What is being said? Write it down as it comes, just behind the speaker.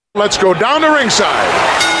Let's go down to ringside.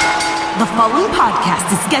 The following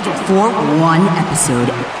podcast is scheduled for one episode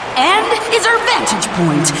and is our Vantage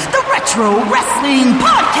Point, the Retro Wrestling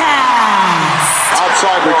Podcast.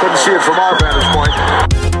 Outside, we couldn't see it from our vantage point.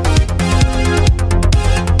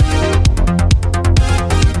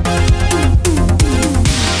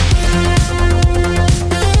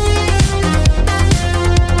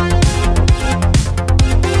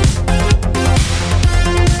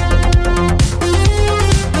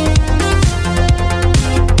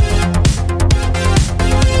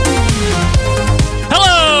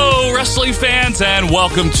 Fans, and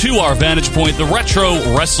welcome to our Vantage Point, the Retro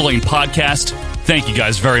Wrestling Podcast. Thank you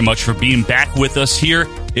guys very much for being back with us here.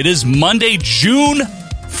 It is Monday, June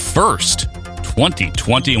 1st,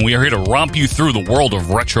 2020, and we are here to romp you through the world of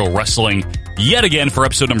retro wrestling yet again for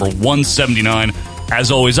episode number 179. As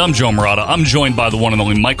always, I'm Joe Murata. I'm joined by the one and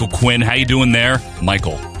only Michael Quinn. How you doing there,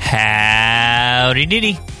 Michael? Howdy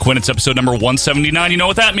doody. Quinn, it's episode number 179. You know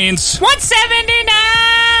what that means. 179!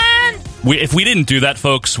 If we didn't do that,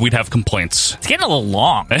 folks, we'd have complaints. It's getting a little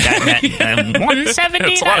long. 179?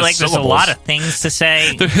 Like, there's a lot of things to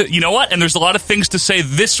say. You know what? And there's a lot of things to say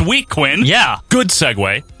this week, Quinn. Yeah. Good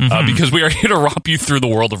segue, because we are here to romp you through the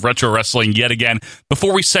world of retro wrestling yet again.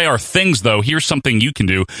 Before we say our things, though, here's something you can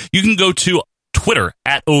do. You can go to Twitter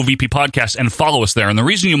at OVP Podcast and follow us there. And the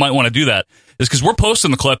reason you might want to do that is because we're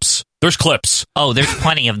posting the clips. There's clips. Oh, there's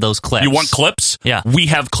plenty of those clips. You want clips? Yeah. We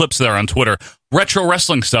have clips there on Twitter. Retro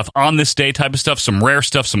wrestling stuff, on this day type of stuff, some rare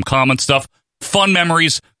stuff, some common stuff, fun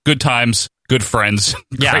memories, good times, good friends,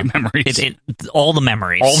 great memories. All the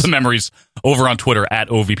memories. All the memories over on Twitter at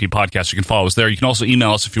OVP Podcast. You can follow us there. You can also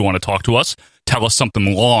email us if you want to talk to us. Tell us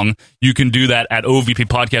something long. You can do that at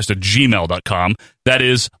ovppodcast@gmail.com. That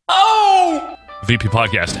is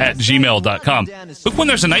VPPodcast@gmail.com. Look, when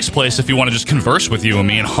there's a nice place if you want to just converse with you and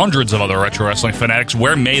me and hundreds of other retro wrestling fanatics,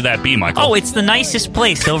 where may that be, Michael? Oh, it's the nicest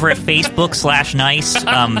place over at Facebook/nice,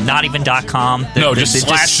 not even .com. Just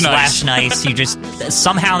 /nice. /nice. You just,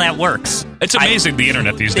 somehow that works. It's amazing, the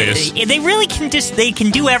internet these days. They really can they can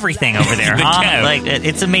do everything over there, They huh? can. Like,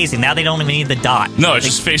 it's amazing. Now they don't even need the dot. No, it's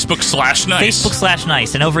just Facebook/nice.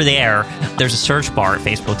 Facebook/nice. And over there, there's a search bar at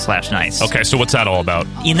Facebook/nice. Okay, so what's that all about?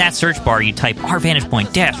 In that search bar, you type our Vantage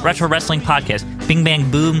Point - Retro Wrestling Podcast, Bing Bang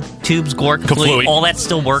Boom, Tubes, Gore, Kaflooey. All that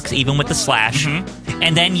still works, even with the slash. Mm-hmm.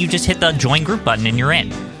 And then you just hit the join group button and you're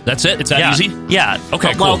in. That's it? It's that easy? Yeah.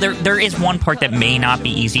 Okay, well, cool. there is one part that may not be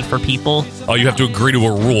easy for people. Oh, you have to agree to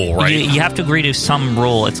a rule, right? You have to agree to some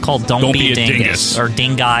rule. It's called Don't be a dingus. Or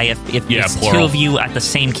dinguy. If it's plural. two of you at the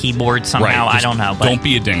same keyboard somehow, right. I don't know. But don't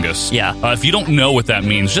be a dingus. Yeah. If you don't know what that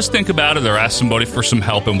means, just think about it or ask somebody for some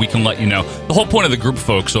help and we can let you know. The whole point of the group,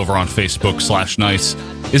 folks, over on Facebook/nice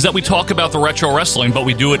is that we talk about the retro wrestling, but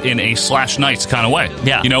we do it in a /nice kind of way.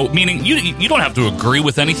 Yeah. You know, meaning you don't have to agree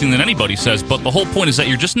with anything that anybody says, but the whole point is that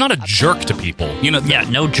you're just not a jerk to people. You know, yeah,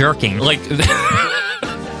 no jerking. Like,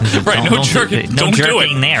 right, no jerking. No Don't jerking do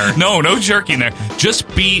it. there. No jerking there. Just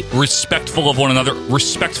be respectful of one another.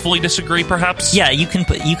 Respectfully disagree, perhaps. Yeah, you can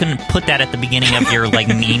put that at the beginning of your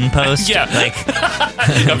meme post. Yeah, like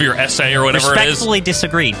of your essay or whatever it is. Respectfully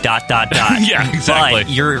disagree. ... Yeah, exactly. But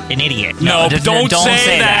you're an idiot. No, don't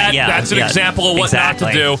say that. Yeah, that's an example of what not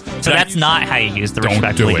to do. So that's not how you use the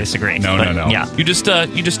respectfully disagree. No. Yeah. You just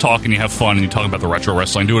talk and you have fun and you talk about the retro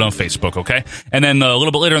wrestling. Do it on Facebook, okay? And then a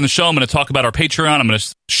little bit later in the show, I'm going to talk about our Patreon. I'm going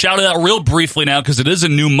to shout it out real briefly now because it is a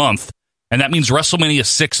new month. And that means WrestleMania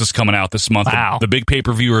 6 is coming out this month. Wow. The big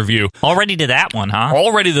pay-per-view review. Already to that one, huh?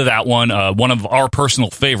 Already to that one. One of our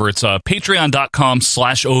personal favorites.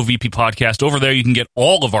 Patreon.com/OVP Podcast. Over there, you can get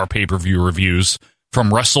all of our pay-per-view reviews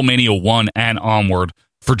from WrestleMania 1 and onward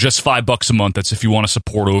for just $5 a month. That's if you want to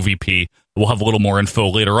support OVP. We'll have a little more info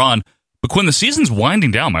later on. But Quinn, the season's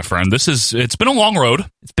winding down, my friend. It's been a long road.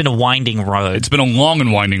 It's been a winding road. It's been a long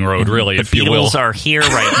and winding road, really, if you will. The Beatles are here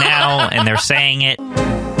right now, and they're saying it.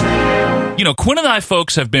 You know, Quinn and I,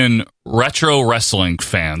 folks, have been retro wrestling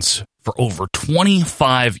fans for over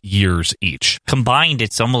 25 years each. Combined,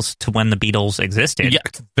 it's almost to when the Beatles existed. Yeah,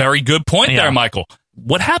 very good point there, Michael.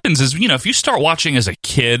 What happens is, if you start watching as a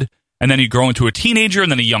kid, and then you grow into a teenager,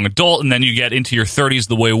 and then a young adult, and then you get into your 30s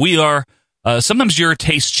the way we are, sometimes your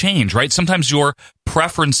tastes change, right? Sometimes your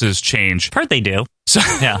preferences change. I've heard they do.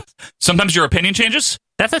 Sometimes your opinion changes.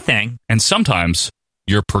 That's a thing. And sometimes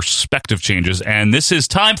your perspective changes. And this is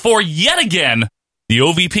time for, yet again, the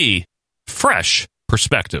OVP Fresh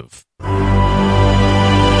Perspective.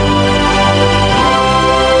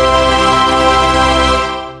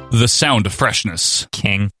 The sound of freshness.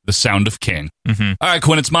 King. The sound of King. Mm-hmm. All right,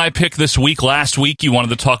 Quinn, it's my pick this week. Last week, you wanted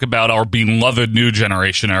to talk about our beloved new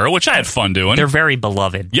generation era, which I had fun doing. They're very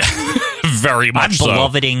beloved. Yeah, very much I'm so.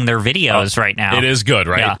 beloveding their videos right now. It is good,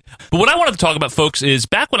 right? Yeah. But what I wanted to talk about, folks, is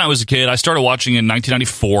back when I was a kid, I started watching in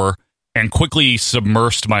 1994 and quickly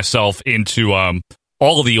submersed myself into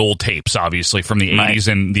all of the old tapes, obviously, from the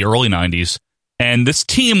 80s and the early 90s. And this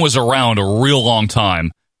team was around a real long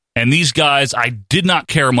time. And these guys I did not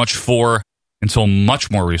care much for until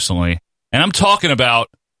much more recently. And I'm talking about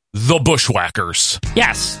the Bushwhackers.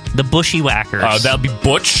 Yes, the Bushy Whackers. That would be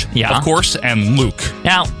Butch, of course, and Luke.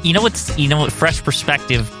 Now, you know what? Fresh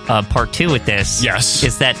perspective part 2 with this. Yes,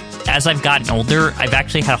 is that as I've gotten older, I've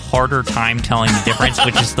actually had a harder time telling the difference,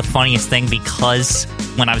 which is the funniest thing because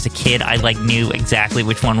when I was a kid, I knew exactly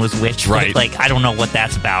which one was which. Right. I don't know what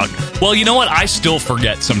that's about. Well, you know what? I still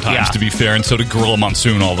forget sometimes, to be fair, and so did Gorilla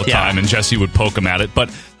Monsoon all the time, and Jesse would poke him at it.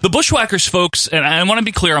 But the Bushwhackers, folks, and I want to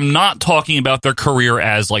be clear, I'm not talking about their career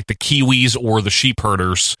as the Kiwis or the Sheep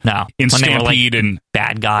Herders. No. In when Stampede and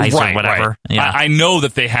bad guys or whatever. Right. Yeah. I know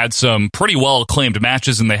that they had some pretty well acclaimed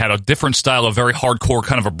matches, and they had a different style, a very hardcore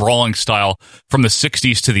kind of a brawling style from the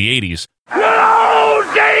 60s to the 80s. Hello,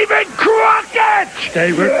 David Crockett!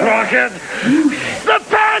 David Crockett? The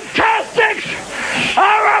Fantastics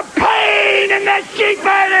are a pain in the Sheep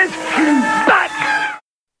Herders' butt!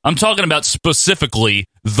 I'm talking about specifically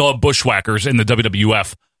the Bushwhackers in the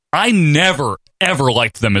WWF. I never, ever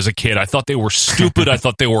liked them as a kid. I thought they were stupid. I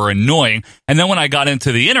thought they were annoying. And then when I got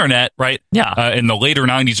into the internet, in the later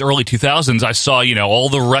 90s, early 2000s, I saw, all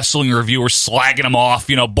the wrestling reviewers slagging them off,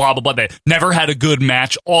 blah, blah, blah. They never had a good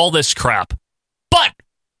match, all this crap. But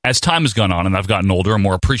as time has gone on and I've gotten older and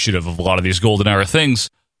more appreciative of a lot of these golden era things,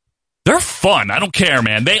 they're fun. I don't care,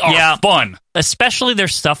 man. They are fun. Especially their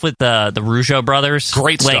stuff with the Rougeau brothers.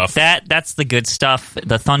 Great stuff. That's the good stuff.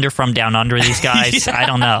 The Thunder from Down Under, these guys. I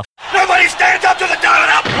don't know. Nobody stands up to the Down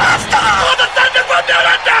Under Blaster or the Thunder from Down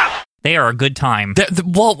Under! They are a good time.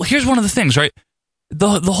 Well, here's one of the things, right?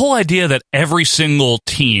 The whole idea that every single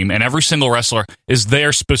team and every single wrestler is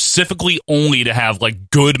there specifically only to have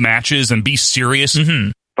good matches and be serious. Mm-hmm.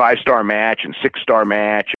 5-star match and 6-star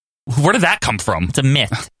match. Where did that come from? It's a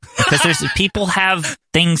myth. Because people have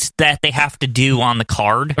things that they have to do on the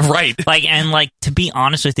card. Right. To be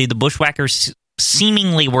honest with you, the Bushwhackers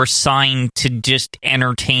seemingly were signed to just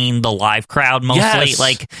entertain the live crowd mostly.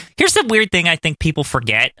 Yes. Here's the weird thing I think people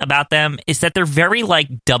forget about them is that they're very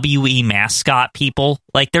WE mascot people.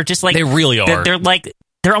 They're just they really are.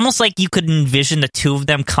 They're almost like you could envision the two of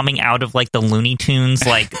them coming out of the Looney Tunes,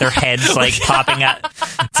 their heads popping out.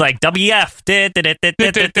 It's WF,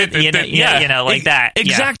 like that.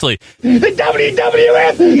 Exactly. The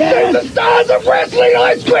WWF is the stars of wrestling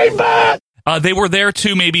ice cream bar. They were there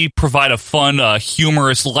to maybe provide a fun,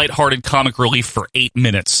 humorous, lighthearted comic relief for 8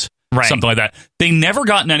 minutes. Right. Something like that. They never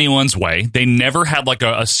got in anyone's way. They never had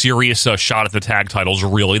a serious shot at the tag titles,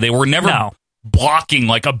 really. They were never blocking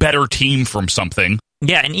a better team from something.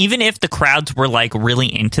 Yeah, and even if the crowds were really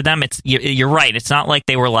into them, you're right. It's not like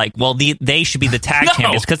they were they should be the tag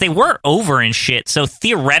champions because they were over and shit. So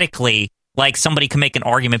theoretically, somebody can make an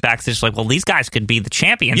argument back to just these guys could be the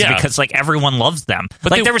champions because everyone loves them.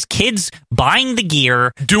 But there was kids buying the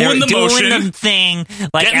gear, doing the motion, the thing,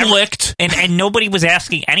 getting licked, and nobody was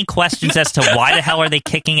asking any questions as to why the hell are they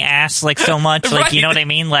kicking ass so much. Right. You know what I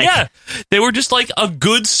mean? They were just a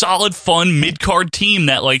good, solid, fun mid-card team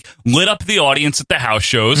that lit up the audience at the house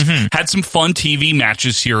shows, had some fun TV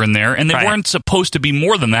matches here and there, and they weren't supposed to be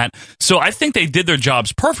more than that. So I think they did their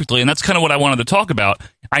jobs perfectly, and that's kind of what I wanted to talk about.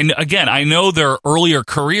 I know their earlier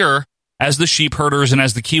career as the Sheep Herders and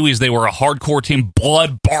as the Kiwis, they were a hardcore team,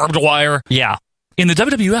 blood, barbed wire. Yeah. In the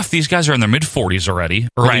WWF, these guys are in their mid-40s already,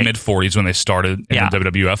 early mid-40s when they started in the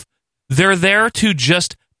WWF. They're there to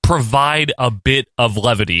just provide a bit of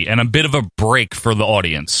levity and a bit of a break for the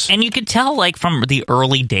audience. And you could tell, from the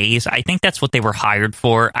early days, I think that's what they were hired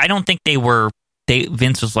for. I don't think they were...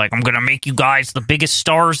 Vince was I'm going to make you guys the biggest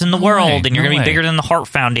stars in the world, and you're going to be bigger than the Hart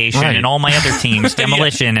Foundation and all my other teams,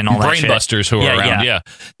 Demolition and all that shit. Brainbusters who are around,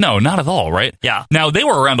 No, not at all, right? Yeah. Now, they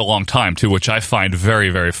were around a long time, too, which I find very,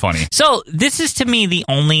 very funny. So, this is, to me, the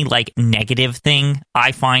only, negative thing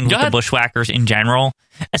I find with the Bushwhackers in general,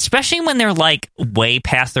 especially when they're, way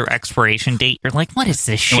past their expiration date. You're what is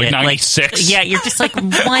this shit? 96? Yeah, you're just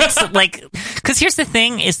what? Because here's the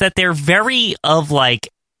thing, is that they're very of,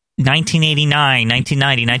 1989,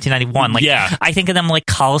 1990, 1991. I think of them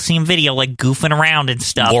Coliseum Video, goofing around and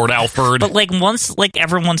stuff. Lord Alfred. But once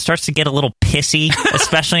everyone starts to get a little pissy,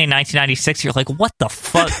 especially in 1996, you're what the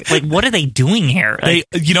fuck? What are they doing here?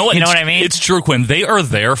 You know what? You know what I mean? It's true, Quinn. They are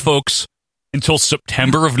there, folks, until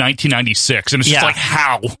September of 1996, and it's just like,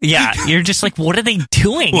 how? Yeah, you're just like, what are they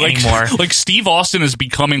doing anymore? Like Steve Austin is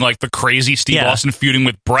becoming like the crazy Steve Austin feuding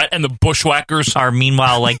with Brett, and the Bushwhackers are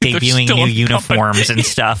meanwhile like debuting new uniforms and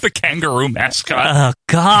stuff. The kangaroo mascot. Oh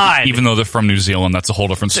God! Even though they're from New Zealand, that's a whole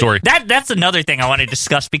different story. That's another thing I want to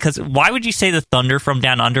discuss, because why would you say the Thunder from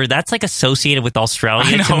Down Under? That's like associated with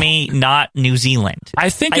Australia to me, not New Zealand. I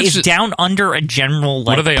think is Down Under a general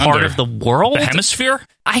like part under? of the world? The hemisphere?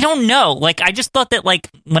 I don't know. Like, I just thought that, like,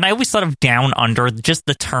 when I always thought of Down Under, just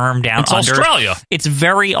the term Down Under. It's Australia. It's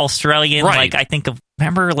very Australian. Right. Like, I think of,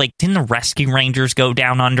 remember, like, didn't the Rescue Rangers go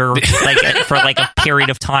Down Under, like, for, like, a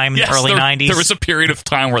period of time in the early 90s? There was a period of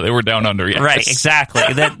time where they were Down Under, yes. Right, exactly.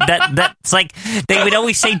 That's like, they would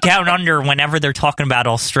always say Down Under whenever they're talking about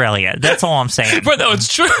Australia. That's all I'm saying. But no,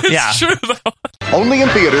 it's true. It's true, though. Only in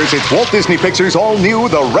theaters, it's Walt Disney Pictures' all-new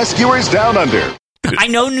The Rescuers Down Under. I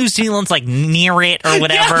know New Zealand's like near it or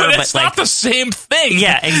whatever, but it's like, not the same thing.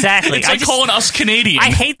 Yeah, exactly. It's like calling us Canadian.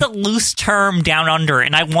 I hate the loose term Down Under,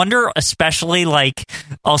 and I wonder, especially like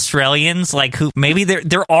Australians, like who maybe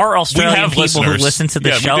there are Australian people who listen to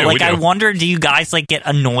the show. Like, I wonder, do you guys like get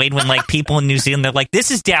annoyed when like people in New Zealand, they're like,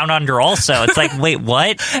 "This is Down Under," also? It's like, wait,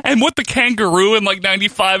 what? And with the kangaroo in like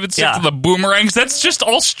 '95 and stuff, the boomerangs, that's just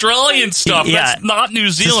Australian stuff. Yeah. That's not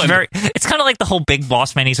New Zealand. It's kind of like the whole Big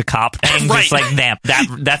Boss Man, he's a cop thing. Right. Just like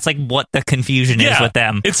that's like what the confusion is with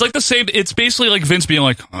them. It's like the same. It's basically like Vince being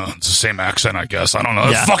like, oh, it's the same accent, I guess. I don't know.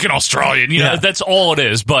 It's fucking Australian. You know, that's all it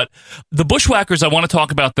is. But the Bushwhackers, I want to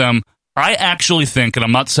talk about them. I actually think, and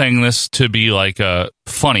I'm not saying this to be like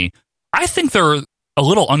funny, I think they're a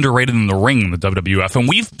little underrated in the ring in the WWF, and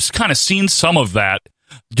we've kind of seen some of that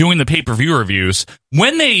doing the pay-per-view reviews.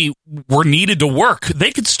 When they were needed to work,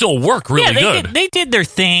 they could still work really good. They did their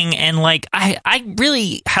thing, and like I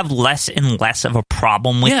really have less and less of a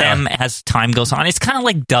problem with them as time goes on. It's kind of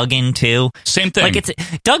like Duggan too. Same thing. Like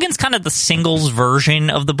Duggan's kind of the singles version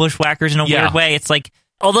of the Bushwhackers in a weird way. It's like,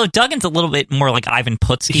 although Duggan's a little bit more like Ivan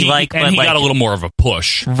Putski, and he got a little more of a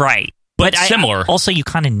push, right? But similar. Also, you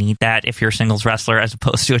kind of need that if you're a singles wrestler as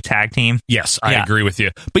opposed to a tag team. Yes, I agree with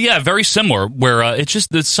you. But yeah, very similar, where it's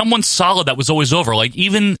just that someone solid that was always over. Like,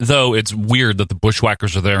 even though it's weird that the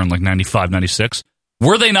Bushwhackers are there in like 95, 96,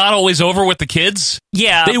 were they not always over with the kids?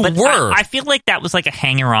 Yeah, they were. I feel like that was like a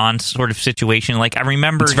hanger-on sort of situation. Like, I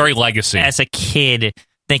remember it's very legacy. As a kid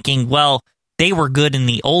thinking, well, they were good in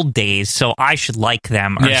the old days, so I should like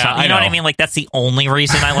them or something. You know what I mean? Like, that's the only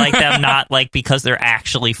reason I like them, not like because they're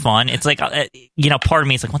actually fun. It's like, part of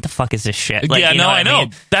me is like, what the fuck is this shit? Like, I know. I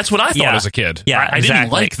mean? That's what I thought as a kid. Yeah, I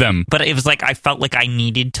didn't like them. But it was like, I felt like I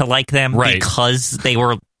needed to like them because they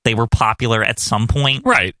were popular at some point.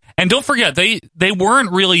 Right. And don't forget, they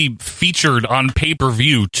weren't really featured on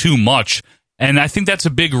pay-per-view too much. And I think that's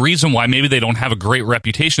a big reason why maybe they don't have a great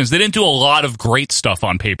reputation, is they didn't do a lot of great stuff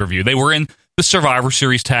on pay-per-view. They were in the Survivor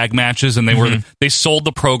Series tag matches, and they sold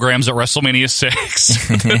the programs at WrestleMania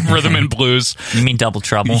 6, Rhythm and Blues. You mean Double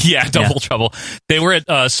Trouble? Yeah, Double Trouble. They were at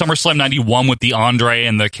SummerSlam 91 with the Andre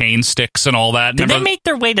and the cane sticks and all that. Did they make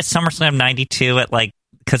their way to SummerSlam 92 at like,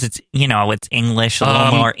 because it's, it's English, a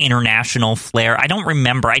little more international flair? I don't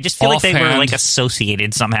remember. I just feel like they were like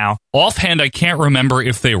associated somehow. Offhand, I can't remember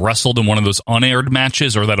if they wrestled in one of those unaired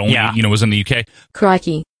matches or that only was in the UK.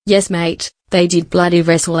 Crikey. Yes, mate. They did bloody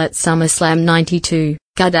wrestle at SummerSlam 92.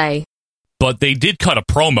 G'day. But they did cut a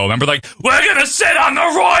promo. Remember, like, we're going to sit on the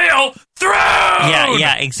Royal Throne!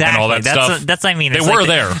 Yeah, exactly. And all that stuff. That's what I mean. They were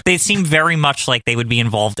there. They seem very much like they would be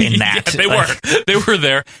involved in that. Yeah, they were. They were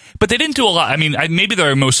there. But they didn't do a lot. I mean, maybe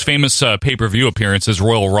their most famous pay-per-view appearance is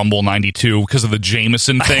Royal Rumble 92 because of the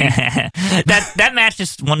Jameson thing. That match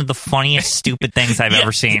is one of the funniest stupid things I've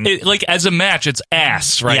ever seen. Like, as a match, it's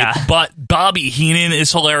ass, right? Yeah. But Bobby Heenan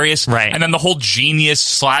is hilarious. Right. And then the whole genius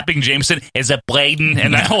slapping Jameson is a Bladen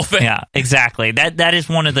and that whole thing. Yeah, exactly. That is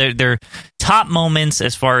one of their top moments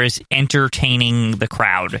as far as entertaining the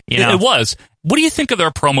crowd. It was. What do you think of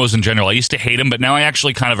their promos in general? I used to hate them, but now I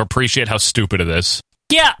actually kind of appreciate how stupid it is.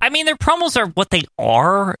 Yeah, I mean, their promos are what they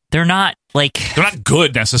are. They're not like... They're not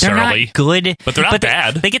good, necessarily. They're not good. But they're not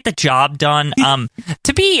bad. They get the job done.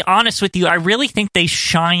 To be honest with you, I really think they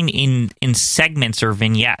shine in segments or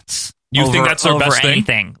vignettes. You think that's their best thing?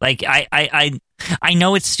 Anything. Like, I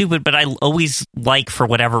know it's stupid, but I always like, for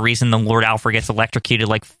whatever reason, the Lord Alfred gets electrocuted,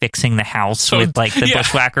 like fixing the house with like the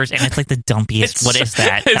Bushwhackers, and it's like the dumpiest. What is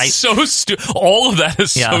that? It's so stupid. All of that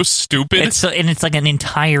is so stupid. And it's like an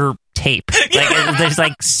entire tape. Like there's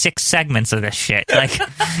like 6 segments of this shit. Like, you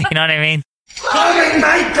know what I mean? Coming,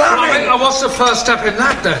 mate, coming! Oh, what's the first step in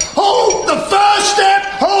that, then? Oh, the first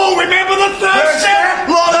step! Oh, remember the first step?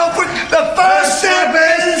 Lord Alfred, the first step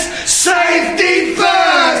is safety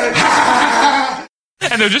first!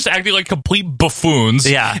 And they're just acting like complete buffoons.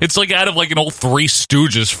 Yeah. It's like out of like an old Three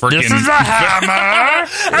Stooges freaking. This is a hammer.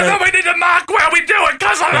 And then we need to mark where we do it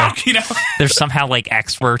because of you know. They're somehow like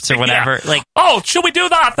experts or whatever. Yeah. Like, oh, should we do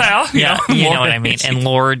that there? You know what I mean? And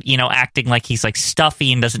Lord, acting like he's like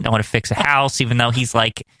stuffy and doesn't know how to fix a house, even though he's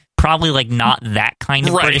like probably like not that kind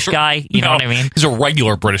of British guy. You know what I mean? He's a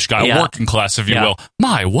regular British guy, working class, if you will.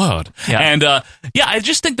 My word. Yeah. And I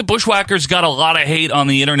just think the Bushwhackers got a lot of hate on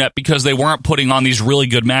the internet because they weren't putting on these really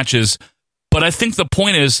good matches. But I think the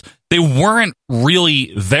point is they weren't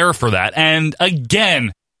really there for that. And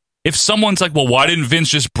again, if someone's like, well, why didn't Vince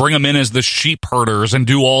just bring them in as the sheep herders and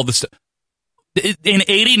do all this? In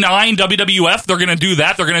 89 WWF, they're going to do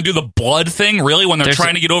that. They're going to do the blood thing, really, when they're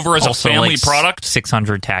trying to get over as a family product.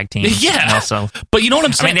 600 tag teams. Yeah. Also. But you know what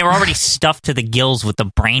I'm saying? I mean, they were already stuffed to the gills with the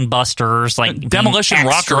Brain Busters, like Demolition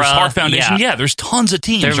Rockers, Heart Foundation. Yeah, there's tons of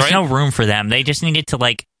teams, There was no room for them. They just needed to,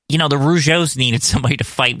 like, the Rougeaus needed somebody to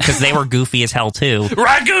fight because they were goofy as hell, too.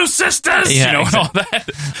 Ragu sisters! Yeah, and all that.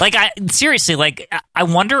 Like, seriously, like, I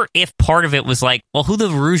wonder if part of it was like, well, who the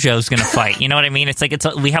Rougeaus going to fight? You know what I mean? It's like,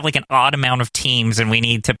 we have like an odd amount of teams and we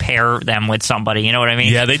need to pair them with somebody. You know what I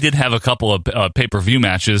mean? Yeah, they did have a couple of pay-per-view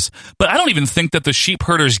matches, but I don't even think that the sheep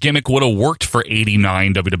herders gimmick would have worked for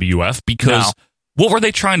 89 WWF because what were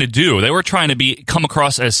they trying to do? They were trying to come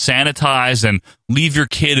across as sanitized and leave your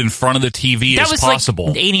kid in front of the TV as possible.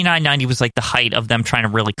 Like 89, 90 was like the height of them trying to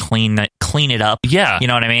really clean it up. Yeah. You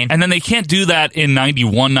know what I mean? And then they can't do that in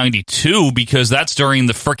 91, 92 because that's during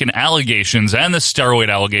the frickin' allegations and the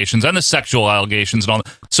steroid allegations and the sexual allegations and all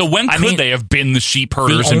that. So when could they have been the sheep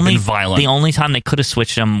herders and been violent? The only time they could have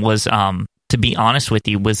switched them was to be honest with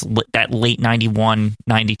you, was that late 91,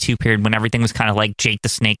 92 period when everything was kind of like Jake the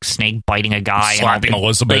Snake biting a guy. Slapping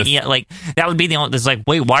Elizabeth. Like that would be the only, it's like,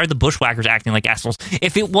 wait, why are the Bushwhackers acting like assholes?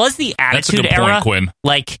 If it was the Attitude Era, point, Quinn.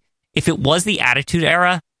 Like, if it was the Attitude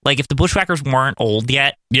Era, like if the Bushwhackers weren't old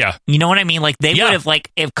yet, you know what I mean? Like they would have,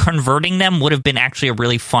 like, if converting them would have been actually a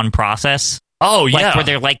really fun process. Oh, yeah. Like, where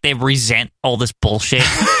they're like, they resent all this bullshit.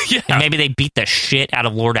 And maybe they beat the shit out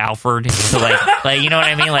of Lord Alfred. So, like, you know what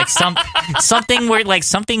I mean? Like, something where, like,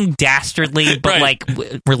 something dastardly, but, like,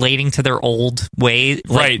 relating to their old way,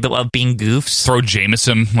 like, of being goofs. Throw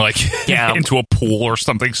Jameson, like, into a pool or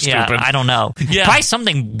something stupid. Yeah, I don't know. Yeah. Probably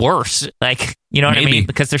something worse. Like, you know what I mean?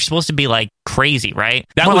 Because they're supposed to be, like, crazy, right?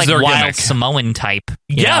 That more was like their wild gimmick. Samoan type.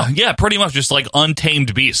 Yeah, pretty much just like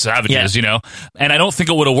untamed beasts, savages, you know? And I don't think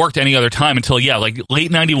it would have worked any other time until, like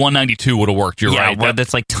late 91, 92 would have worked. You're right. Where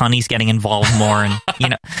that's like Tunney's getting involved more and, you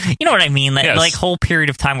know what I mean? That like whole period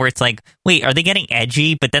of time where it's like, wait, are they getting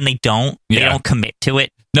edgy? But then they don't. They don't commit to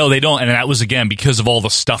it. No, they don't. And that was, again, because of all the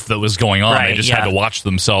stuff that was going on. They just had to watch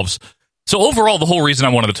themselves. So overall, the whole reason I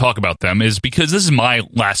wanted to talk about them is because this is my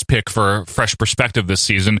last pick for Fresh Perspective this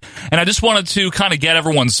season. And I just wanted to kind of get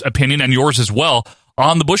everyone's opinion, and yours as well,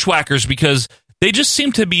 on the Bushwhackers because they just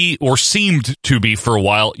seemed to be for a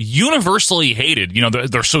while universally hated. You know,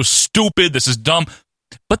 they're so stupid. This is dumb.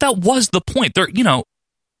 But that was the point. They're, the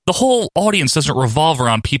whole audience doesn't revolve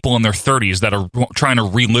around people in their 30s that are trying to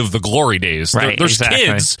relive the glory days. Right, There's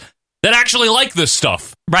kids that actually like this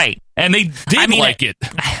stuff. Right. And they did like it.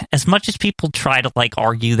 As much as people try to like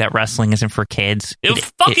argue that wrestling isn't for kids,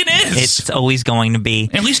 it fucking is. It's always going to be.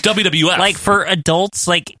 At least WWF. Like for adults,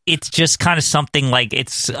 like it's just kind of something like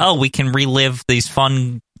we can relive these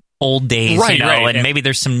fun old days, and maybe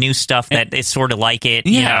there's some new stuff that is sort of like it,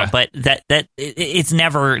 but that it's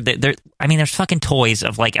never there. I mean, there's fucking toys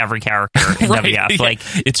of like every character in WWF. Like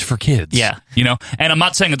it's for kids, And I'm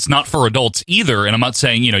not saying it's not for adults either, and I'm not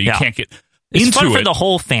saying you can't get. It's fun for the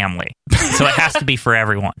whole family, so it has to be for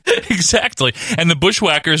everyone. Exactly. And the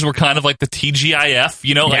Bushwhackers were kind of like the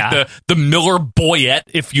TGIF, like the Miller Boyette,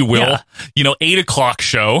 if you will, 8 o'clock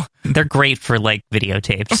show. They're great for like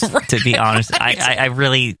videotapes, to be honest. I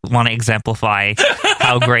really want to exemplify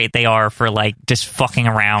how great they are for like just fucking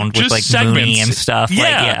around with like Mooney and stuff.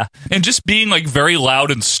 And just being like very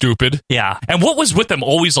loud and stupid. Yeah. And what was with them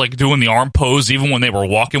always like doing the arm pose even when they were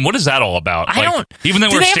walking? What is that all about? Even though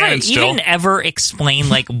they were standing still. You didn't ever explain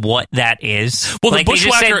like what that is. Well, like, the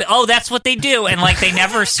Bushwhacker, they just said, that's what they do, and like they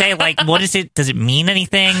never say like what is it? Does it mean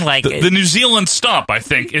anything? Like the New Zealand stomp, I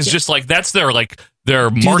think, is just like that's their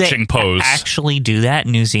marching pose. Actually do that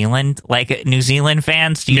in New Zealand? Like New Zealand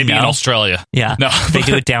fans? Do you Maybe know? in Australia. Yeah. No, they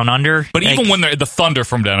do it down under. But even when they're the Thunder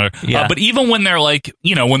from down under. But even when they're like,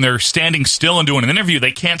 when they're standing still and doing an interview,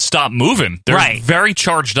 they can't stop moving. They're very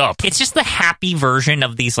charged up. It's just the happy version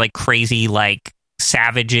of these like crazy like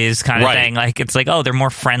savages kind of thing. Like it's like, they're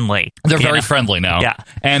more friendly. They're very friendly now. Yeah.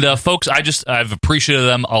 And folks, I've appreciated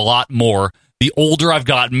them a lot more the older I've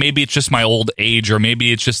gotten, maybe it's just my old age, or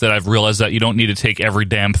maybe it's just that I've realized that you don't need to take every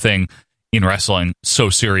damn thing in wrestling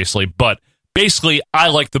so seriously. But basically, I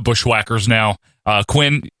like the Bushwhackers now.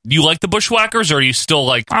 Quinn, you like the Bushwhackers, or are you still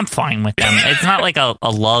like... I'm fine with them. It's not like a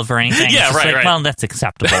love or anything. Yeah, it's just right. Well, that's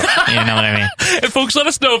acceptable. You know what I mean? And folks, let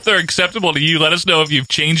us know if they're acceptable to you. Let us know if you've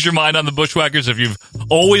changed your mind on the Bushwhackers, if you've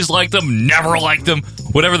always liked them, never liked them,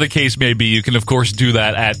 whatever the case may be. You can, of course, do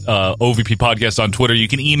that at OVP Podcast on Twitter. You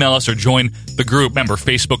can email us or join the group. Remember,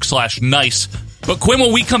 Facebook/nice. But Quinn,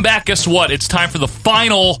 when we come back, guess what? It's time for the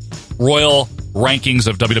final Royal rankings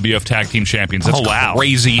of WWF Tag Team Champions. That's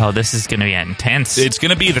crazy. Oh, this is going to be intense. It's going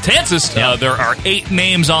to be the tensest. Yep. There are 8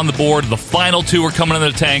 names on the board. The final 2 are coming in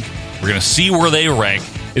the tank. We're going to see where they rank.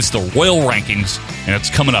 It's the Royal Rankings, and it's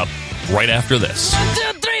coming up right after this.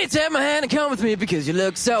 1, 2, 3, take my hand and come with me because you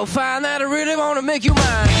look so fine that I really want to make you mine.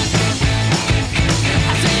 I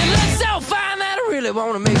say you look so fine that I really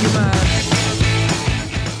want to make you mine.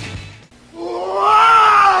 Whoa!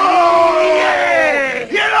 Yeah!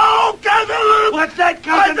 You know, Cousin Luke, what's that,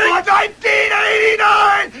 Cousin? I think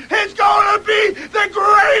 1989 is going to be the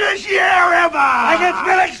greatest year ever. I can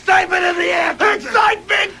feel excitement in the air.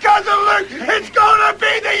 Excitement, Cousin Luke. It's going to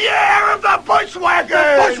be the year of the Bushwhackers.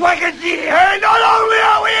 The Bushwhackers year. And not only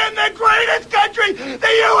are we in the greatest country,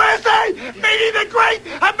 the USA, meeting the great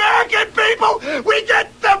American people, we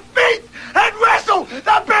get to beat and wrestle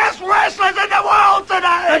the best wrestlers in the world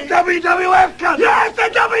today. The WWF Cousin. Yes, the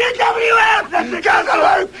WWF. That's the Cousin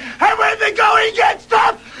Luke. And when the going gets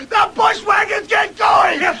tough, the Bushwhackers get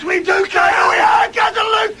going. Yes, we do, Cousin. Here we are, Cousin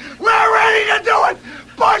Luke. We're ready to do it.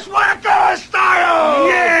 Bushwhacker style.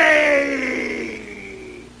 Yay!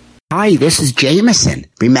 Hi, this is Jameson.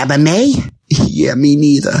 Remember me? Yeah, me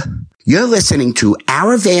neither. You're listening to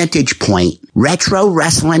Our Vantage Point Retro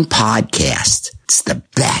Wrestling Podcast. It's the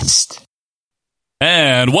best.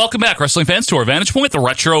 And welcome back, wrestling fans, to our Vantage Point, the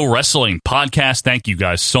Retro Wrestling Podcast. Thank you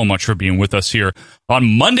guys so much for being with us here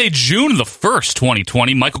on Monday, June the 1st,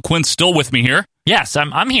 2020. Michael Quinn's still with me here. Yes,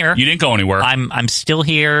 I'm here. You didn't go anywhere. I'm still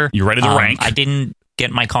here. You ready to rank? I didn't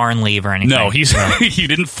get in my car and leave or anything. No, you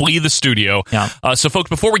didn't flee the studio. Yeah. So, folks,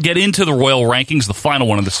 before we get into the Royal Rankings, the final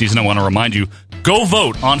one of the season, I want to remind you, go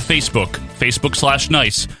vote on Facebook,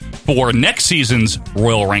 Facebook/nice, for next season's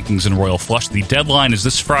Royal Rankings and Royal Flush. The deadline is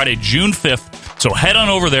this Friday, June 5th. So head on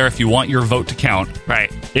over there if you want your vote to count.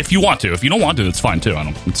 Right. If you want to. If you don't want to, it's fine too.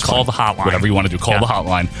 It's Call fine. the hotline. Whatever you want to do, call the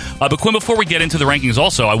hotline. But Quinn, before we get into the rankings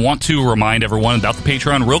also, I want to remind everyone about the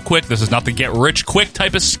Patreon real quick. This is not the get rich quick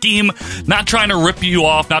type of scheme. Not trying to rip you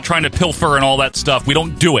off, not trying to pilfer and all that stuff. We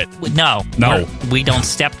don't do it. No. We don't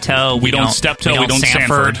step-toe. We don't step-toe. We don't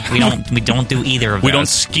Sanford. We don't do either of those. We don't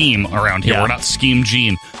scheme around here. Yeah. We're not Scheme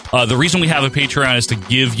Gene. The reason we have a Patreon is to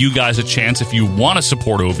give you guys a chance, if you want to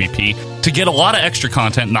support OVP, to get a lot of extra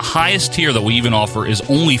content. And the highest tier that we even offer is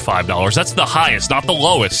only $5. That's the highest, not the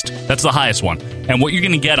lowest. That's the highest one. And what you're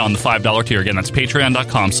going to get on the $5 tier, again, that's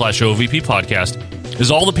patreon.com/OVP podcast,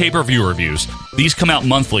 is all the pay-per-view reviews. These come out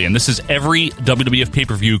monthly, and this is every WWF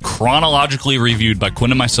pay-per-view chronologically reviewed by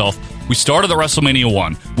Quinn and myself. We started at WrestleMania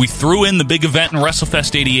 1. We threw in the big event in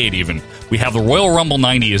WrestleFest 88 even. We have the Royal Rumble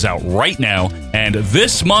 90 is out right now, and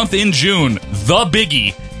this month in June, the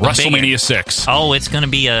biggie, WrestleMania 6. Oh, it's going to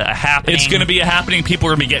be a happening. It's going to be a happening. People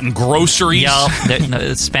are going to be getting groceries.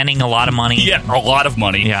 Yeah, spending a lot of money. Yeah, a lot of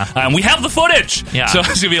money. Yeah. And we have the footage. Yeah. So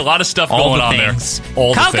there's going to be a lot of stuff All going the on things. there.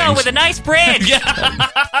 All the Coco things. with a nice bridge. Yeah.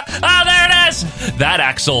 Oh, there it is. That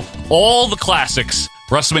Axel. All the classics.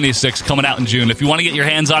 WrestleMania 6 coming out in June. If you want to get your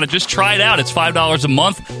hands on it, just try it out. It's $5 a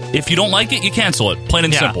month. If you don't like it, you cancel it. Plain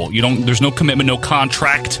and simple. There's no commitment, no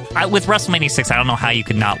contract. With WrestleMania 6, I don't know how you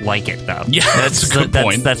could not like it, though. Yeah, that's a good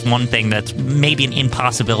point. That's one thing that's maybe an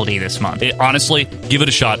impossibility this month. Honestly, give it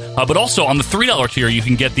a shot. But also, on the $3 tier, you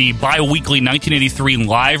can get the bi-weekly 1983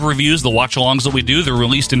 live reviews, the watch-alongs that we do. They're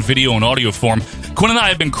released in video and audio form. Quinn and I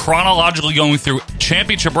have been chronologically going through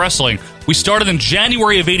Championship Wrestling. We started in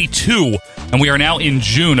January of 82, and we are now in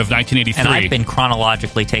June of 1983. And I've been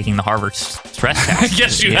chronologically taking the Harvard stress test.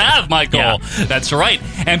 Yes, you have, Michael. Yeah. That's right.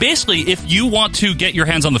 And basically, if you want to get your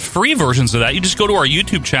hands on the free versions of that, you just go to our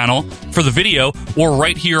YouTube channel for the video, or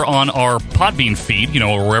right here on our Podbean feed,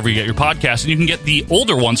 or wherever you get your podcast, and you can get the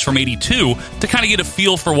older ones from 82 to kind of get a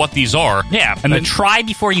feel for what these are. Yeah, and then try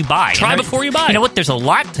before you buy. Try before you buy. You know what? There's a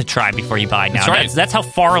lot to try before you buy now. That's right. That's how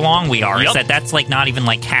far along we are. Yep. That's like not even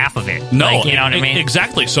like half of it. No, you know what I mean?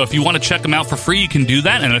 Exactly. So if you want to check them out for free, you can do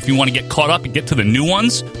that. And if you want to get caught up and get to the new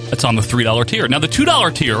ones, that's on the $3 tier. Now, the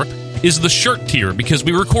 $2 tier is the shirt tier, because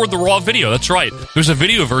we record the Raw video. That's right. There's a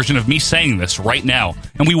video version of me saying this right now.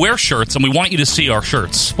 And we wear shirts, and we want you to see our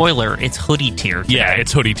shirts. Spoiler, it's hoodie tier today. Yeah,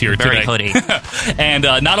 it's hoodie tier Very today. hoodie. And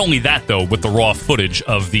not only that, though, with the Raw footage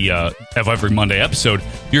of the of every Monday episode,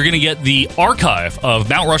 you're going to get the archive of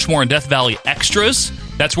Mount Rushmore and Death Valley extras.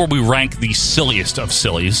 That's where we rank the silliest of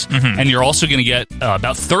sillies. And you're also going to get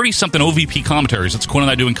about 30-something OVP commentaries. It's Quinn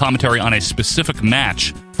and I doing commentary on a specific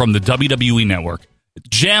match from the WWE Network.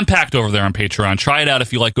 Jam-packed over there on Patreon. Try it out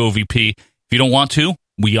if you like OVP. If you don't want to,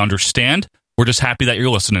 we understand. We're just happy that you're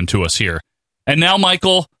listening to us here. And now,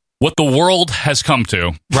 Michael, what the world has come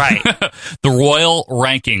to. Right. The Royal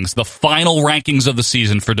Rankings, the final rankings of the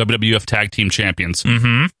season for WWF Tag Team Champions.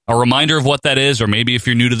 A reminder of what that is, or maybe if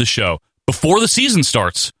you're new to the show. Before the season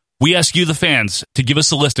starts, we ask you, the fans, to give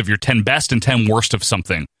us a list of your 10 best and 10 worst of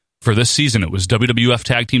something. For this season, it was WWF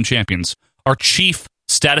Tag Team Champions. Our chief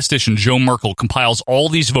statistician, Joe Merkel, compiles all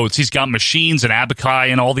these votes. He's got machines and abaci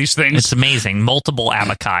and all these things. It's amazing. Multiple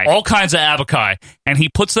abaci. All kinds of abaci. And he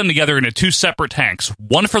puts them together into 2 separate tanks.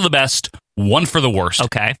 One for the best, one for the worst.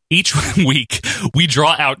 Okay. Each week, we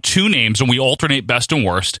draw out 2 names and we alternate best and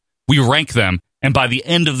worst. We rank them. And by the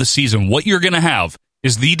end of the season, what you're going to have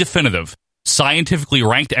is the definitive, scientifically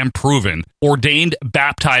ranked and proven, ordained,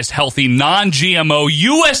 baptized, healthy, non-GMO,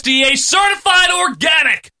 USDA certified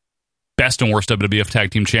organic best and worst WWF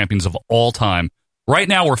Tag Team Champions of all time. Right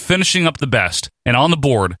now, we're finishing up the best, and on the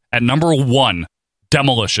board at number 1,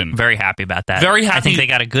 Demolition. Very happy about that. Very happy. I think they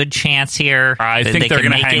got a good chance here. I think they're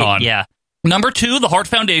going to hang on. Yeah. Number 2, the Hart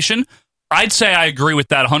Foundation. I'd say I agree with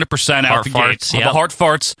that 100% out the gate. Yep. The Hart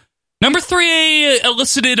Farts. Number 3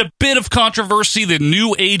 elicited a bit of controversy, the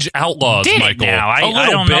New Age Outlaws, Michael. Now? A little I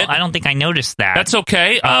don't bit. know. I don't think I noticed that. That's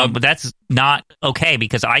okay. But that's not okay,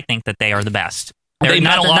 because I think that they are the best. They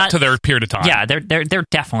meant a lot to their period of time. Yeah, they're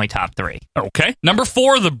definitely top 3. Okay. Number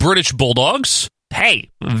 4, the British Bulldogs. Hey,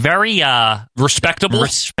 very respectable.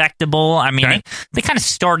 Respectable. I mean, they kind of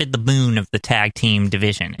started the boon of the tag team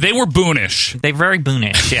division. They were boonish. They're very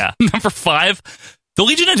boonish, yeah. Number 5, the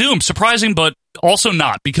Legion of Doom. Surprising, but also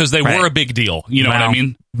not, because they were a big deal. You know what I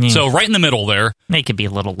mean? So right in the middle there. They could be a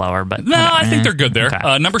little lower, but no, I think they're good there.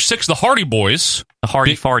 Okay. Number 6, the Hardy Boys. The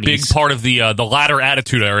Hardy Farties. Big part of the latter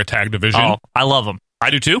Attitude Era tag division. Oh, I love them. I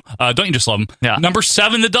do too. Don't you just love them? Yeah. Number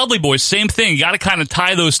 7, the Dudley Boys. Same thing. You got to kind of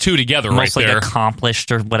tie those two together Almost right there. Like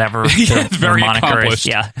accomplished or whatever. Yeah, it's very accomplished.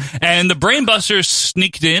 Yeah. And the Brainbusters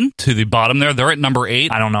sneaked in to the bottom there. They're at number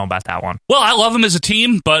 8. I don't know about that one. Well, I love them as a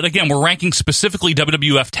team, but again, we're ranking specifically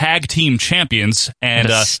WWF Tag Team Champions. And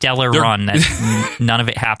a stellar run that none of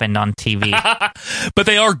it happened on TV. But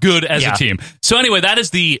they are good as a team. So anyway, that is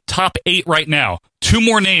the top 8 right now. 2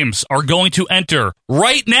 more names are going to enter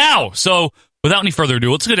right now. So without any further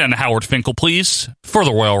ado, let's go down to Howard Finkel, please, for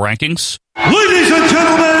the Royal Rankings. Ladies and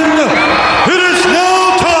gentlemen, it is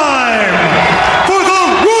now time for the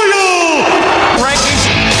Royal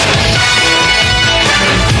Rankings.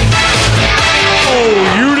 Oh,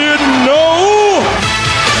 you didn't know?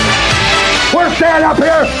 We're standing up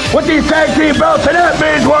here with these tag team belts, and that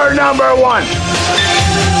means we're number 1.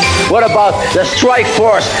 What about the Strike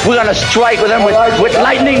Force? We're going to strike with them with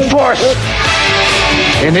lightning force.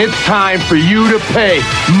 And it's time for you to pay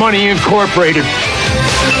Money Incorporated.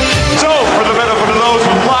 So, for the benefit of those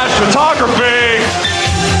with flash photography,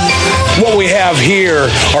 what we have here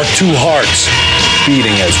are 2 hearts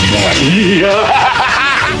beating as one. Yeah.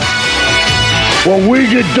 When we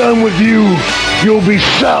get done with you, you'll be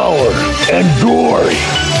sour and gory.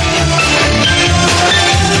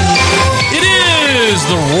 It is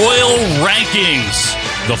the Royal Rankings.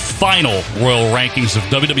 The final Royal Rankings of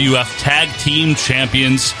WWF Tag Team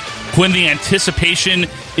Champions. When the anticipation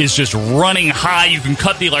is just running high, you can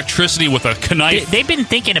cut the electricity with a knife. They've been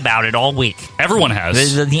thinking about it all week. Everyone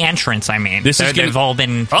has. The entrance, I mean. They've all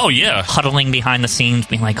been huddling behind the scenes,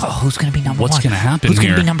 being like, oh, who's going to be number 1? What's going to happen Who's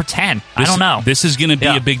here? going to be number 10? I don't know. This is going to be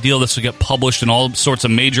a big deal. This will get published in all sorts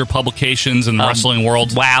of major publications in the wrestling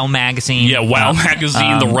world. WOW Magazine. Yeah, WOW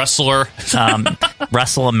Magazine, The Wrestler.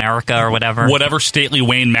 Wrestle America or whatever. Whatever Stately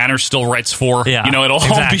Wayne Manor still writes for. Yeah, you know, it'll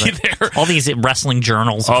all be there. All these wrestling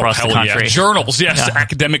journals across the country. Yeah. Journals, yes.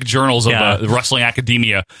 Academic journals of wrestling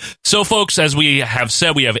academia. So, folks, as we have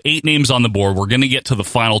said, we have 8 names on the board. We're going to get to the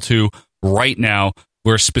final 2 right now.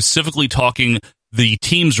 We're specifically talking the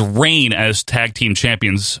team's reign as tag team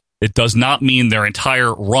champions. It does not mean their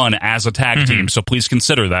entire run as a tag team, so please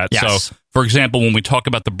consider that. Yes. So, for example, when we talk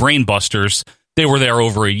about the Brainbusters, they were there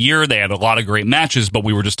over a year. They had a lot of great matches, but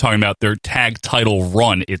we were just talking about their tag title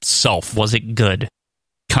run itself. Was it good?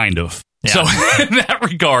 Kind of. Yeah. So, in that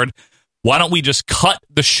regard, why don't we just cut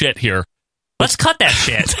the shit here? Let's cut that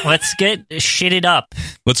shit. Let's get shitted up.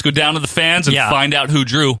 Let's go down to the fans and find out who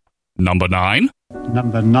drew number 9.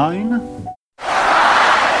 Number 9.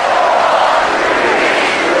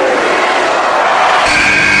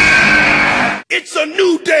 It's a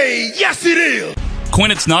new day. Yes, it is.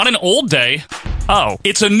 Quinn, it's not an old day. Oh.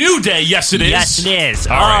 It's a new day. Yes, it is. Yes, it is.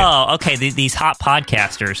 All right. Okay. These hot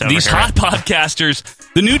podcasters over These here. hot podcasters,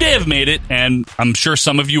 the New Day have made it, and I'm sure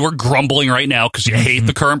some of you are grumbling right now because you hate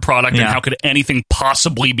the current product, and how could anything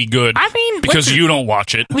possibly be good? I mean, because you don't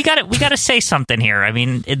watch it. We got to say something here. I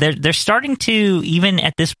mean, they're starting to, even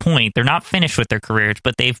at this point, they're not finished with their careers,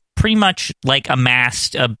 but they've pretty much like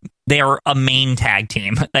amassed they are a main tag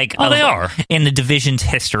team. Like, they are in the division's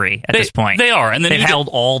history at this point. They are, and then they've held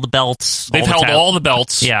all the belts. They've held all the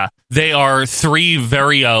belts. Yeah, they are 3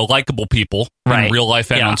 very likable people in real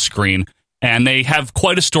life and on screen, and they have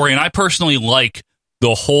quite a story. And I personally like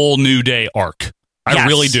the whole New Day arc. I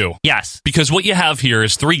really do. Yes, because what you have here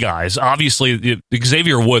is 3 guys. Obviously,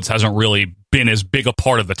 Xavier Woods hasn't really been as big a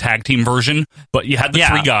part of the tag team version, but you had the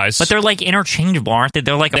 3 guys. But they're like interchangeable, aren't they?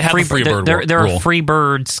 They're like a Freebird. They're a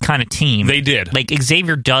Freebirds kind of team. They did. Like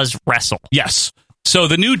Xavier does wrestle. Yes. So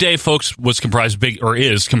the New Day, folks, is comprised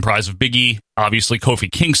of Big E, obviously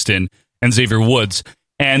Kofi Kingston, and Xavier Woods,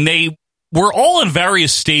 and they were all in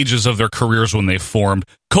various stages of their careers when they formed.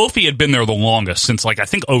 Kofi had been there the longest, since I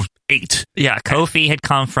think 2008. Yeah, Kofi had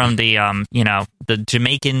come from the the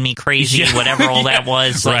Jamaican Me Crazy, whatever all that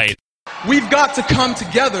was. Right. We've got to come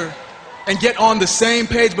together and get on the same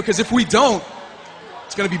page, because if we don't,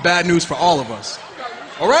 it's going to be bad news for all of us.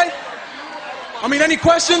 All right? I mean, any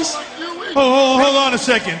questions? Oh, hold on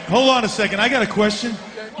a second. I got a question.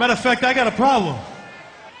 Matter of fact, I got a problem.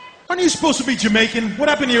 Aren't you supposed to be Jamaican? What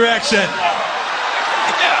happened to your accent?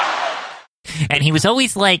 And he was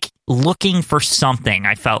always looking for something.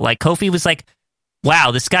 I felt like Kofi was like, wow,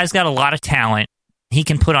 this guy's got a lot of talent. He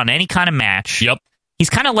can put on any kind of match. Yep. He's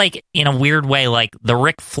kind of in a weird way, the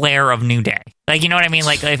Ric Flair of New Day. You know what I mean?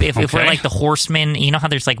 If we're the Horsemen, you know how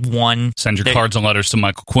there's one... Send your cards and letters to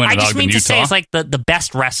Michael Quinn at Ogden, Utah. I just mean to say it's the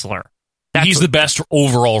best wrestler. He's the best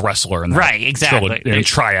overall wrestler in that right, exactly. In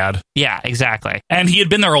triad. Yeah, exactly. And he had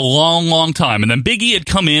been there a long, long time. And then Big E had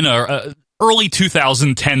come in early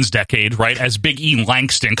 2010s decade, right, as Big E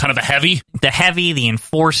Langston, kind of a heavy. The heavy, the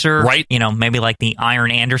enforcer. Right. Maybe the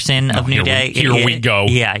Iron Anderson of New Day. Here we go.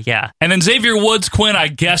 Yeah. And then Xavier Woods, Quinn, I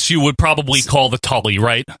guess you would probably call the Tully,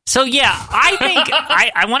 right? So, yeah, I think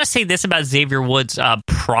I want to say this about Xavier Woods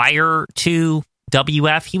prior to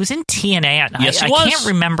WF. He was in TNA. Yes, I can't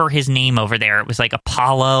remember his name over there. It was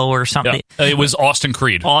Apollo or something. Yeah, it was Austin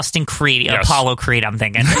Creed. Yes. Apollo Creed, I'm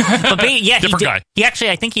thinking. But different guy. He actually,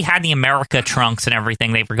 I think he had the America trunks and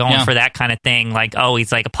everything. They were going for that kind of thing.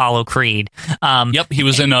 He's Apollo Creed. Yep, he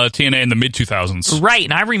was in TNA in the mid-2000s. Right,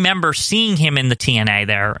 and I remember seeing him in the TNA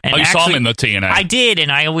there. And you saw him in the TNA? I did,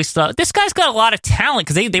 and I always thought, this guy's got a lot of talent,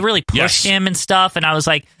 because they really pushed him and stuff, and I was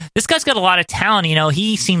like, this guy's got a lot of talent.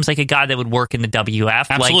 He seems like a guy that would work in the WF.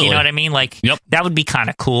 Absolutely. You know what I mean? That would be kind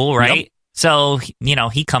of cool, right? Yep. So,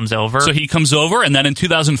 he comes over. So he comes over, and then in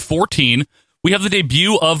 2014, we have the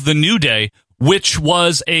debut of the New Day, which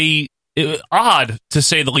was odd, to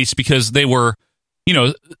say the least, because they were,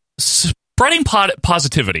 spreading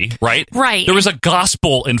positivity, right? Right. There was a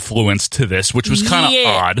gospel influence to this, which was kind of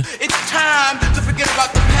odd. It's time to forget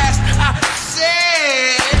about the past. I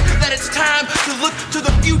said that it's time to look to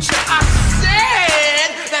the future. I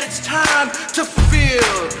said that it's time to feel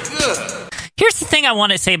good. Here's the thing I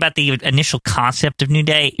want to say about the initial concept of New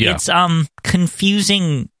Day. Yeah. It's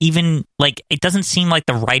confusing, even, it doesn't seem like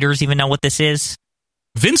the writers even know what this is.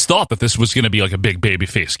 Vince thought that this was going to be a big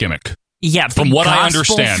babyface gimmick. Yeah, from what I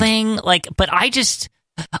understand. Thing, but I didn't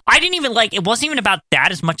even it wasn't even about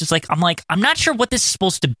that as much as I'm not sure what this is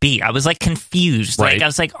supposed to be. I was confused. Right. I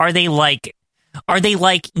was are they when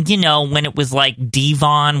it was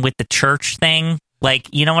Devon with the church thing?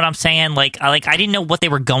 You know what I'm saying? I didn't know what they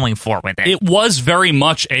were going for with it. It was very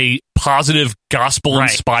much a positive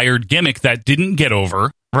gospel-inspired gimmick that didn't get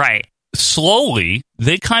over. Right. Slowly,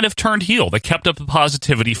 they kind of turned heel. They kept up the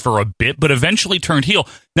positivity for a bit, but eventually turned heel.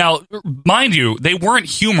 Now, mind you, they weren't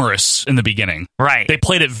humorous in the beginning. Right. They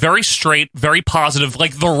played it very straight, very positive,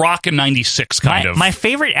 like The Rock in 96 kind of. My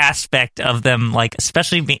favorite aspect of them,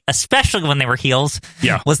 especially when they were heels,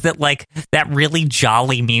 was that that really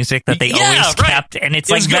jolly music that they always kept. And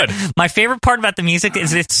it's good. My favorite part about the music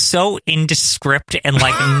is it's so indescript and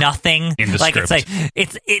nothing. Indescript.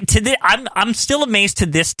 I'm still amazed to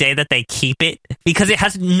this day that they keep it, because it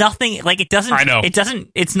has nothing, like, it doesn't, I know.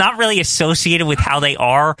 It's not really associated with how they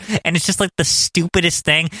are, and it's just like the stupidest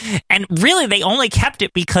thing. And really, they only kept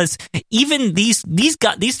it because even these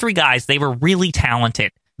three guys, they were really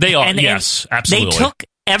talented. They are, and absolutely. They took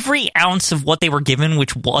every ounce of what they were given,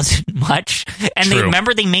 which wasn't much, and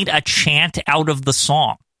they made a chant out of the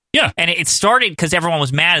song. Yeah. And it started because everyone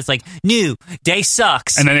was mad. It's like, New Day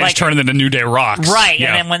sucks. And then they just turned it into New Day rocks. Right.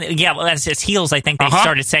 Yeah. And then as his heels, I think they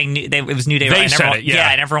started saying it was New Day. They and said everyone, it,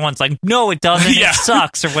 yeah. And everyone's like, no, it doesn't. Yeah. It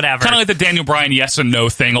sucks or whatever. Kind of like the Daniel Bryan yes and no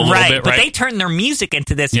thing a little bit, right? But they turned their music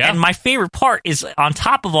into this. Yeah. And my favorite part is on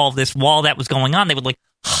top of all of this, while that was going on, they would like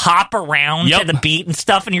hop around to the beat and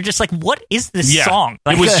stuff. And you're just like, what is this song?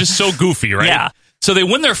 Like, it was just so goofy, right? Yeah. So they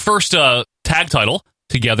win their first tag title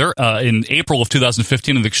together in April of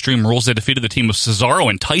 2015 in the Extreme Rules. They defeated the team of Cesaro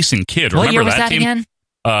and Tyson Kidd. What Remember year was that team? Again?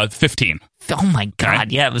 15. Oh my God!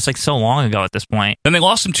 Okay. Yeah, it was like so long ago at this point. Then they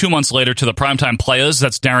lost them 2 months later to the Primetime Players.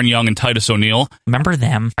 That's Darren Young and Titus O'Neil. Remember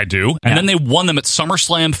them? I do. And then they won them at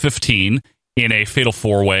SummerSlam 15 in a Fatal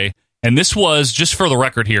 4-Way. And this was, just for the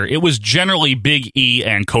record here, it was generally Big E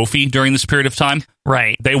and Kofi during this period of time.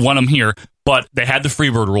 Right. They won them here, but they had the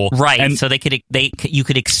Freebird rule. Right. And so you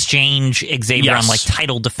could exchange Xavier on like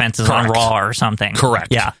title defenses on Raw or something. Correct.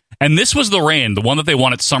 Yeah. And this was the reign, the one that they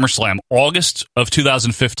won at SummerSlam, August of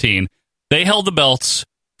 2015. They held the belts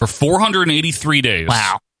for 483 days.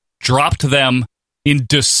 Wow. Dropped them in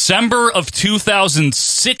December of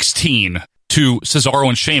 2016 to Cesaro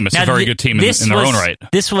and Sheamus, a very good team in their own right.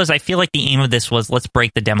 This was, I feel like the aim of this was, let's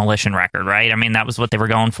break the demolition record, right? I mean, that was what they were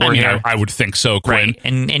going for here. I would think so, Quinn.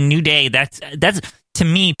 Right. And New Day, that's to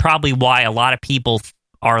me probably why a lot of people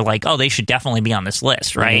are like, oh, they should definitely be on this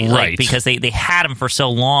list, right? Right. Like, because they had them for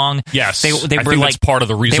so long. Yes. They I were think like, that's part of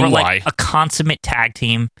the reason they were why. Like a consummate tag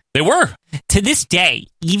team. They were. To this day,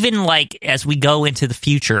 even like as we go into the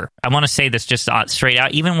future, I want to say this just straight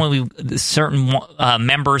out, even when certain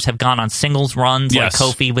members have gone on singles runs, like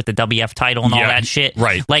Kofi with the WF title and all that shit,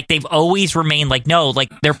 right? Like they've always remained like, no,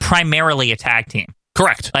 like they're primarily a tag team.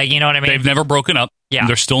 Correct. Like, you know what I mean? They've never broken up. Yeah.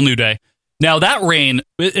 They're still New Day. Now, that reign,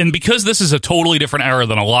 and because this is a totally different era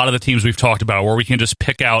than a lot of the teams we've talked about, where we can just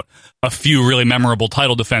pick out a few really memorable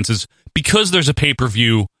title defenses, because there's a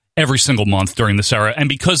pay-per-view every single month during this era, and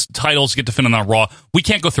because titles get defended on Raw, we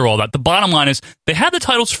can't go through all that. The bottom line is, they had the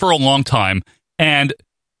titles for a long time, and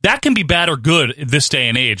that can be bad or good this day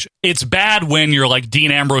and age. It's bad when you're like Dean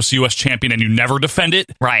Ambrose, U.S. champion, and you never defend it.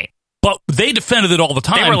 Right. But they defended it all the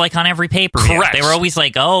time. They were like on every pay-per-view. Correct. They were always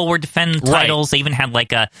like, oh, we're defending titles. Right. They even had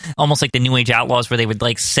like almost like the New Age Outlaws where they would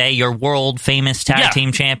like say you're world famous tag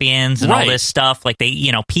team champions and all this stuff. Like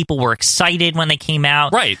people were excited when they came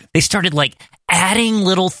out. Right. They started like adding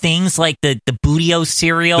little things like the Bootio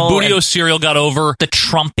cereal. The Bootio cereal got over. The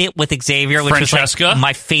trumpet with Xavier, which Francesca. was like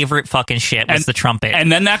my favorite fucking shit was the trumpet. And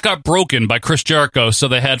then that got broken by Chris Jericho, so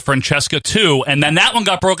they had Francesca 2, and then that one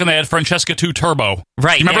got broken, they had Francesca 2 Turbo.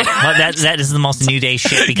 Right. You remember? That is the most New Day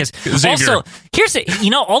shit because also, here's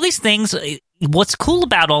all these things. What's cool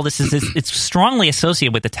about all this is it's strongly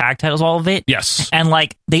associated with the tag titles, all of it. Yes. And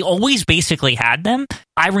like they always basically had them.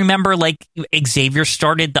 I remember like Xavier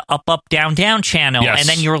started the Up Down Down channel, and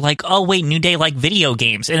then you were like, oh wait, New Day like video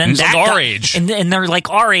games, and then that like our age, and they're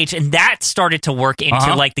like our age, and that started to work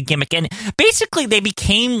into like the gimmick, and basically they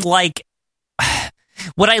became like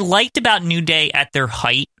what I liked about New Day at their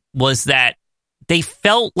height was that they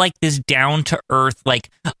felt like this down to earth, like,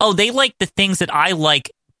 oh, they like the things that I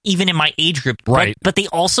like. Even in my age group, right? But they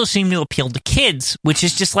also seem to appeal to kids, which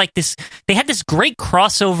is just like this. They had this great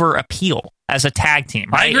crossover appeal as a tag team.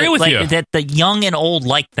 Right? I agree with you that the young and old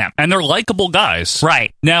liked them, and they're likable guys.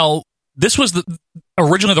 Right now, this was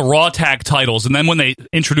originally the Raw tag titles, and then when they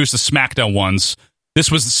introduced the SmackDown ones, this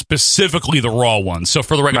was specifically the Raw ones. So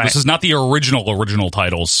for the record, this is not the original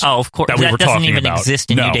titles. Oh, of course, that we were doesn't talking even about. exist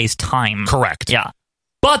in New Day's time. Correct. Yeah.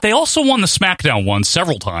 But they also won the SmackDown one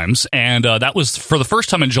several times, and that was for the first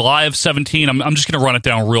time in July of 17. I'm just going to run it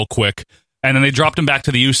down real quick. And then they dropped him back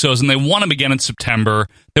to the Usos, and they won him again in September.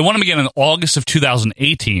 They won him again in August of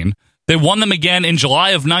 2018. They won them again in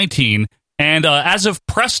July of 19. And as of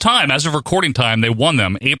press time, as of recording time, they won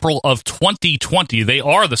them April of 2020. They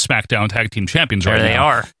are the SmackDown Tag Team Champions right now. They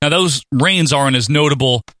are. Now, those reigns aren't as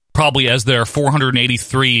notable probably as their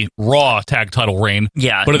 483 Raw tag title reign.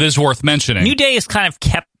 Yeah. But it is worth mentioning. New Day has kind of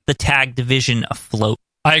kept the tag division afloat.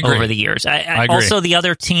 I agree. Over the years. I agree. Also, the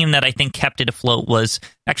other team that I think kept it afloat was,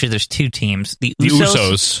 actually, there's two teams. The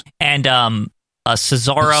Usos. And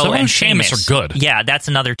Cesaro and Sheamus are good. Yeah, that's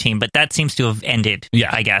another team, but that seems to have ended,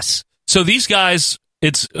 I guess. So these guys,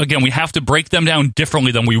 we have to break them down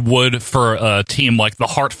differently than we would for a team like the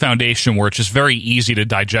Hart Foundation, where it's just very easy to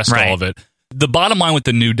digest all of it. The bottom line with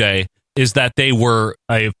the New Day is that they were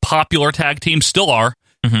a popular tag team, still are.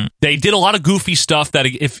 Mm-hmm. They did a lot of goofy stuff that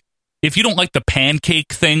if you don't like the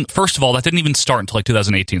pancake thing, first of all, that didn't even start until like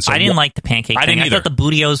 2018. So I didn't like the pancake thing. I thought the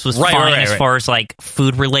Bootios was fine as far as like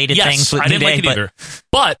food-related things with I didn't New Day, like it either.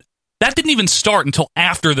 But that didn't even start until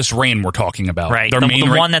after this reign we're talking about. Right, Their the main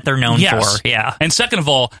one that they're known for, yeah. And second of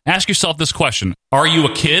all, ask yourself this question. Are you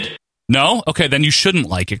a kid? No? Okay, then you shouldn't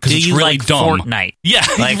like it because it's really like dumb. Fortnite? Yeah,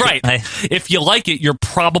 right. If you like it, you're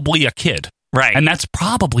probably a kid. Right. And that's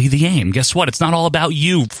probably the aim. Guess what? It's not all about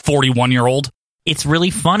you, 41-year-old. It's really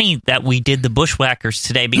funny that we did the Bushwhackers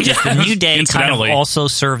today because the New Day kind of also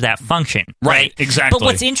serve that function. Right, exactly. But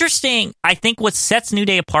what's interesting, I think what sets New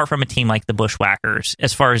Day apart from a team like the Bushwhackers,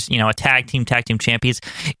 as far as, a tag team champions,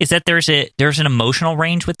 is that there's an emotional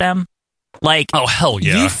range with them. Like, oh, hell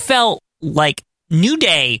yeah. You felt like New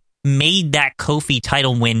Day made that Kofi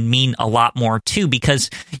title win mean a lot more, too, because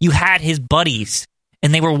you had his buddies,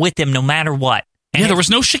 and they were with him no matter what. And there was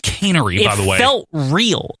no chicanery, by the way. It felt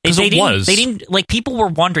real. Because it was. They didn't, like, people were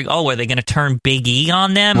wondering, are they going to turn Big E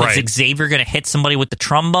on them? Right. Is Xavier going to hit somebody with the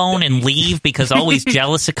trombone and leave because, he's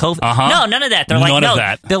jealous of Kofi? Uh-huh. No, none of that. They're like, none of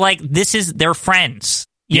that. They're like, they're friends.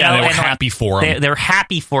 They were happy for him. They're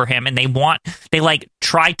happy for him, and they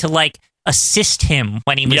tried to, assist him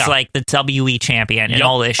when he was, the WE champion and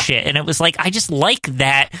all this shit. And it was like, I just like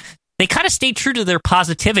that. They kind of stayed true to their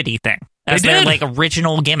positivity thing. As their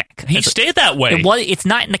original gimmick. He stayed that way. It's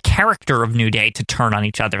not in the character of New Day to turn on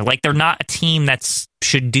each other. Like, they're not a team that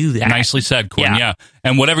should do that. Nicely said, Quinn. Yeah.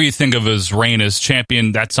 And whatever you think of his reign as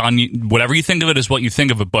champion, that's on you. Whatever you think of it is what you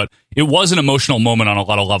think of it. But it was an emotional moment on a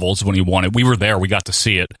lot of levels when he won it. We were there. We got to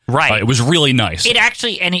see it. Right. It was really nice. It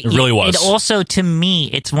actually, and it really was. It also, to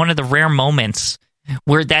me, it's one of the rare moments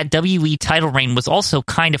where that WE title reign was also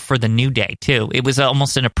kind of for the New Day, too. It was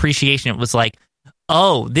almost an appreciation. It was like,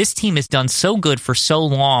 oh, this team has done so good for so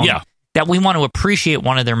long that we want to appreciate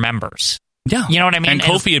one of their members. Yeah. You know what I mean? And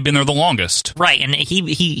Kofi had been there the longest. Right. And he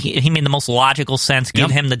made the most logical sense, give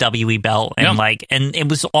him the WE belt. And and it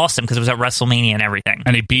was awesome because it was at WrestleMania and everything.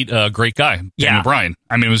 And he beat a great guy, Daniel Bryan.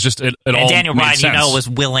 I mean, it was just, it all Daniel made Bryan, sense. was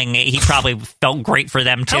willing. He probably felt great for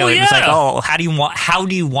them, too. Oh, It was like, how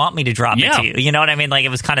do you want me to drop it to you? You know what I mean? Like, it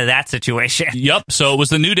was kind of that situation. Yep. So it was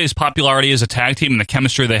the New Day's popularity as a tag team and the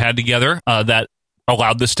chemistry they had together that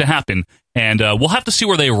allowed this to happen. And we'll have to see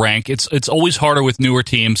where they rank. It's always harder with newer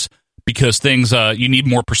teams because things, you need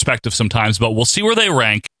more perspective sometimes, but we'll see where they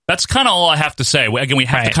rank. That's kind of all I have to say. Again, we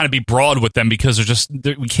have to kind of be broad with them because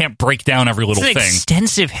we can't break down every little it's an thing.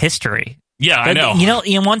 Extensive history. Yeah, I know.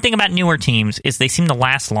 You know, one thing about newer teams is they seem to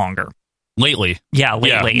last longer. Lately. Yeah,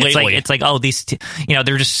 lately. It's like, oh, these,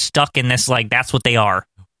 they're just stuck in this, like, that's what they are.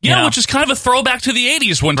 Yeah, which is kind of a throwback to the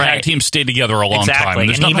 80s when tag teams stayed together a long time.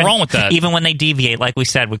 There's nothing wrong with that. Even when they deviate, like we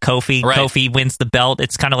said, with Kofi, Kofi wins the belt,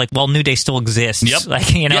 it's kind of like, well, New Day still exists. Yep. Like,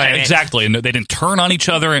 what I mean? Exactly. And they didn't turn on each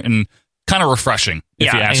other, and kind of refreshing,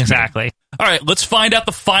 if you ask me. All right, let's find out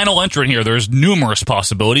the final entrant here. There's numerous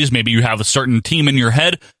possibilities. Maybe you have a certain team in your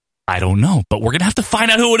head. I don't know, but we're going to have to find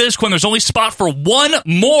out who it is, Quinn. There's only spot for one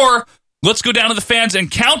more. Let's go down to the fans and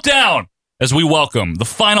count down as we welcome the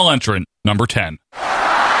final entrant, number 10.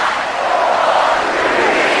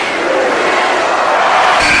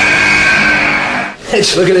 Hey,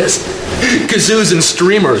 look at this. Kazoos and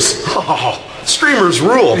streamers. Oh, streamers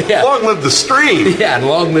rule. Yeah. Long live the stream. Yeah, and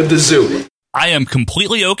long live the zoo. I am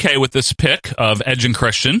completely okay with this pick of Edge and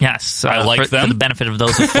Christian. Yes. I like them. For the benefit of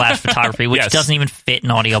those with flash photography, which doesn't even fit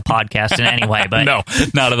an audio podcast in any way. But no,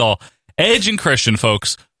 not at all. Edge and Christian,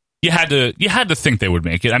 folks, you had to think they would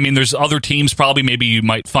make it. I mean, there's other teams probably maybe you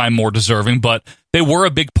might find more deserving, but they were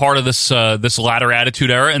a big part of this ladder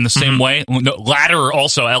attitude era in the same way. No, ladder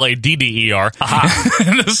also LADDER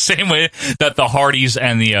in the same way that the Hardys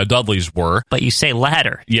and the Dudleys were. But you say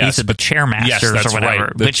ladder. Yes, these are the Chairmasters or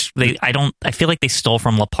whatever. Right. Which I feel like they stole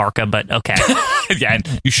from La Parka, but okay. Yeah,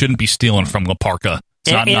 and you shouldn't be stealing from La Parka.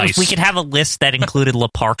 It's not nice. If we could have a list that included La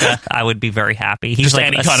Parka, I would be very happy. He's just like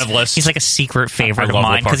any kind of list. He's like a secret favorite of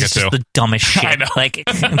mine because he's just the dumbest shit. I know. Like,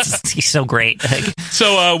 he's so great.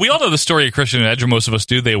 So we all know the story of Christian and Edge, or most of us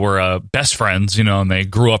do. They were best friends, and they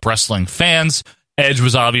grew up wrestling fans. Edge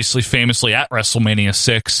was obviously famously at WrestleMania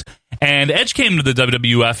 6. And Edge came to the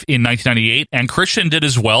WWF in 1998, and Christian did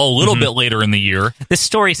as well a little bit later in the year. This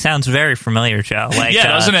story sounds very familiar, Joe. Like, yeah,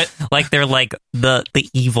 doesn't it? Like they're like the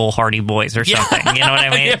evil Hardy Boys or something. You know what I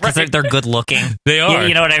mean? Because they're good looking. They are.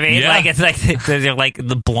 You know what I mean? Yeah. Like it's like they're like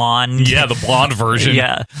the blonde. Yeah, the blonde version.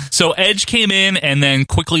 Yeah. So Edge came in and then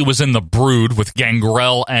quickly was in the Brood with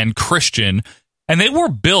Gangrel and Christian, and they were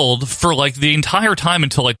billed for like the entire time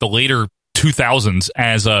until like the later 2000s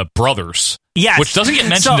as brothers. Yes. Which doesn't get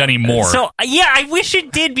mentioned anymore. So, yeah, I wish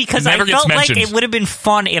it did because I felt like it would have been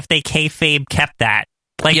fun if they kayfabe kept that.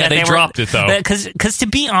 Like yeah, they dropped it, though. Because to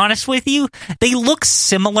be honest with you, they look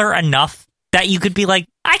similar enough that you could be like,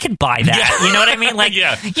 I could buy that. Yeah. You know what I mean? Like,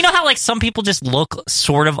 yeah. You know how like some people just look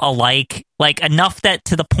sort of alike? Like enough that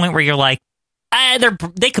to the point where you're like,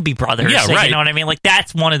 they could be brothers. Yeah, right. You know what I mean? Like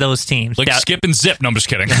that's one of those teams. Like Skip and Zip. No, I'm just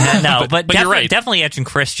kidding. No, but you're right. Definitely Edge and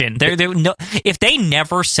Christian. No, if they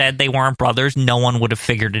never said they weren't brothers, no one would have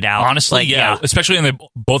figured it out. Honestly, like, yeah. Especially when they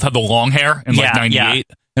both had the long hair in like 98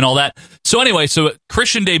 and all that. So anyway,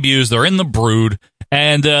 Christian debuts. They're in the Brood,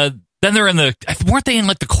 and then they're in weren't they in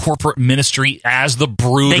like the corporate ministry as the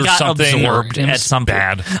Brood they or got something? Absorbed at some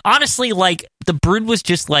bad. Honestly, like the Brood was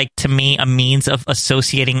just like to me a means of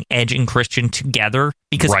associating Edge and Christian together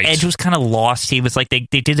because Edge was kind of lost. He was like they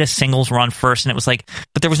did a singles run first, and it was like,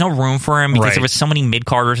 but there was no room for him because there was so many mid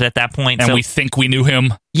carders at that point. And we think we knew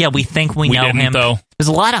him. Yeah, we think we know him. Though. There's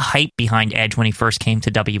a lot of hype behind Edge when he first came to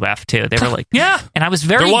WF too. They were like, yeah, and I was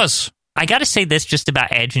there was. I got to say this just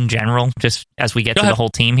about Edge in general, just as we get to the whole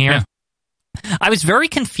team here. Yeah. I was very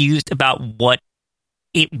confused about what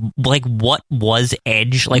was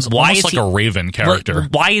Edge? Like, why is like a Raven character?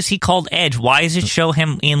 Why is he called Edge? Why does it show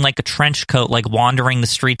him in like a trench coat, like wandering the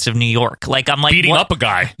streets of New York? Like, I'm like beating up a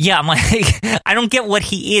guy. Yeah, I'm like, I don't get what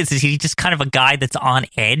he is. Is he just kind of a guy that's on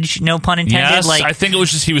edge? No pun intended. Yes, like, I think it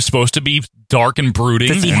was just he was supposed to be dark and brooding.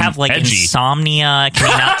 Does he have like edgy. Insomnia? Can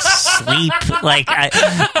he not sleep? Like,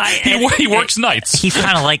 he works nights. He's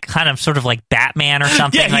kind of sort of like Batman or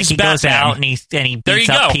something. Yeah, like he Batman. goes out and he beats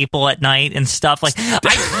up people at night and stuff. Like,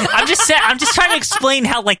 I'm just trying to explain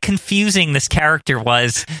how like confusing this character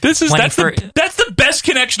was. That's the best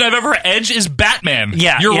connection I've ever. Edge is Batman.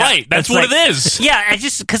 Yeah, you're right. That's what it is. Yeah, I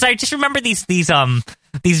just remember these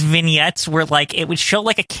vignettes where like it would show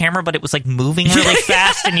like a camera, but it was like moving really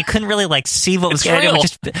fast, and you couldn't really like see what was going on.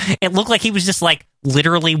 It looked like he was just like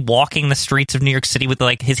literally walking the streets of New York City with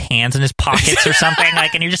like his hands in his pockets or something.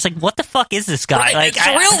 Like, and you're just like, what the fuck is this guy? Right, like, it's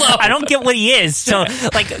real though. I don't get what he is. So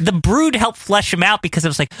like the Brood helped flesh him out because it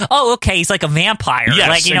was like, oh, okay, he's like a vampire. Yes,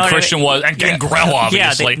 like, you know, and Christian was, and Gangrel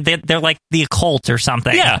obviously. Yeah, they're like the occult or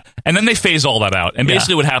something. Yeah, and then they phase all that out, and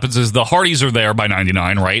basically what happens is the Hardys are there by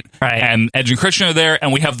 99, right? Right. And Edge and Christian are there,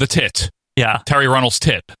 and we have the Tit. Yeah. Terry Runnels'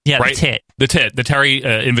 Tit. Yeah, right? The Terry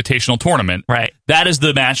Invitational Tournament. Right. That is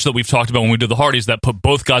the match that we've talked about when we did the Hardys that put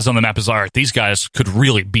both guys on the map as, all right, these guys could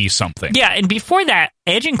really be something. Yeah, and before that,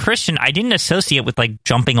 Edge and Christian, I didn't associate with like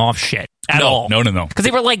jumping off shit at all. No. Because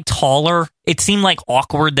they were like taller. It seemed like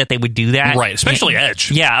awkward that they would do that. Right, especially Edge.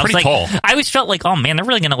 Yeah, I was pretty like, tall. I always felt like, oh man, they're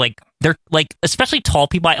really gonna they're like, especially tall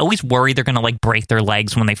people. I always worry they're gonna like break their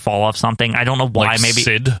legs when they fall off something. I don't know why. Like maybe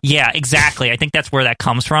Sid? Yeah, exactly. I think that's where that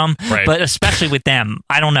comes from. Right. But especially with them,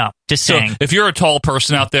 I don't know. Just saying. So if you're a tall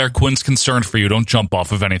person out there, Quinn's concerned for you. Don't jump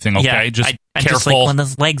off of anything, okay? Yeah, just I careful. just like when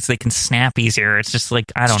those legs, they can snap easier. It's just like,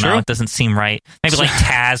 I don't know. It doesn't seem right. Maybe like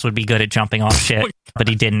Taz would be good at jumping off shit, but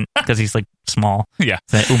he didn't because he's like small. Yeah.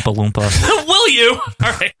 That Oompa Loompa. Will you?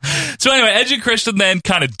 All right. So anyway, Edge and Christian then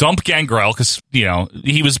kind of dump Gangrel because, you know,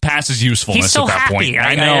 he was past his usefulness He's so at that happy. point.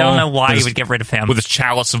 I don't know why he would get rid of him. With his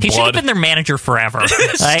chalice of he blood. He should have been their manager forever.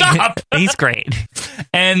 Stop! He's great.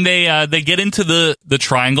 And they get into the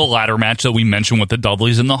triangle ladder match that we mentioned with the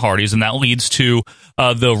Dudleys and the Hardys, and that leads to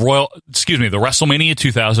the WrestleMania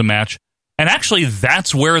 2000 match. And actually,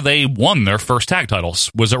 that's where they won their first tag titles,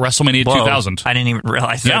 was at WrestleMania 2000. I didn't even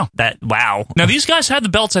realize that. Wow. Now, these guys had the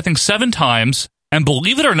belts, I think, 7 times. And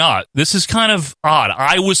believe it or not, this is kind of odd.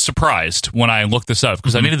 I was surprised when I looked this up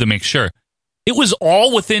because I needed to make sure. It was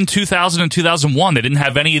all within 2000 and 2001. They didn't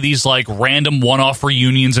have any of these like random one-off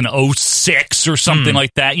reunions in 2006 or something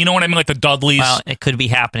like that. You know what I mean? Like the Dudleys. Well, it could be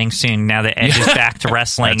happening soon now that Edge is back to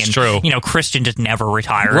wrestling. That's and, true. You know, Christian just never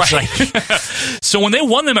retires. Right. Like, so when they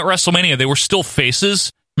won them at WrestleMania, they were still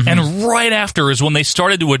faces. And right after is when they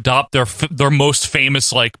started to adopt their most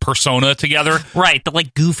famous like persona together. Right, the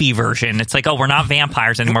like goofy version. It's like, oh, we're not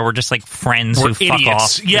vampires anymore. We're just like friends who idiots. Fuck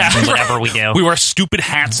off. Yeah, and whatever we do. We wear stupid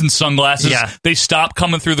hats and sunglasses. Yeah. They stopped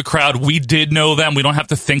coming through the crowd. We did know them. We don't have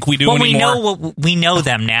to think we do anymore. We know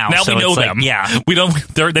them now. Now so we know it's them. Like, yeah, we don't.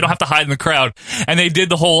 They don't have to hide in the crowd. And they did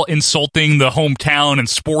the whole insulting the hometown and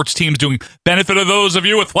sports teams, doing benefit of those of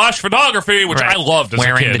you with flash photography, which I loved as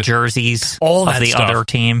wearing a kid. The jerseys all of that the stuff. Other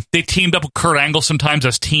team. They teamed up with Kurt Angle sometimes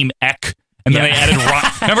as Team Eck. And then they added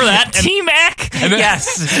remember that? Team Eck? And then,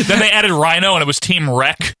 yes. Then they added Rhino and it was Team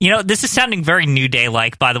Wreck. You know, this is sounding very New Day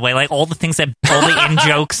like, by the way. Like all the things all the in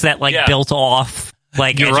jokes that like built off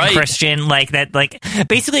like You're Edge right. and Christian, like that, like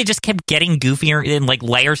basically it just kept getting goofier in like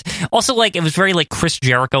layers. Also, like it was very like Chris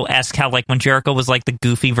Jericho-esque, how like when Jericho was like the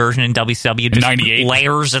goofy version in WCW, just 98.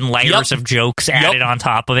 layers and layers of jokes added on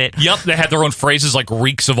top of it. Yep, they had their own phrases like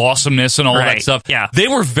reeks of awesomeness and all that stuff. Yeah. They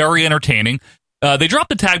were very entertaining. They dropped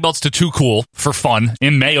the tag belts to Too Cool for fun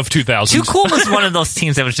in May of 2000. Too Cool was one of those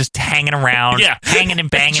teams that was just hanging around, hanging and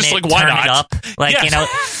banging Just it, like, why turning not? it up. Like, Yes. you know,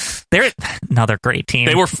 they're another great team.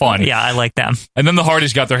 They were fun. Yeah, I like them. And then the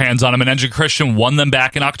Hardys got their hands on them, and Edge and Christian won them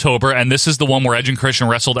back in October. And this is the one where Edge and Christian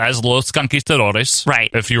wrestled as Los Conquistadores, right?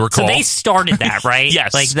 If you recall, So they started that, right?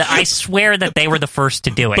 Yes. Like I swear that they were the first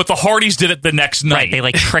to do it. But the Hardys did it the next night. Right, they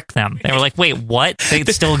like tricked them. They were like, "Wait, what? They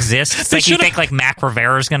still exist?" It's they like you should've- think like Mac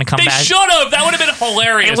Rivera is going to come They back? should have. That would have been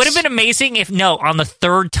hilarious. It would have been amazing if on the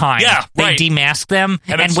third time, they right. demasked them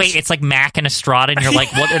And and it's wait, just- it's like Mac and Estrada, and you're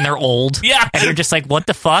like, what? And they're old, and you're just like, what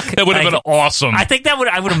the fuck? That would have Like, been awesome. I think I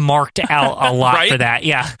would have marked out a lot Right? for that.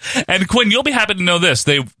 Yeah. And Quinn, you'll be happy to know this.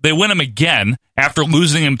 They win him again after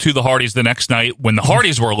losing him to the Hardys the next night when the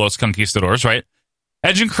Hardys were Los Conquistadores, right?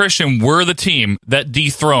 Edge and Christian were the team that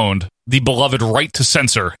dethroned the beloved Right to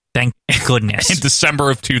Censor. Thank goodness. In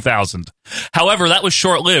December of 2000. However, that was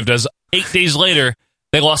short-lived as 8 days later,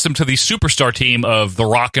 they lost him to the superstar team of The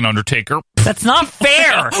Rock and Undertaker. That's not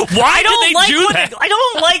fair. Why did they do that? I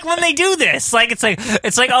don't like when they do this. Like it's like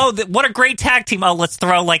oh, what a great tag team. Oh, let's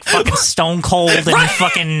throw like fucking Stone Cold and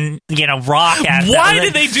fucking Rock at them. Why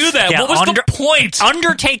did they do that? Yeah, what was the point?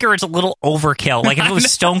 Undertaker is a little overkill. Like if it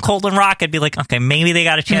was Stone Cold and Rock, I'd be like, okay, maybe they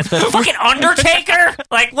got a chance. But fucking Undertaker,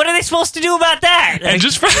 like what are they supposed to do about that? And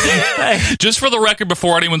just for the record,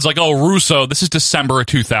 before anyone's like, "Oh, Russo," this is December of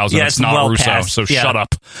 2000. Yeah, it's it's not well Russo, past. so Yeah. shut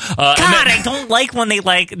up. God, I don't like when they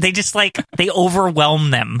overwhelm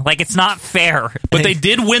them. Like it's not fair. But they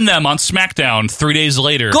did win them on SmackDown 3 days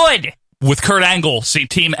later. Good. With Kurt Angle,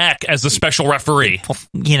 Team Eck as the special referee.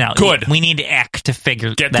 Good. We need Eck to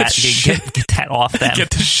figure Get that the get that off them.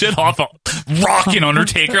 Get the shit off of Rock and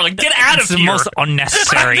Undertaker. Like, get out It's of the here. most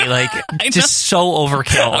unnecessary. Like, just so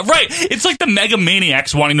overkill. Right. It's like the Mega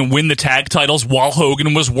Maniacs wanting to win the tag titles while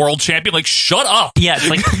Hogan was world champion. Like, shut up. Yeah, it's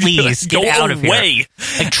like, please Go get out away. of here.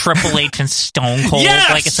 Like Triple H and Stone Cold.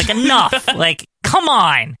 Yes! Like, it's like enough. Like, come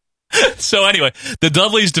on. So anyway, the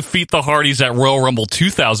Dudleys defeat the Hardys at Royal Rumble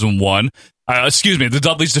 2001. The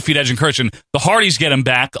Dudleys defeat Edge and Christian. The Hardys get him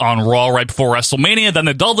back on Raw right before WrestleMania. Then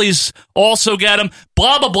the Dudleys also get him.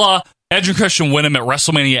 Blah, blah, blah. Edge and Christian win him at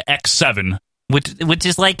WrestleMania X7. Which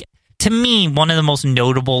is like, to me, one of the most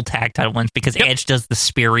notable tag title wins because Edge does the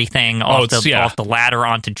speary thing off the ladder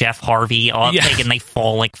onto Jeff Harvey. And they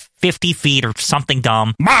fall like 50 feet or something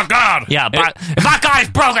dumb. My God! Yeah, my God, it's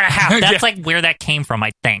broken in half. That's like where that came from,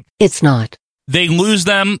 I think. It's not. They lose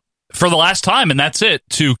them for the last time, and that's it,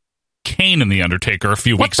 to Kane and The Undertaker a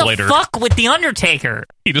few weeks later. What the fuck with The Undertaker?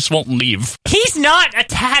 He just won't leave. He's not a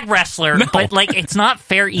tag wrestler, but like it's not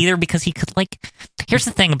fair either because he could like. Here's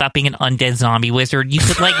the thing about being an undead zombie wizard: you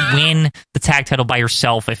could like win the tag title by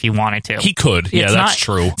yourself if you wanted to. He could, yeah, that's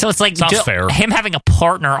true. So it's like it's not fair. Him having a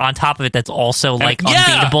partner on top of it that's also like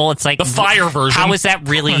unbeatable. It's like the Fire version. How is that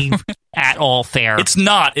really at all fair? It's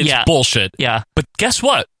not. It's bullshit. Yeah, but guess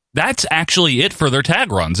what? That's actually it for their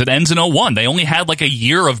tag runs. It ends in 2001. They only had like a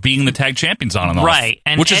year of being the tag champions on and off. Right.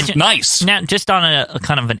 And which is nice. Now, just on a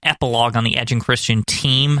kind of an epilogue on the Edge and Christian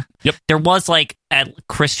team, yep. There was like at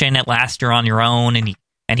Christian at Last Year on Your Own, and he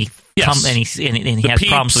has Peeps,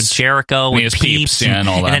 problems with Jericho and Peeps, and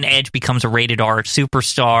all that. And then Edge becomes a rated R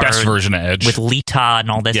superstar. Best version of Edge. With Lita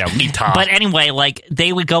and all this. Yeah, Lita. But anyway, like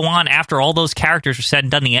they would go on after all those characters were said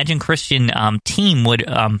and done. The Edge and Christian team would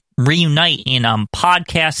reunite in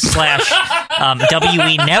podcast /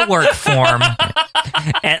 WE network form,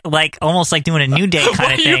 at, like almost like doing a New Day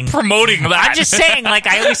kind of thing. Promoting that. I'm just saying, like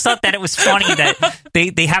I always thought that it was funny that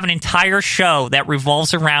they have an entire show that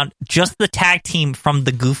revolves around just the tag team from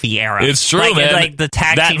the Goofy era. It's true, like, man. Like the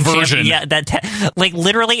tag that team version. like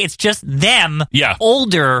literally, it's just them. Yeah.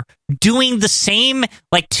 Older. Doing the same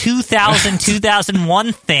like 2000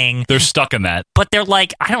 2001 thing. They're stuck in that, but they're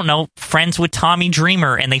like, I don't know, friends with Tommy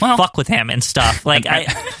Dreamer, and they fuck with him and stuff. Like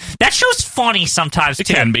that show's funny sometimes. It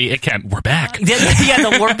too. can be. It can. We're back. Yeah,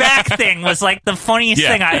 the we're back thing was like the funniest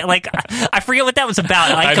thing. I forget what that was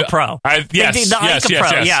about. Ica Pro. Yes. The Ica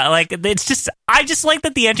Pro. Yeah, like it's just. I just like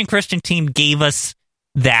that the Edge and Christian team gave us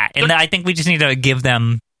that, and I think we just need to give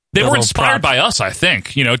them. They were inspired by us, I think.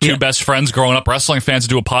 Two best friends growing up wrestling fans to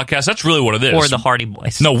do a podcast. That's really what it is. Or the Hardy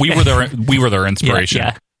Boys. No, we were their inspiration.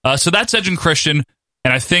 Yeah. So that's Edge and Christian.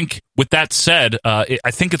 And I think with that said,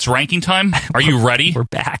 I think it's ranking time. Are you ready? We're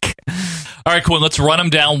back. All right, Quinn, let's run them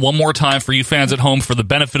down one more time for you fans at home for the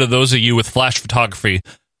benefit of those of you with flash photography.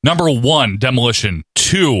 Number 1, Demolition.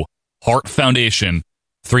 2, Hart Foundation.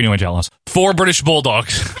 3, New Age Outlaws. 4, British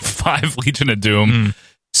Bulldogs. 5, Legion of Doom.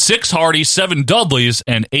 6, Hardys. 7, Dudleys.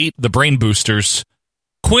 And 8, the Brain Boosters.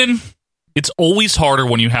 Quinn, it's always harder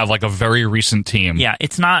when you have like a very recent team. Yeah,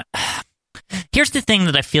 it's not. Here's the thing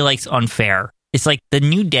that I feel like is unfair. It's like the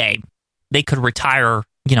New Day, they could retire,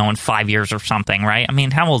 in 5 years or something, right? I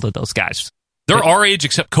mean, how old are those guys? They're our age,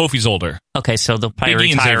 except Kofi's older. Okay, so they'll probably Big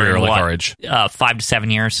E and retire Xavier are in like what? our age. 5 to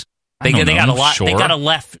 7 years. I don't know, got a lot. sure. They got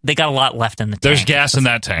a lot left in the tank. There's gas in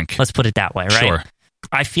that tank. Let's put it that way, right? Sure.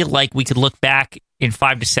 I feel like we could look back in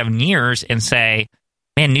 5 to 7 years and say,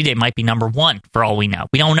 man, New Day might be number 1 for all we know.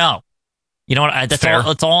 We don't know. You know what?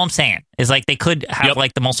 That's all I'm saying. Is like they could have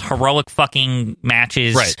like the most heroic fucking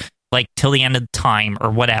matches, right, like till the end of time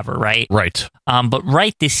or whatever, right? Right. But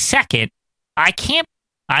right this second, I can't.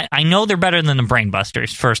 I know they're better than the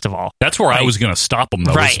Brainbusters. First of all, that's where I was going to stop them,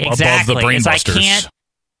 though. Right, exactly. Above the Brainbusters.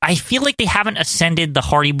 I feel like they haven't ascended the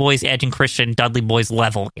Hardy Boys, Edge and Christian, Dudley Boys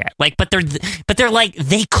level yet. Like, but they're like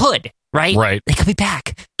they could. Right? Right. They could be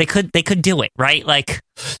back. They could do it, right? Like,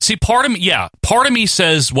 see, part of me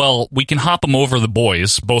says, well, we can hop them over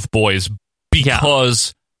both boys,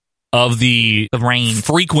 because of the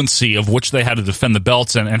frequency of which they had to defend the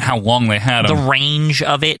belts and how long they had them. The range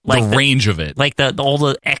of it. Like the range of it. Like all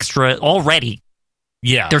the extra already.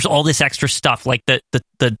 Yeah. There's all this extra stuff, like the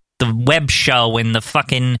web show and the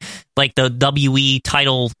fucking, like the WE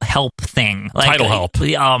title help thing. Like, title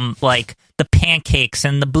help. Like the pancakes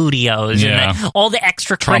and the bootios and all the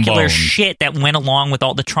extracurricular trombone shit that went along with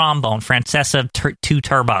all the trombone, Francesa 2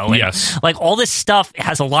 Turbo. And yes. Like all this stuff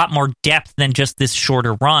has a lot more depth than just this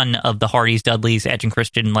shorter run of the Hardys, Dudleys, Edge and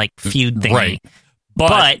Christian like feud thing. Right.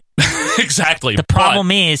 But exactly. The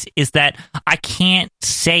problem is that I can't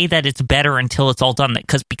say that it's better until it's all done.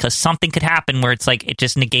 Because something could happen where it's like it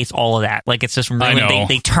just negates all of that. Like it's just really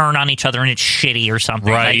they turn on each other and it's shitty or something.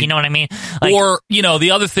 Right. Like, you know what I mean? Like, or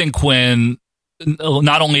the other thing, Quinn,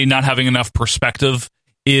 not only not having enough perspective,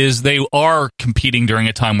 is they are competing during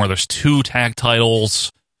a time where there's 2 tag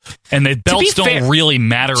titles and the belts don't really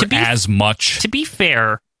matter as much. To be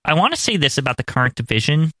fair, I want to say this about the current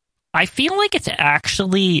division. I feel like it's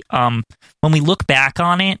actually, when we look back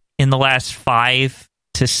on it in the last 5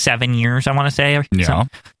 to 7 years, I want to say,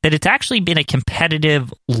 that it's actually been a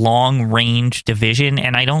competitive, long-range division,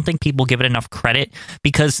 and I don't think people give it enough credit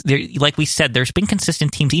because, like we said, there's been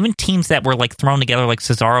consistent teams, even teams that were like thrown together like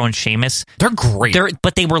Cesaro and Sheamus. They're great.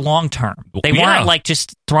 But they were long-term. They weren't like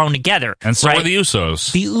just thrown together. And so were the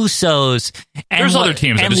Usos. The Usos. And there's other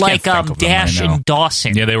teams. And like Dash and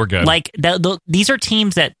Dawson. Yeah, they were good. Like these are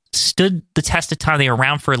teams that stood the test of time. They were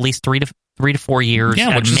around for at least 3 to 4 years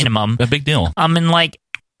at minimum. A big deal. And like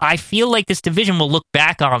I feel like this division will look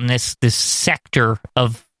back on this sector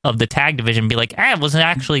of the tag division and be like, it was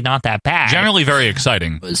actually not that bad. Generally very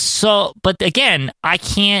exciting. So, but again, I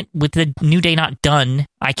can't, with the New Day not done,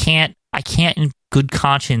 I can't in good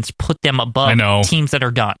conscience put them above teams that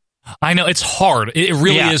are done. I know, it's hard. It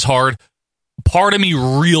really is hard. Part of me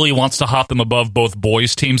really wants to hop them above both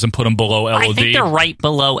boys teams and put them below LOD. I think they're right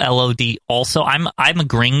below LOD also. I'm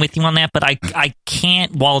agreeing with you on that, but I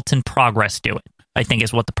can't, while it's in progress, do it. I think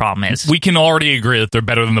is what the problem is. We can already agree that they're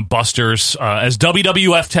better than the Busters as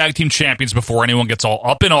WWF Tag Team Champions before anyone gets all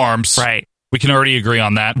up in arms. Right. We can already agree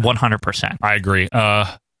on that. 100%. I agree.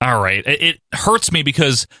 All right. It hurts me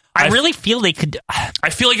because I really feel they could. I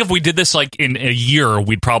feel like if we did this like in a year,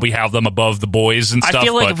 we'd probably have them above the boys and stuff. I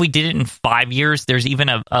feel like if we did it in 5 years, there's even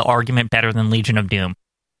an argument better than Legion of Doom.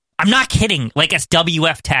 I'm not kidding. Like, as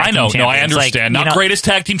WF tag team champions. No, I understand. Like, not greatest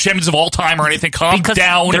tag team champions of all time or anything. Calm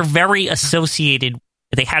down. They're very associated.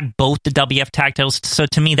 They had both the WF tag titles, so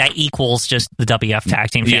to me that equals just the WF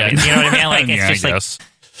tag team champions. You know what I mean? Like, it's just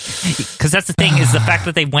like, because that's the thing is the fact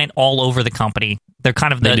that they went all over the company. They're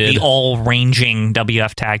kind of the all-ranging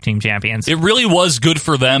WF tag team champions. It really was good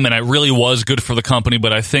for them, and it really was good for the company.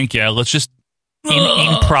 But I think, let's just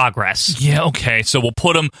in progress. Yeah, okay. So we'll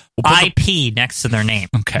put them IP next to their name.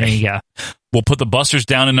 Okay, there you go. We'll put the Busters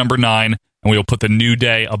down in number 9, and we'll put the New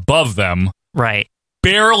Day above them. Right.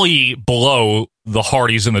 Barely below the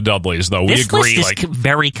Hardys and the Dudleys, though. We agree. This list is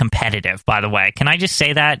very competitive, by the way. Can I just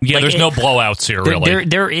say that? Yeah, there's no blowouts here, really.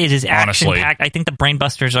 It is action-packed. I think the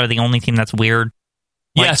Brainbusters are the only team that's weird.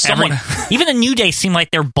 Yeah, even the New Day seem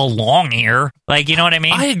like they belong here. Like, you know what I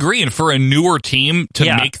mean? I agree, and for a newer team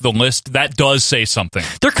to make the list, that does say something.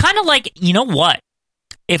 They're kind of like, you know what?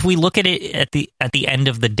 If we look at it at the end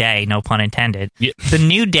of the day, no pun intended, the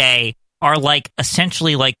New Day are like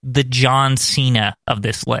essentially like the John Cena of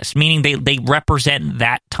this list, meaning they represent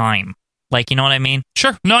that time. Like, you know what I mean?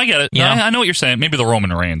 Sure. No, I get it. Yeah. I know what you're saying. Maybe the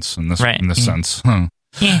Roman Reigns in this sense.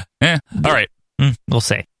 All right. We'll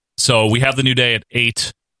see. So we have the New Day at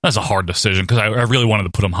 8. That's a hard decision because I really wanted to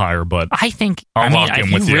put them higher, but I think I'll lock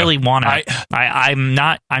in with you. Really want to. I'm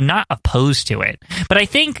not opposed to it, but I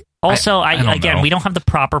think also we don't have the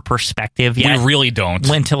proper perspective yet. We really don't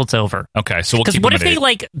until it's over. Okay, so we'll keep what if them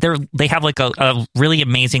at 8. they have like a really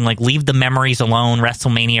amazing like leave the memories alone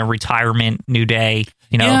WrestleMania retirement New Day.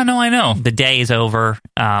 You know, yeah, no, I know the day is over.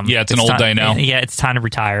 It's an old day now. Yeah, it's time to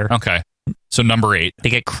retire. Okay. So number 8. They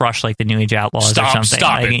get crushed like the New Age Outlaws or something.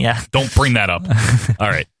 Stop it. Yeah. Don't bring that up. All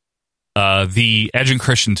right. The Edge and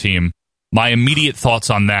Christian team, my immediate thoughts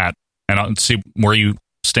on that, and I'll see where you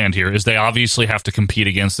stand here, is they obviously have to compete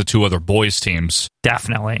against the 2 other boys teams.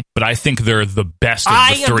 Definitely. But I think they're the best of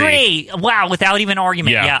the 3. I agree. Wow, without even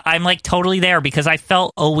argument. Yeah, I'm like totally there because I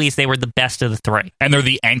felt always they were the best of the 3. And they're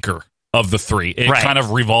the anchor of the 3. It kind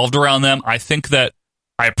of revolved around them. I think that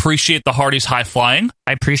I appreciate the Hardys high flying.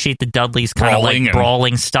 I appreciate the Dudleys kind of like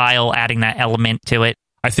brawling style, adding that element to it.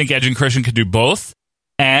 I think Edge and Christian could do both.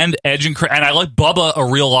 And and I like Bubba a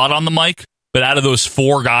real lot on the mic, but out of those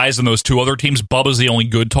 4 guys and those 2 other teams, Bubba's the only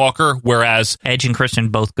good talker, whereas Edge and Christian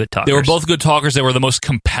both good talkers. They were both good talkers. They were the most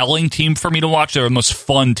compelling team for me to watch. They were the most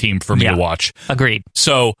fun team for me to watch. Agreed.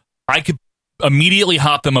 So I could immediately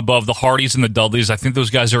hop them above the Hardys and the Dudleys. I think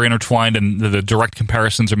those guys are intertwined, and the direct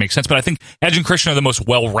comparisons make sense. But I think Edge and Christian are the most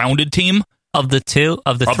well-rounded team of the 2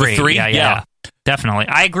 of the 3. Yeah, definitely.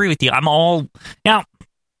 I agree with you. I'm all now.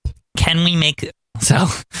 Can we make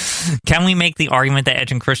the argument that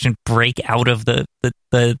Edge and Christian break out of the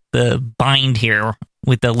bind here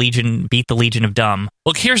with the Legion, beat the Legion of Dumb?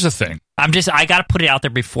 Look, here's the thing. I got to put it out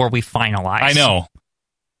there before we finalize. I know.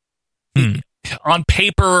 On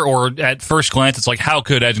paper or at first glance, it's like, how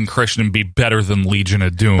could Edge and Christian be better than Legion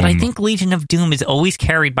of Doom? But I think Legion of Doom is always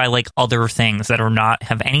carried by like other things that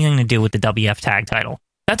have anything to do with the WF tag title.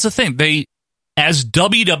 That's the thing. They, as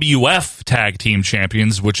WWF tag team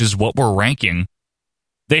champions, which is what we're ranking,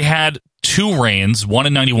 they had 2 reigns, one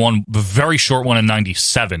in 91, a very short one in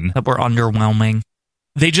 97. That were underwhelming.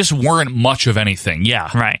 They just weren't much of anything.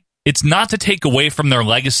 Yeah. Right. It's not to take away from their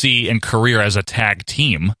legacy and career as a tag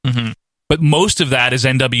team. Mm-hmm. But most of that is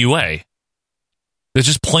NWA. It's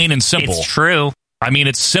just plain and simple. It's true. I mean,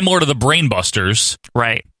 it's similar to the Brainbusters.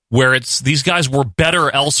 Right. Where it's these guys were better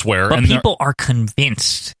elsewhere. But people are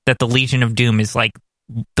convinced that the Legion of Doom is like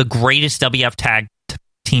the greatest WF tag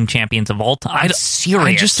team champions of all time. I'm serious.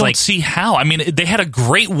 I just don't see how. I mean, they had a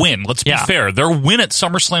great win. Let's be fair. Their win at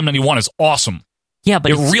SummerSlam 91 is awesome. Yeah,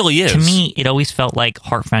 but it really is. To me, it always felt like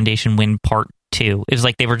Hart Foundation win part 2. It was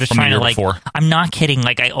like they were just trying to like. Before. I'm not kidding.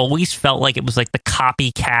 Like I always felt like it was like the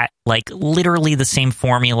copycat, like literally the same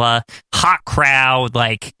formula, hot crowd,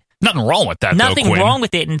 like nothing wrong with that. Nothing wrong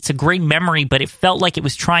with it, and it's a great memory. But it felt like it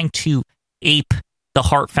was trying to ape the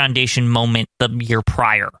Hart Foundation moment the year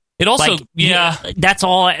prior. It also, that's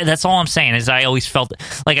all I'm saying is I always felt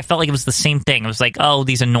like it was the same thing. It was like, oh,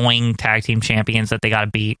 these annoying tag team champions that they got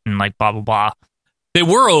to beat and like blah blah blah. They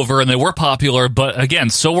were over and they were popular, but again,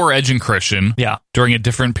 so were Edge and Christian. Yeah, during a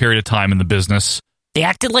different period of time in the business. They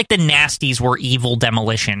acted like the Nasties were evil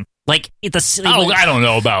Demolition. Like I don't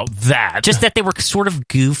know about that. Just that they were sort of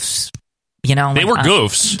goofs. You know, they were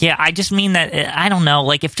goofs. Yeah, I just mean that I don't know.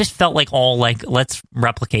 Like, it just felt like all like let's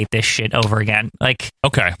replicate this shit over again. Like,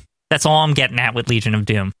 okay, that's all I'm getting at with Legion of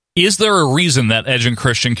Doom. Is there a reason that Edge and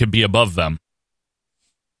Christian could be above them?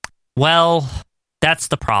 Well, that's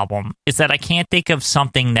the problem. Is that I can't think of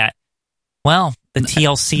something that. Well, the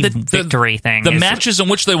TLC victory thing. The matches in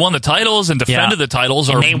which they won the titles and defended the titles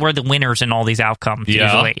and they were the winners in all these outcomes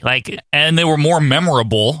usually. Like, and they were more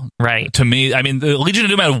memorable, right? To me, I mean, the Legion of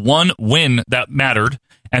Doom had one win that mattered,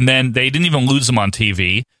 and then they didn't even lose them on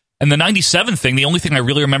TV. And the 97 thing, the only thing I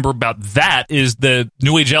really remember about that is the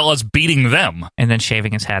New Age Outlaws beating them and then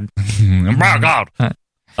shaving his head. My God.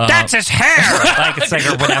 That's his hair. Like it's like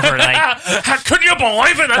or whatever. Like, could you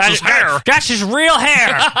believe it? That's his hair. That's his real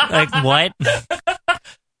hair. Like what?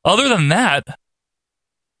 Other than that,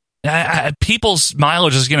 people's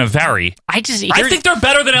mileage is going to vary. I think they're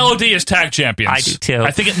better than LOD as tag champions. I do too.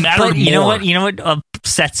 I think it mattered more. You know what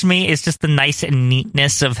upsets me is just the nice and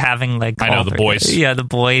neatness of having like the boys. Yeah, the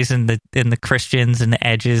boys and the Christians and the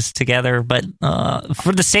Edges together. But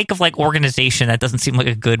for the sake of like organization, that doesn't seem like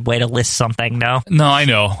a good way to list something. No, I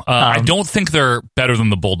know. I don't think they're better than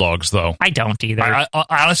the Bulldogs, though. I don't either.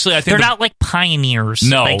 Honestly, I think they're not like pioneers.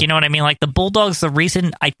 No, like, you know what I mean. Like the Bulldogs, the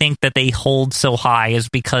reason I think that they hold so high is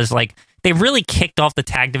because like they really kicked off the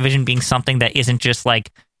tag division being something that isn't just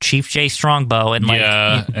like Chief J Strongbow and like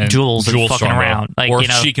and Jules and fucking Strongbow. around, like, or you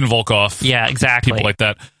know, Sheik and Volkov. Yeah, exactly. People like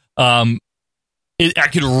that. I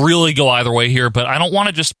could really go either way here, but I don't want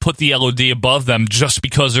to just put the LOD above them just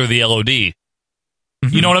because they're the LOD.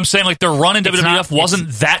 Mm-hmm. You know what I'm saying? Like, their run in WWF wasn't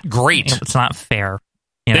that great. It's not fair.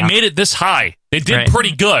 They made it this high. They did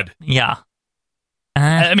pretty good. Yeah.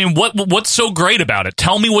 I mean, what's so great about it?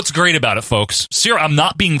 Tell me what's great about it, folks. Sarah, I'm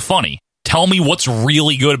not being funny. Tell me what's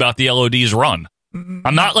really good about the LOD's run.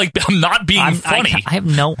 I'm not being funny. I have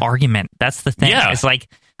no argument. That's the thing. Yeah. It's like,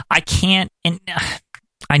 I can't...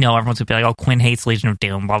 I know everyone's going to be like, oh, Quinn hates Legion of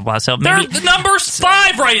Doom, blah, blah. So maybe, they're the number's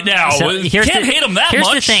 5 right now. You can't hate them that much. Here's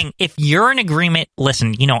the thing. If you're in agreement,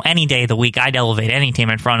 listen, any day of the week, I'd elevate any team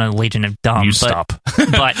in front of the Legion of Doom. Stop.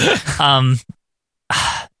 But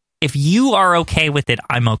if you are okay with it,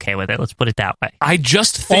 I'm okay with it. Let's put it that way. I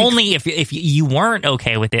just think... Only if you weren't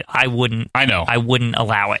okay with it, I wouldn't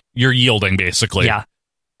allow it. You're yielding, basically. Yeah.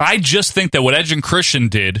 I just think that what Edge and Christian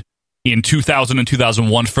did in 2000 and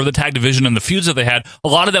 2001 for the tag division and the feuds that they had, a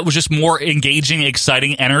lot of that was just more engaging,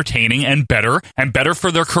 exciting, entertaining, and better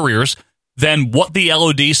for their careers than what the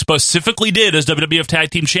LOD specifically did as WWF Tag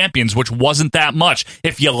Team Champions, which wasn't that much.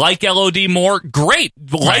 If you like LOD more, great.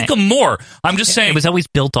 Like them more. I'm just saying. It was always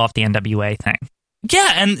built off the NWA thing.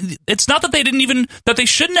 Yeah, and it's not that that they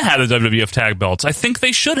shouldn't have had the WWF tag belts. I think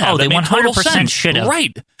they should have. Oh, they 100% should have.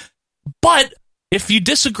 Right. But if you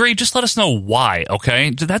disagree, just let us know why, okay?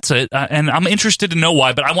 That's it. And I'm interested to know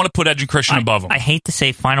why, but I want to put Edge and Christian above them. I hate to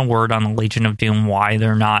say final word on the Legion of Doom, why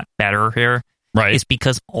they're not better here. Right. Is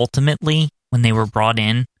because ultimately, when they were brought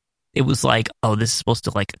in, it was like, oh, this is supposed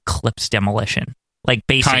to like eclipse Demolition. Like,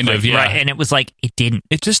 basically. Kind of, yeah. Right? And it was like, it didn't.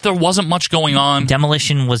 It just, there wasn't much going on.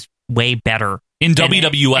 Demolition was way better. In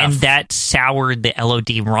WWF. And that soured the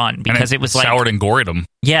LOD run because it was like... soured and gored them.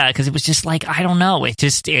 Yeah, because it was just like, I don't know. It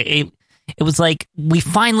just... It was like, we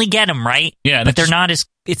finally get them, right? Yeah. But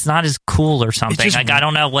it's not as cool or something. Just, like, I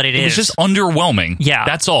don't know what it is. It was just underwhelming. Yeah.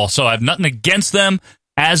 That's all. So I have nothing against them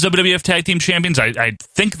as WWF Tag Team Champions. I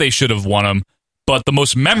think they should have won them. But the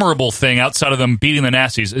most memorable thing outside of them beating the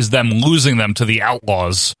Nasties is them losing them to the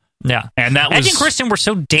Outlaws. Yeah. And that was... Edge and Christian were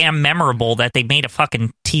so damn memorable that they made a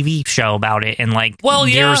fucking TV show about it and like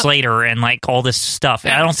years later and like all this stuff.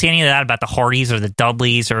 I don't see any of that about the Hardys or the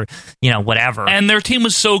Dudleys or, whatever. And their team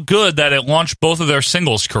was so good that it launched both of their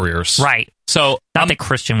singles careers. Right. So not that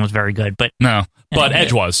Christian was very good, but... No, but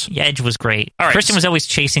Edge was. Yeah, Edge was great. All right. Christian was always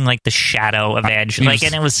chasing like the shadow of Edge. And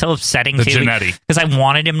it was so upsetting too. Jannetty. Because I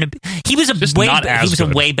wanted him to be... He was a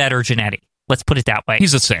way better Jannetty. Let's put it that way.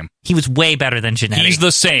 He's the same. He was way better than Jannetty. He's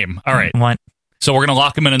the same. All right. What? So we're going to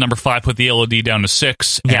lock him in at number 5, put the LOD down to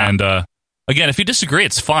 6. Yeah. And again, if you disagree,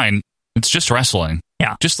 it's fine. It's just wrestling.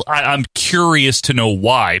 Yeah. Just I'm curious to know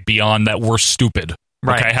why beyond that we're stupid.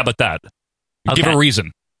 Right. Okay, how about that? Okay. Give a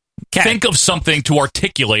reason. Okay. Think of something to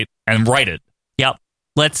articulate and write it. Yep.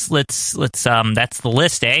 Let's that's the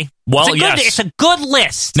list, eh? Well, it's a good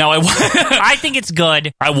list. Now I think it's good.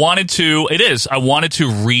 It is. I wanted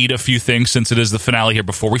to read a few things since it is the finale here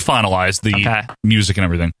before we finalize the music and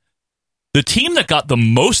everything. The team that got the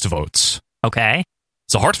most votes. Okay.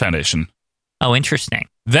 It's the Hart Foundation. Oh, interesting.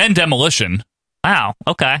 Then Demolition. Wow.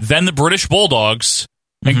 Okay. Then the British Bulldogs.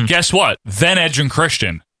 And guess what? Then Edge and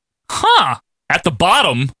Christian. Huh. At the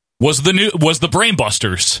bottom was the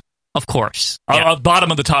Brainbusters. Of course.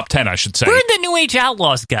 Bottom of the top 10, I should say. Where'd the New Age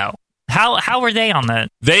Outlaws go? How are they on the...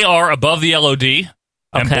 They are above the LOD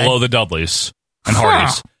and below the Dudleys and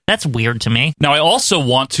Hardys. That's weird to me. Now, I also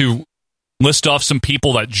want to list off some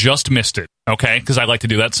people that just missed it, okay? Because I like to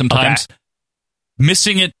do that sometimes. Okay.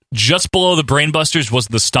 Missing it just below the Brainbusters was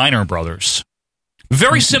the Steiner brothers.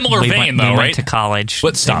 Very similar vein, though, right? Went to college.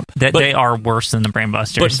 But stop. They are worse than the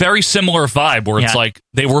Brainbusters. But very similar vibe, where it's like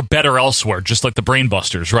they were better elsewhere, just like the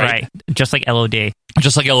Brainbusters, right? Right. Just like LOD.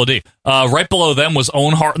 Just like LOD. Right below them was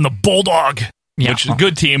Owen Hart and the Bulldog, which is a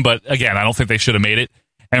good team, but again, I don't think they should have made it.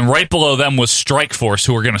 And right below them was Strike Force,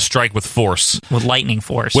 who were going to strike with force. With Lightning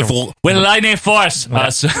Force. With Lightning Force. How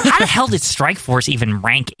the hell did Strike Force even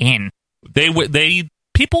rank in?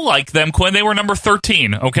 People like them, Quinn. They were number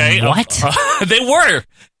 13, okay? What? They were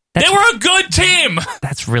a good team.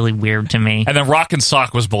 That's really weird to me. And then Rock and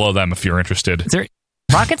Sock was below them, if you're interested.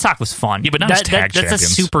 Rock and Sock was fun. Yeah, but not as tag champions. That's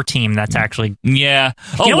a super team that's actually... Yeah.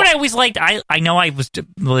 You know what I always liked? I know I was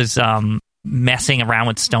messing around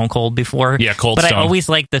with Stone Cold before. Yeah, Cold Stone. But I always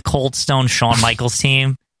liked the Cold Stone Shawn Michaels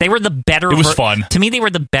team. They were the better... It was fun. To me, they were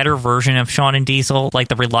the better version of Shawn and Diesel, like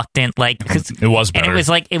the reluctant... It was better. And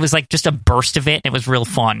it was like just a burst of it, and it was real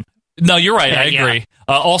fun. No, you're right. I agree.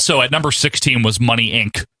 Also, at number 16 was Money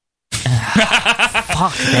Inc.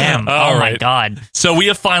 Fuck them. All right. My God. So we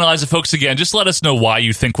have finalized it, folks. Again, just let us know why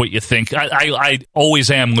you think what you think. I always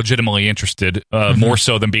am legitimately interested, more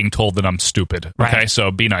so than being told that I'm stupid. Okay, right. So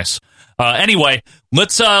be nice. Anyway,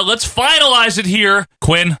 let's finalize it here,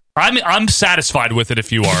 Quinn. I'm satisfied with it.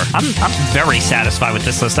 If you are, I'm very satisfied with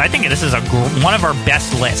this list. I think this is one of our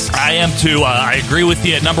best lists. I am too. I agree with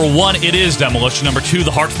you. At number 1, it is Demolition. Number 2,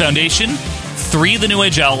 the Hart Foundation. 3, the New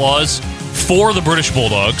Age Outlaws. 4, the British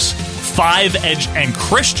Bulldogs. 5, Edge and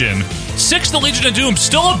Christian. 6, the Legion of Doom,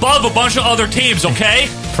 still above a bunch of other teams, okay?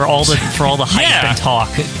 For all the hype and talk.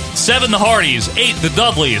 7, the Hardys. 8, the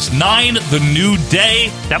Dudleys. 9, the New Day.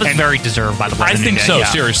 That was very deserved, by the way. I think so,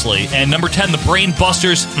 seriously. And number 10, the Brain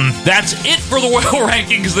Busters. That's it for the Royal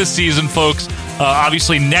Rankings this season, folks.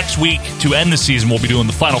 Obviously, next week, to end the season, we'll be doing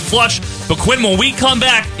the final flush. But Quinn, when we come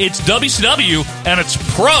back, it's WCW, and it's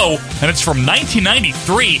Pro, and it's from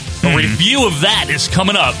 1993. A review of that is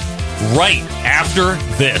coming up right after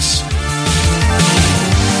this.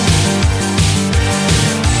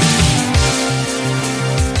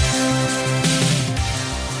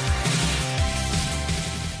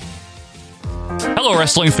 Hello,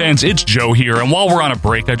 wrestling fans. It's Joe here, and while we're on a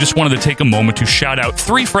break, I just wanted to take a moment to shout out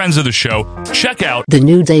 3 friends of the show. Check out The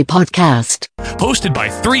New Day Podcast, hosted by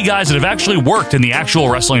 3 guys that have actually worked in the actual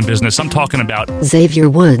wrestling business. I'm talking about Xavier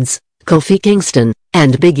Woods, Kofi Kingston,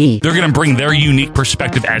 and Big E. They're going to bring their unique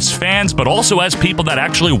perspective as fans, but also as people that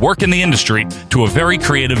actually work in the industry, to a very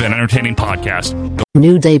creative and entertaining podcast.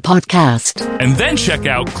 New Day Podcast. And then check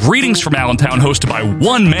out Greetings from Allentown, hosted by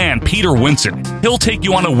one man, Peter Winston. He'll take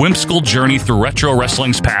you on a whimsical journey through retro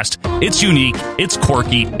wrestling's past. It's unique, it's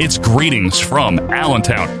quirky, it's Greetings from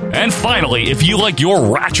Allentown. And finally, if you like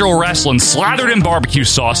your retro wrestling slathered in barbecue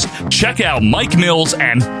sauce, check out Mike Mills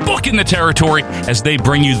and Booking the Territory as they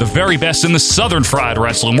bring you the very best in the Southern fried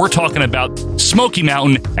wrestling. We're talking about Smoky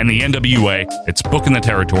Mountain and the NWA. It's Booking the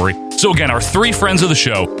Territory. So again, our 3 friends of the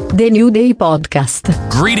show, The New Day Podcast,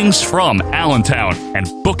 Greetings from Allentown, and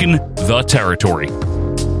Booking the Territory.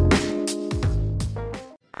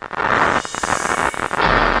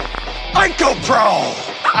 IcoPro!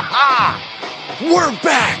 We're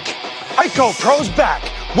back! IcoPro's back.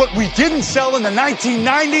 What we didn't sell in the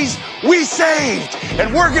 1990s, we saved.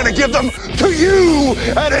 And we're going to give them to you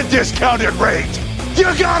at a discounted rate.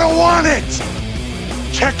 You gotta want it.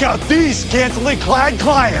 Check out these scantily clad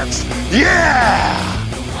clients. Yeah!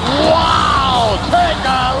 Wow! Take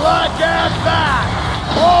a look at that!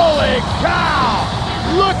 Holy cow!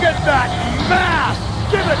 Look at that mass!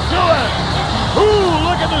 Give it to him! Ooh,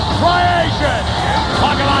 look at this striation!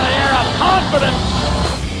 Talk about an air of confidence!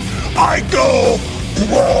 I go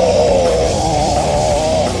pro!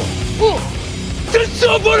 Did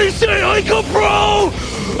somebody say I go pro?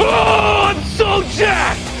 Oh, I'm so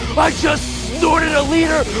jacked! I just snorted a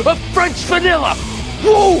liter of French vanilla!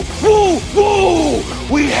 Woo! Woo! Woo!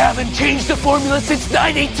 We haven't changed the formula since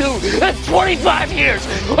 92! That's 25 years!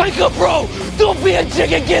 I go pro! Don't be a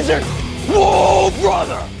chicken gizzard! Whoa,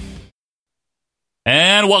 brother!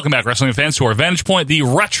 And welcome back, wrestling fans, to our Vantage Point, the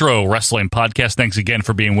Retro Wrestling Podcast. Thanks again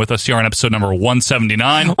for being with us here on episode number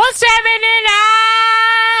 179.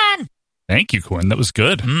 179! Thank you, Quinn. That was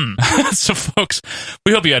good. So, folks,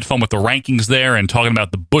 we hope you had fun with the rankings there and talking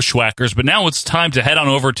about the Bushwhackers. But now it's time to head on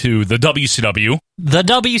over to the WCW. The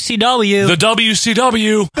WCW. The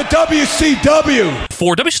WCW. The WCW.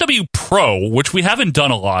 For WCW Pro, which we haven't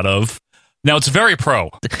done a lot of. Now, it's very pro.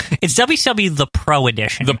 It's WCW the Pro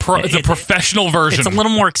Edition. The professional version. It's a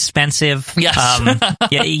little more expensive. Yes.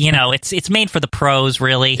 It's made for the pros,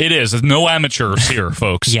 really. It is. There's no amateurs here,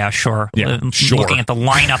 folks. Yeah, sure. Yeah, sure. Looking at the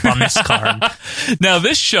lineup on this card. Now,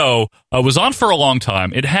 this show was on for a long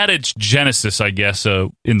time. It had its genesis, I guess,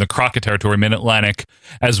 in the Crockett territory, Mid-Atlantic,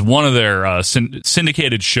 as one of their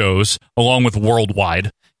syndicated shows, along with Worldwide.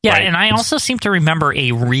 Yeah, right? And I also seem to remember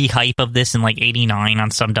a re-hype of this in like 89 on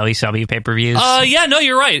some WCW pay-per-views. Yeah, no,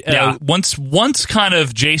 you're right. Yeah. Once kind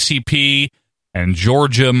of JCP and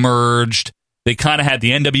Georgia merged, they kind of had the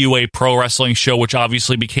NWA Pro Wrestling show, which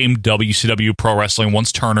obviously became WCW Pro Wrestling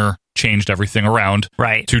once Turner changed everything around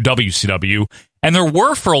to WCW. And there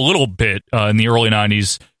were, for a little bit in the early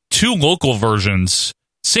 90s, 2 local versions.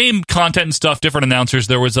 Same content and stuff, different announcers.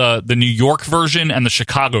 There was the New York version and the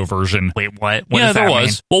Chicago version. Wait, what? Yeah, there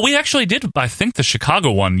was. Well, we actually did, I think, the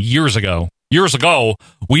Chicago one years ago. Years ago,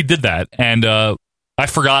 we did that, and I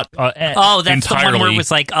forgot that's entirely. The one where it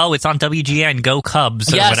was like, it's on WGN, Go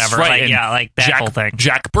Cubs, or whatever. Right. Like that whole thing.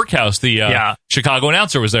 Jack Brickhouse, the Chicago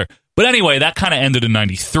announcer, was there. But anyway, that kind of ended in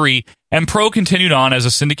 93, and Pro continued on as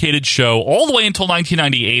a syndicated show all the way until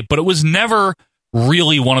 1998, but it was never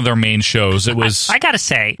really one of their main shows. It was. I gotta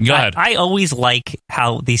say, go ahead. I always like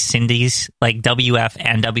how these syndies, like WF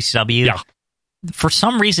and WCW, for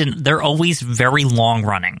some reason, they're always very long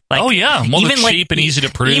running. Like, oh, yeah. Well, they're cheap and easy to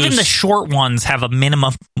produce. Even the short ones have a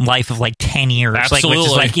minimum life of like 10 years. Absolutely. Which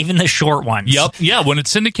is like even the short ones. Yep. Yeah. When it's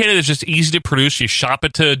syndicated, it's just easy to produce. You shop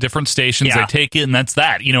it to different stations. They take it, and that's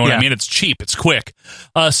that. You know what I mean? It's cheap. It's quick.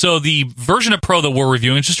 So the version of Pro that we're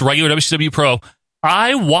reviewing is just regular WCW Pro.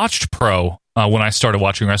 I watched Pro when I started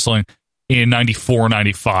watching wrestling in 94,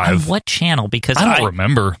 95. On what channel? Because I don't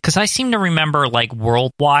remember. Because I seem to remember like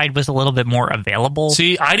Worldwide was a little bit more available.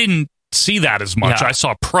 See, I didn't see that as much. Yeah. I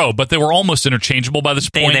saw Pro, but they were almost interchangeable by this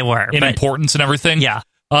point. They were. In importance and everything. Yeah.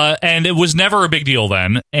 And it was never a big deal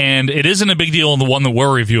then, and it isn't a big deal in the one that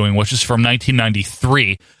we're reviewing, which is from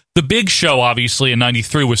 1993. The big show, obviously, in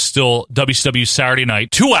 93 was still WCW Saturday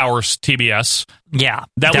Night, 2 hours TBS. Yeah.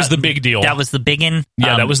 That was the big deal. That was the biggin.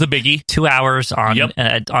 Yeah, that was the biggie. 2 hours on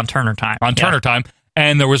Turner Time. On Turner Time.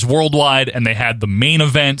 And there was Worldwide, and they had the main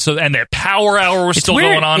event, and that Power Hour was still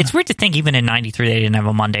going on. It's weird to think even in 93 they didn't have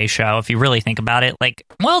a Monday show, if you really think about it. Like,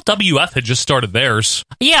 well, WF had just started theirs.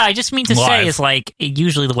 Yeah, I just mean to say is like,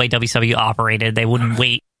 usually the way WCW operated, they wouldn't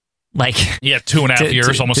wait like... Yeah, 2.5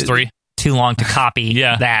 years, almost 3. Too long to copy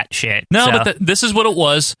that shit. No, so. but this is what it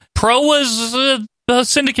was. Pro was a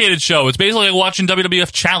syndicated show. It's basically like watching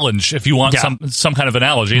WWF Challenge, if you want some kind of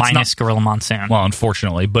analogy. Minus Gorilla Monsoon. Well,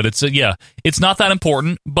 unfortunately. But it's it's not that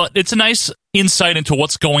important, but it's a nice insight into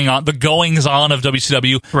what's going on, the goings-on of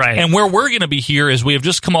WCW. Right. And where we're going to be here is we have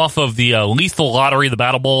just come off of the Lethal Lottery, the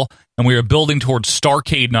Battle Bowl, and we are building towards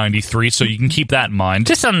Starrcade 93, so you can keep that in mind.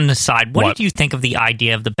 Just on the side, what did you think of the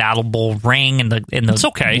idea of the Battle Bowl ring and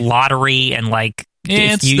the lottery and like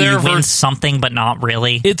it's you their win something but not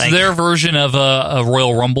really? It's like, their version of a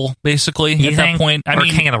Royal Rumble, basically, at that point. I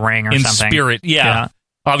mean, King of the Ring or in something. In spirit, yeah.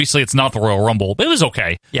 Obviously, it's not the Royal Rumble, but it was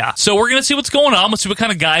okay. Yeah. So we're going to see what's going on. Let's see what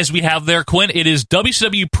kind of guys we have there, Quinn. It is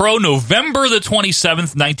WCW Pro November the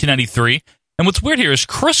 27th, 1993. And what's weird here is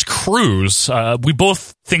Chris Cruz. We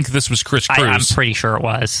both think this was Chris Cruz. I'm pretty sure it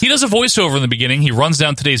was. He does a voiceover in the beginning. He runs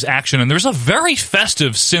down today's action, and there's a very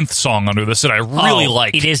festive synth song under this that I really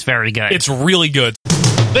like. It is very good. It's really good.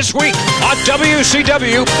 This week on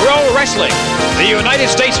WCW Pro Wrestling, the United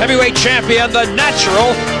States Heavyweight Champion, the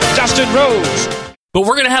Natural, Dustin Rhodes. But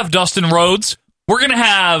we're going to have Dustin Rhodes. We're going to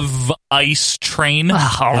have Ice Train.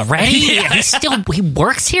 Already? Yeah. He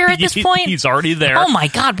works here at this point? He's already there. Oh my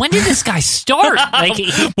God, when did this guy start? Like,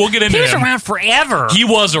 we'll get into him. He was around forever. He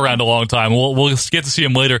was around a long time. We'll get to see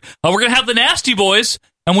him later. We're going to have the Nasty Boys,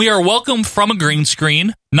 and we are welcomed from a green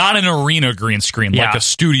screen, not an arena green screen, like a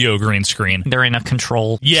studio green screen. They're in a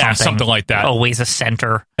control something like that. Always a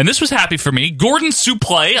center. And this was happy for me. Gordon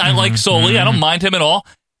Suplee, I like Solely. I don't mind him at all.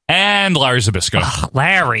 And Larry Zbyszko.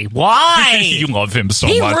 Larry, why? You love him so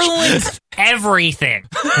much. He ruins everything.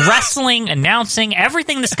 Wrestling, announcing,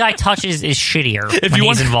 everything this guy touches is shittier when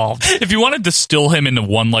he's involved. If you want to distill him into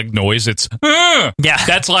one like noise, it's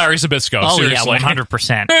that's Larry Zbyszko. Oh, seriously. yeah,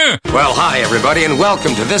 100%. Well, hi, everybody, and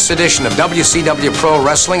welcome to this edition of WCW Pro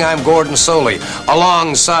Wrestling. I'm Gordon Soley,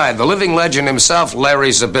 alongside the living legend himself, Larry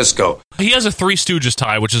Zbyszko. He has a Three Stooges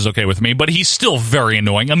tie, which is okay with me, but he's still very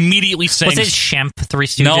annoying. Immediately saying... Was it Shemp, Three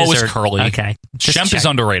Stooges? No, it was Curly. Okay. Shemp is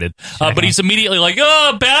underrated. But he's immediately like,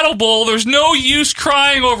 Battle Bowl, there's no use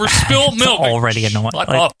crying over spilt milk. Already annoying.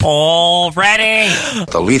 Already.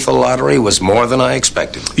 The Lethal Lottery was more than I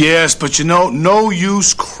expected. Yes, but no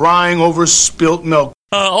use crying over spilt milk.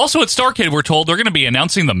 Also at Starrcade, we're told they're going to be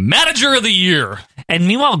announcing the Manager of the Year. And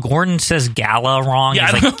meanwhile, Gordon says gala wrong.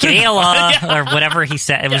 Yeah, he's like, gala, or whatever he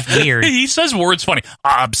said. It was weird. He says words funny.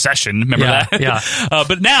 Obsession, remember that? Yeah.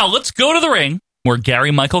 But now, let's go to the ring, where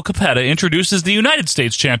Gary Michael Capetta introduces the United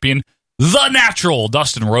States champion, the Natural,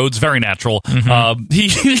 Dustin Rhodes, very natural. Mm-hmm.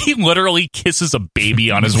 He literally kisses a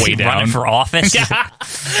baby on his way down. Running for office? Yeah.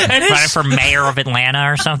 And running for mayor of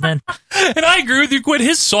Atlanta or something? And I agree with you, Quinn.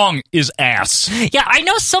 His song is ass. Yeah, I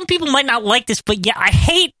know some people might not like this, but yeah, I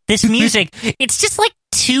hate this music. It's just like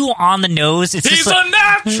too on the nose. It's He's just like, a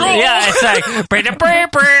natural! Yeah, it's like,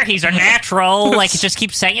 he's a natural. Like, it just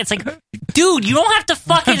keeps saying it. It's like, dude, you don't have to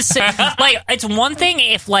fucking say. Like, it's one thing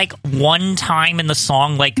if, like, one time in the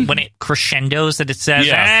song, like, when it crescendos that it says,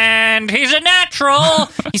 and he's a natural,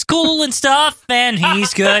 he's cool and stuff, and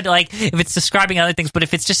he's good. Like, if it's describing other things, but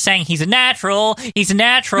if it's just saying he's a natural,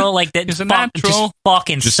 like, that, just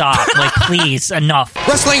fucking stop. Like, please, enough.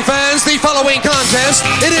 Wrestling fans, the following contest,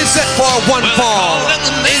 it is set for one fall.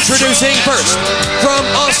 Introducing first, from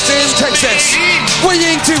Austin, Texas,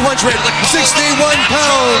 weighing 261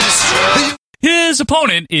 pounds. His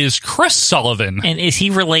opponent is Chris Sullivan. And is he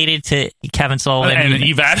related to Kevin Sullivan? And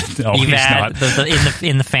Evad? No, he's not.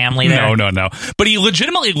 In the family there? No. But he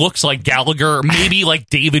legitimately looks like Gallagher, maybe like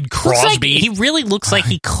David Crosby. He really looks like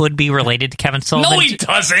he could be related to Kevin Sullivan. No, he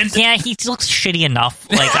doesn't. Yeah, he looks shitty enough.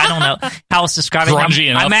 Like, I don't know how else to describe it. Grungy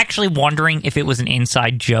enough. I'm actually wondering if it was an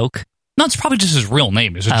inside joke. No, it's probably just his real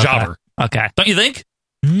name. He's a jobber. Okay. Don't you think?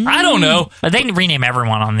 I don't know. But they rename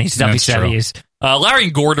everyone on these WCWs. Larry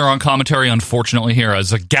and Gordon are on commentary, unfortunately, here,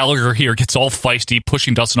 as Gallagher here gets all feisty,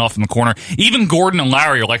 pushing Dustin off in the corner. Even Gordon and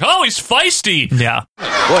Larry are like, oh, he's feisty. Yeah.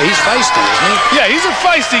 Boy, he's feisty, isn't he? Yeah, he's a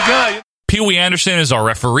feisty guy. Pee Wee Anderson is our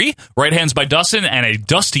referee. Right hands by Dustin and a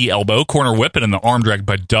Dusty elbow, corner whip, and the arm drag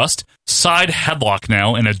by Dust. Side headlock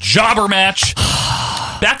now in a jobber match.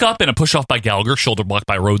 Back up and a push off by Gallagher. Shoulder block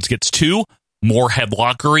by Rhodes gets 2. More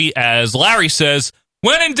headlockery as Larry says,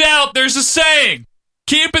 when in doubt, there's a saying.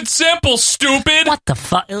 Keep it simple, stupid. What the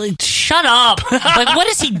fuck? Like, shut up. Like, what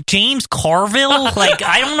is he, James Carville? Like,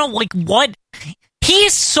 I don't know, like, what? He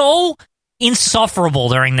is so insufferable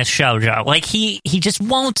during this show, Joe. Like, he just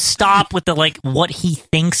won't stop with the, like, what he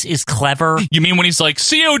thinks is clever. You mean when he's like,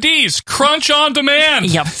 CODs, crunch on demand?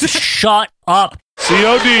 Yeah, shut up.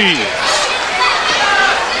 CODs.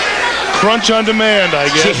 Crunch on demand, I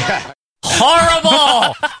guess.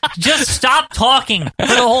 Horrible! Just stop talking for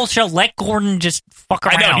the whole show. Let Gordon just fuck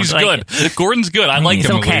around. I know, he's good. Gordon's good. I like him.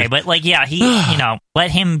 He's okay, but like, yeah, he,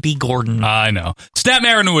 let him be Gordon. I know.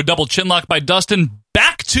 Snapmare into a double chinlock by Dustin.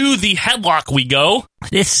 Back to the headlock we go.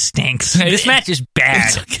 This stinks. This match is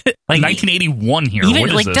bad. Like 1981 here. Even, what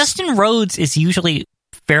is like, this? Dustin Rhodes is usually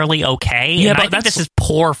fairly okay. Yeah, and but I think this is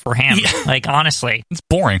poor for him. Yeah. Like, honestly. It's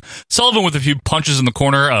boring. Sullivan with a few punches in the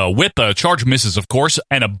corner. Whip, charge misses, of course.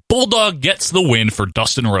 And a bulldog gets the win for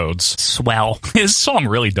Dustin Rhodes. Swell. His song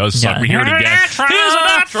really does suck. Yeah. We hear it again. Natural. He's a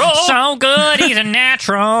natural. So good. He's a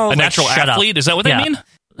natural. A natural athlete? Is that what they mean?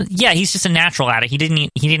 Yeah, he's just a natural at it. He didn't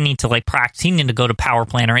need to like practice. He didn't need to go to power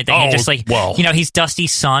plant or anything. He just he's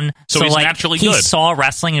Dusty's son. So he's like, naturally he good. He saw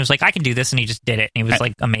wrestling and was like, I can do this, and he just did it. And he was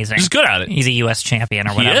like amazing. He's good at it. He's a U.S. champion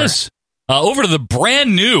or whatever. He is. Over to the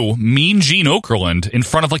brand new Mean Gene Okerlund in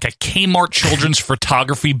front of like a Kmart children's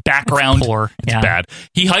photography background. Poor. It's bad.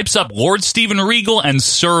 He hypes up Lord Stephen Regal and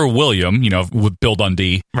Sir William, with Bill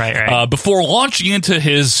Dundee. Right. Before launching into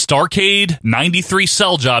his Starrcade 93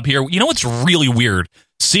 cell job here. You know what's really weird?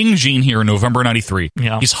 Seeing Gene here in November 93.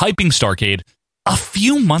 Yeah. He's hyping Starrcade. A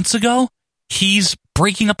few months ago, he's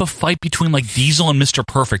breaking up a fight between like Diesel and Mr.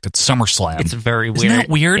 Perfect at SummerSlam. It's very weird. Isn't that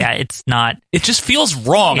weird? Yeah, it's not. It just feels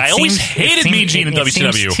wrong. I always hated Mean Gene in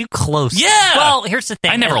WCW. Seems too close. Yeah. Well, here's the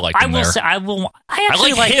thing. I never liked him there. I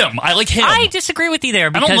actually like him. I like him. I disagree with you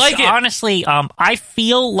there because I don't like it. Honestly, I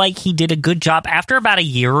feel like he did a good job after about a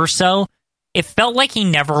year or so. It felt like he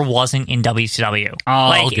never wasn't in WCW.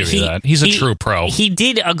 I'll give you that. He's a true pro. He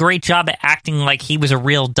did a great job at acting like he was a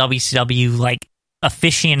real WCW like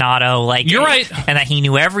aficionado. Like, you're right, and that he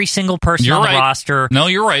knew every single person on the roster. No,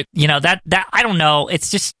 you're right. That I don't know.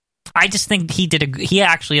 It's just I just think he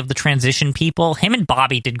actually of the transition people. Him and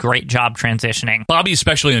Bobby did great job transitioning. Bobby,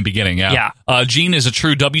 especially in the beginning. Yeah. Gene is a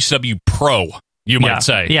true WCW pro. You might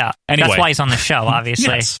say. Yeah. Anyway. That's why he's on the show,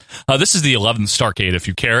 obviously. Yes. This is the 11th Starrcade, if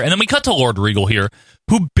you care. And then we cut to Lord Regal here,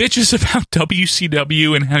 who bitches about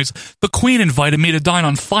WCW and how the Queen invited me to dine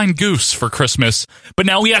on fine goose for Christmas, but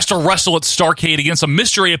now he has to wrestle at Starrcade against a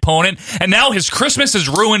mystery opponent, and now his Christmas is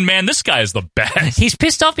ruined, man. This guy is the best. He's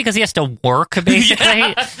pissed off because he has to work, basically.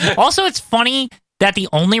 Yeah. Also, it's funny that the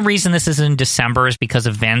only reason this is in December is because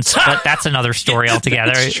of Vince, but that's another story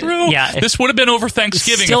altogether. It's true. Yeah, this would have been over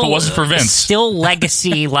Thanksgiving if it wasn't for Vince. Still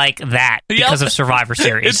legacy like that because of Survivor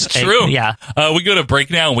Series. It's true. Yeah. We go to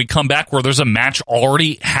break now and we come back where there's a match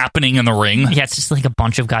already happening in the ring. Yeah, it's just like a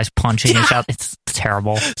bunch of guys punching each other. It's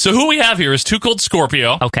terrible. So who we have here is Too Cold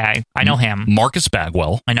Scorpio. Okay, I know him. Marcus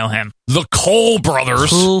Bagwell. I know him. The Cole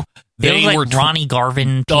brothers. Who? They were like Ronnie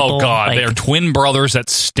Garvin people. Oh, God. They're twin brothers that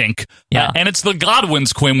stink. Yeah. And it's the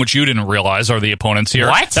Godwins, Quinn, which you didn't realize are the opponents here.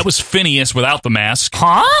 What? That was Phineas without the mask.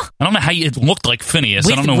 Huh? I don't know how it looked like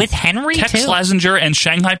Phineas. I don't know. With Henry, Tex too? Slazenger and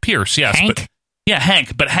Shanghai Pierce, yes. Hank?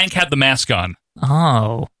 Hank. But Hank had the mask on.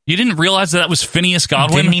 Oh. You didn't realize that was Phineas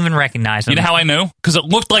Godwin? Didn't even recognize him. You know how I know? Because it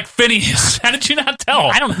looked like Phineas. How did you not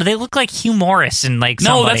tell? I don't. They look like Hugh Morris and like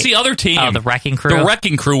somebody. No, that's the other team. Oh, the Wrecking Crew. The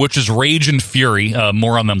Wrecking Crew, which is Rage and Fury.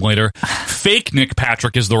 More on them later. Fake Nick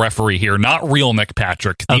Patrick is the referee here, not real Nick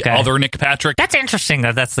Patrick. The other Nick Patrick. That's interesting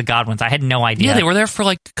that that's the Godwins. I had no idea. Yeah, they were there for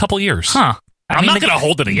like a couple years. Huh. I'm not going to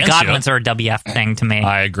hold it against Godwins you. are a WF thing to me.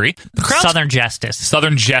 I agree. The crowd's, Southern Justice.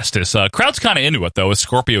 Southern Justice. Crowd's kind of into it, though, as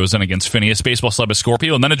Scorpio is in against Phineas. Baseball slap is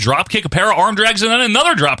Scorpio, and then a drop kick, a pair of arm drags, and then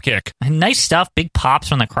another drop kick. Nice stuff. Big pops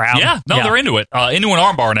from the crowd. Yeah, they're into it. Into an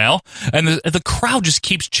armbar now. And the crowd just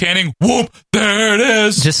keeps chanting, whoop, there it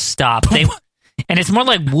is. Just stop. And it's more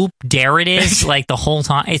like whoop, dare it is, like the whole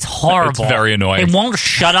time. It's horrible. It's very annoying. It won't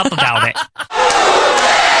shut up about it.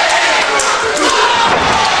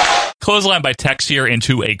 Clothesline by Tex here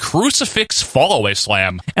into a crucifix fallaway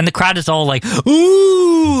slam. And the crowd is all like,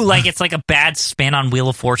 ooh, like it's like a bad spin on Wheel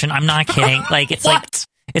of Fortune. I'm not kidding. Like it's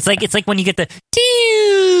like when you get the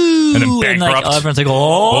and then bankrupt. Like, everyone's like,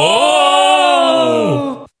 oh.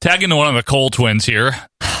 Tag into one of the Cole twins here.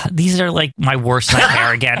 These are like my worst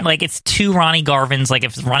nightmare again. Like it's two Ronnie Garvins. Like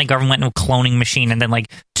if Ronnie Garvin went into a cloning machine and then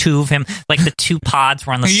like two of him, like the two pods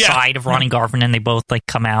were on the side of Ronnie Garvin and they both like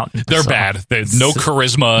come out. They're bad. There's no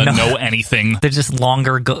charisma, no anything. They're just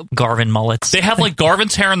longer Garvin mullets. They have like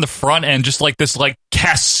Garvin's hair in the front and just like this like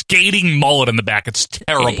cascading mullet in the back. It's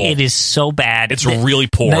terrible. It is so bad. It's really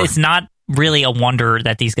poor. It's not really a wonder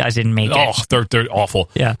that these guys didn't make it. Oh, they're awful.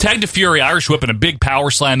 Yeah. Tag to Fury, Irish whip, and a big power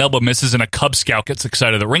slam. Elbow misses, and a Cub Scout gets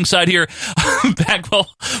excited at ringside here. Bagwell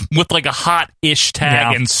with like a hot-ish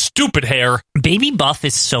tag and stupid hair. Baby Buff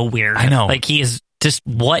is so weird. I know. Like he is just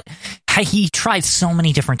what he tried so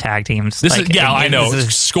many different tag teams. I know.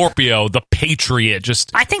 Scorpio, the Patriot.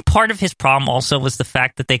 I think part of his problem also was the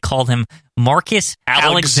fact that they called him Marcus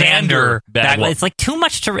Alexander Bagwell. It's like too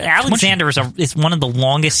much to. Alexander is one of the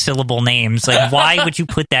longest syllable names. Like, why would you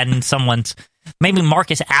put that in someone's? Maybe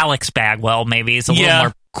Marcus Alex Bagwell. Maybe it's a little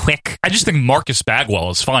more quick. I just think Marcus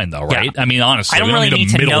Bagwell is fine, though, right? Yeah. I mean, honestly, I don't really need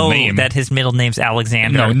to know that his middle name's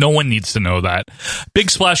Alexander. No one needs to know that.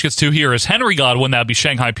 Big Splash gets two here as Henry Godwin, that would be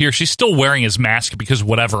Shanghai Pierce. He's still wearing his mask because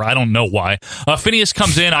whatever. I don't know why. Phineas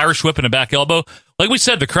comes in, Irish whip and a back elbow. Like we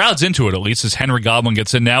said, the crowd's into it, at least, as Henry Godwin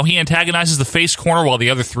gets in now. He antagonizes the face corner while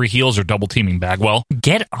the other three heels are double-teaming Bagwell.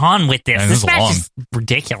 Get on with this. This match is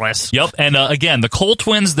ridiculous. Yep, and again, the Cole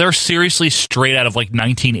twins, they're seriously straight out of like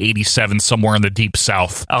 1987 somewhere in the Deep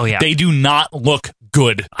South. Oh, yeah. They do not look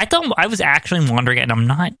good. I was actually wondering, and I'm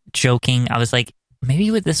not joking, I was like,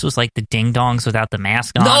 maybe this was like the Ding Dongs without the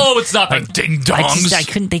mask on. No, it's not like Ding Dongs. I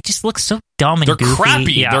couldn't. They just look so dumb and They're goofy.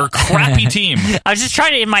 Crappy. Yeah. They're a crappy team. I was just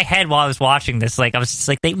trying to in my head while I was watching this. Like I was just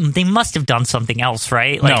like they must have done something else,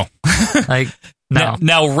 right? Like, no.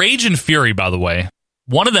 Now, Rage and Fury, by the way,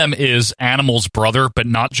 one of them is Animal's brother, but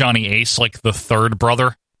not Johnny Ace, like the third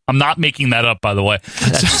brother. I'm not making that up, by the way.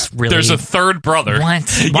 There's a third brother. What?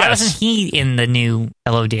 Why wasn't he in the new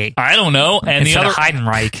LOD? I don't know. And the other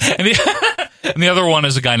Heidenreich. And the other one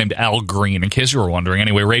is a guy named Al Green, in case you were wondering.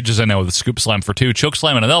 Anyway, Rage is in now with a scoop slam for two. Choke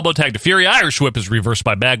slam and an elbow tag to Fury. Irish whip is reversed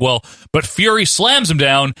by Bagwell, but Fury slams him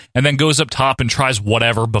down and then goes up top and tries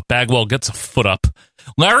whatever, but Bagwell gets a foot up.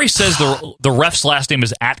 Larry says the ref's last name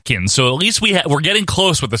is Atkins, so at least we're getting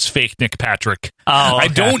close with this fake Nick Patrick. Oh, okay. I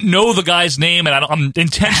don't know the guy's name, and I'm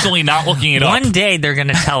intentionally not looking it up. One day they're going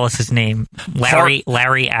to tell us his name. Larry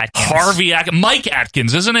Atkins. Mike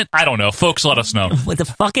Atkins, isn't it? I don't know. Folks, let us know. With the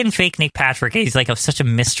fucking fake Nick Patrick, he's like such a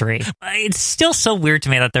mystery. It's still so weird to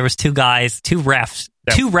me that there was two refs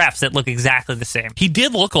that look exactly the same. He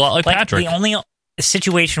did look a lot like Patrick. The only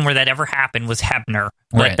situation where that ever happened was Hebner,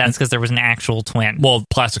 but right. That's because there was an actual twin. Well,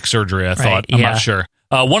 plastic surgery, I thought. I'm not sure.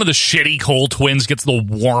 One of the shitty Cole twins gets the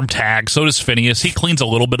warm tag. So does Phineas. He cleans a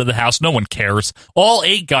little bit of the house. No one cares. All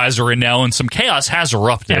 8 guys are in now, and some chaos has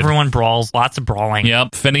erupted. Everyone brawls. Lots of brawling.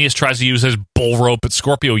 Yep. Phineas tries to use his bull rope, but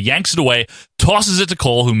Scorpio yanks it away, tosses it to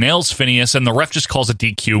Cole, who nails Phineas, and the ref just calls it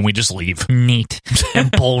DQ, and we just leave. Neat.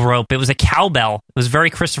 And bull rope. It was a cowbell. It was very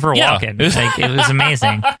Christopher Walken. It was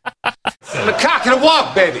amazing. The cock and a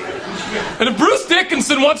walk, baby. And if Bruce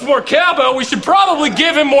Dickinson wants more cowbell, we should probably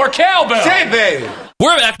give him more cowbell. Say, baby.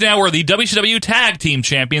 We're back now. We're the WCW Tag Team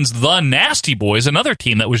Champions, the Nasty Boys, another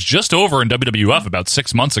team that was just over in WWF about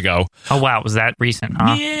 6 months ago. Oh, wow. Was that recent,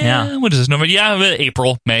 huh? Yeah. What is this number? Yeah,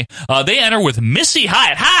 April, May. They enter with Missy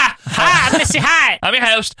Hyatt. Hi, Missy Hyatt. I'm your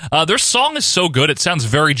host. Their song is so good. It sounds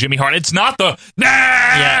very Jimmy Hart. It's not the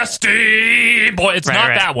Nasty Boy. It's not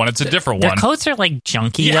that one. It's a different one. Their coats are like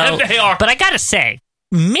junky, though. They are. But I gotta say,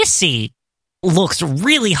 Missy looks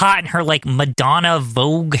really hot in her like Madonna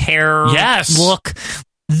Vogue hair look.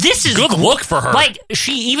 This is good look for her. Like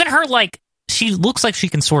she looks like she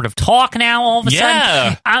can sort of talk now all of a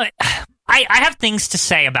sudden. I have things to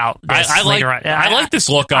say about this I like this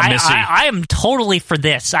look on Missy. I am totally for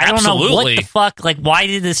this. I don't know what the fuck. Like, why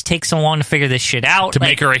did this take so long to figure this shit out? To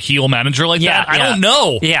make her a heel manager like that? I don't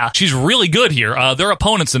know. Yeah. She's really good here. Their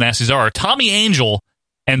opponents, the Nasties, are Tommy Angel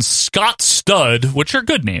and Scott Studd, which are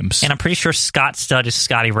good names. And I'm pretty sure Scott Studd is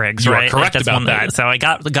Scotty Riggs, You right? are correct about that. So I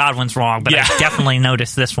got the Godwin's wrong, but I definitely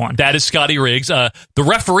noticed this one. That is Scotty Riggs. The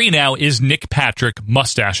referee now is Nick Patrick,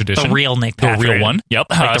 Mustache Edition. The real Nick Patrick. The real one. Yep.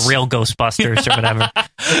 Like the real Ghostbusters or whatever.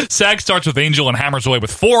 Sag starts with Angel and hammers away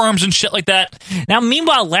with forearms and shit like that. Now,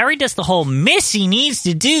 meanwhile, Larry does the whole Missy needs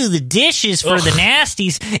to do the dishes for the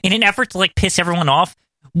nasties in an effort to like piss everyone off,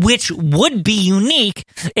 which would be unique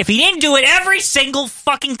if he didn't do it every single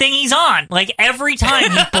fucking thing he's on. Like, every time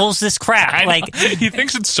he pulls this crap. Like, he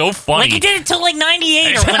thinks it's so funny. Like, he did it till like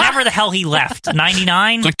 98 or whenever the hell he left.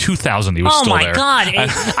 99? Like 2000 he was still there. Oh my God.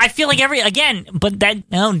 I feel like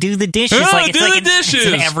do the dishes. It's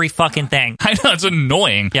in every fucking thing. I know, it's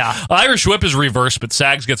annoying. Yeah. Irish whip is reversed, but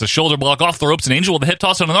Sags gets a shoulder block off the ropes, and Angel with a hip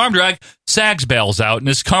toss and an arm drag. Sags bails out and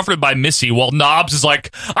is comforted by Missy, while Knobs is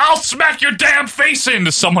like, I'll smack your damn face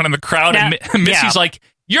into someone in the crowd, and Missy's like,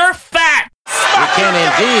 you're fat! We can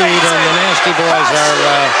indeed, and the Nasty Boys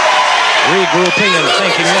are regrouping and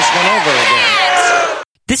thinking this one over again.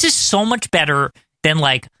 This is so much better than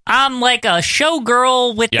like, I'm like a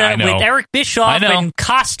showgirl with Eric Bischoff and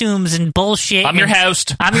costumes and bullshit. I'm your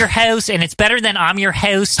host. I'm your host, and it's better than I'm your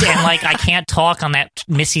host and like I can't talk on that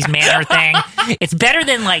Missy's Manor thing. It's better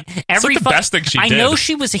than like every the best thing she I did. know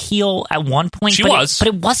she was a heel at one point. But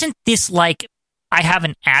it wasn't this like I have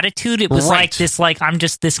an attitude. It was like this like I'm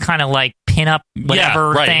just this kind of like pin-up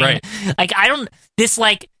whatever thing. Right. Like I don't this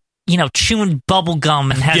like chewing bubble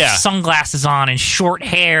gum and has sunglasses on and short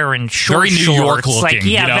hair and short very New York shorts.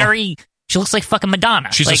 looking. Like, very. She looks like fucking Madonna.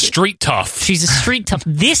 She's a street tough. She's a street tough.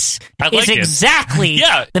 This is exactly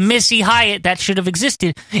the Missy Hyatt that should have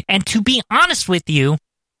existed. And to be honest with you,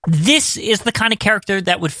 this is the kind of character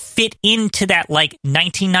that would fit into that like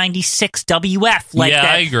 1996 WF. Like that,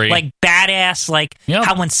 I agree. Like badass, like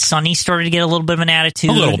how when Sunny started to get a little bit of an attitude.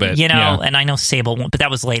 A little bit. And I know Sable won't, but that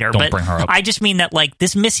was later. Don't bring her up. I just mean that like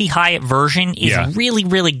this Missy Hyatt version is really,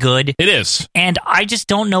 really good. It is. And I just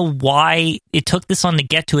don't know why it took this long to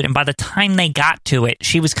get to it. And by the time they got to it,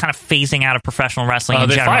 she was kind of phasing out of professional wrestling in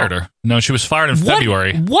they general. fired her. No, she was fired in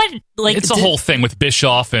February. What? Like it's a whole thing with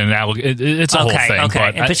Bischoff and it's a whole thing.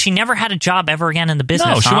 Okay, but she never had a job ever again in the business.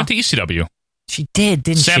 No, she went to ECW. She did,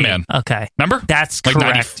 didn't Sandman. she? Okay, remember? That's like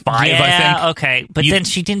correct. 95, yeah, I think. Okay, but then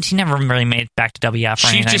she didn't. She never really made it back to WF. Or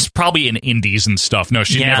anything. Just probably in indies and stuff. No,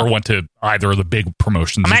 she never went to either of the big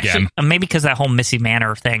promotions again. Maybe because that whole Missy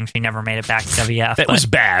Manor thing, she never made it back to WF. That was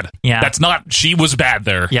bad. Yeah, that's not. She was bad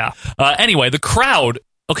there. Yeah. Anyway, the crowd.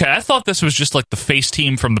 Okay, I thought this was just like the face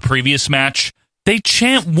team from the previous match. They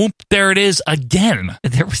chant "Whoop!" There it is again.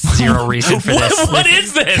 There was zero reason for this. What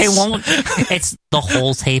is this? They won't. It's the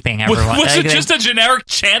whole taping. Everyone was it just a generic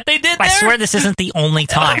chant they did? I swear this isn't the only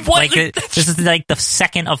time. This is like the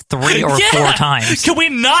second of 3 or 4 times. Can we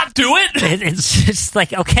not do it? It's just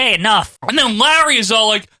like okay, enough. And then Larry is all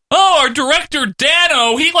like, "Oh, our director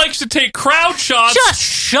Dano, he likes to take crowd shots." Just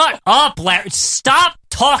shut up, Larry. Stop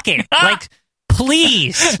talking. Like.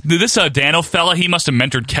 Please. This Dano fella, he must have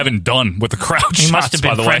mentored Kevin Dunn with the crowd shots, He must have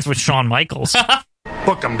been by the friends way. with Shawn Michaels.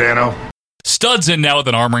 Book him, Dano. Stud's in now with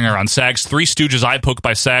an arm ringer on Sags. Three Stooges eye poke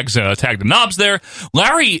by Sags, tagged the Knobs there.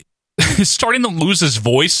 Larry is starting to lose his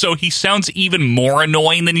voice, so he sounds even more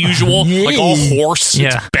annoying than usual. Like all hoarse.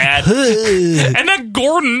 Yeah. It's bad. And then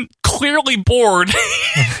Gordon, clearly bored,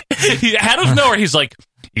 out of nowhere, he's like,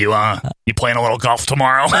 You playing a little golf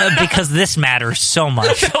tomorrow? Because this matters so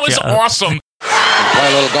much. That was awesome. Play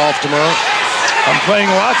a little golf tomorrow. I'm playing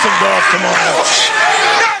lots of golf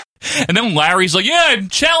tomorrow. And then Larry's like, yeah, I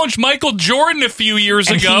challenged Michael Jordan a few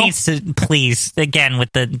years ago. He needs to, please, again,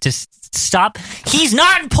 with the, just stop. He's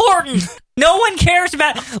not important. No one cares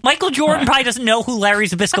about Michael Jordan probably doesn't know who Larry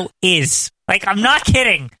Zbyszko is. Like, I'm not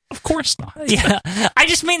kidding. Of course not. Yeah. I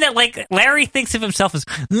just mean that, like, Larry thinks of himself as,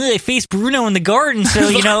 I faced Bruno in the garden, so,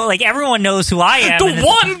 like, everyone knows who I am. The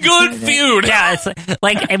one good feud. Yeah, it's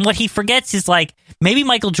like, and what he forgets is, like, maybe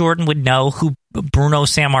Michael Jordan would know who Bruno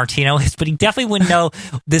Sammartino is, but he definitely wouldn't know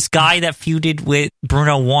this guy that feuded with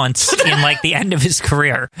Bruno once in, like, the end of his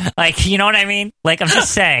career. Like, you know what I mean? Like, I'm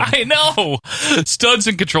just saying. I know. Stud's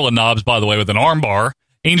in control of Knobs, by the way, with an arm bar.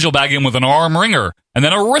 Angel back in with an arm ringer. And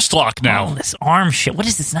then a wrist lock now. Oh, this arm shit. What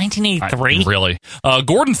is this, 1983? Really?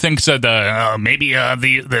 Gordon thinks that maybe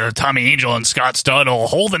the Tommy Angel and Scott Studd will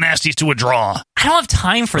hold the Nasties to a draw. I don't have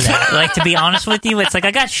time for that. Like, to be honest with you, it's like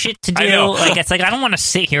I got shit to do. I know. Like, it's like I don't want to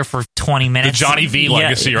sit here for 20 minutes. The Johnny V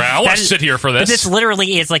legacy, right? I want to sit here for this. But this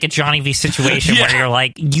literally is like a Johnny V situation where you're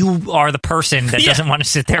like, you are the person that doesn't want to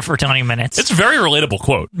sit there for 20 minutes. It's a very relatable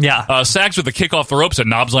quote. Yeah. Sags with the kick off the ropes, and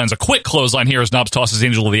Knobs lands a quick clothesline here as Knobs tosses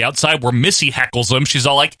Angel to the outside, where Missy heckles him. him, she's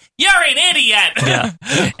all like, "You're an idiot." Yeah,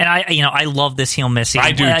 and I love this heel Missy.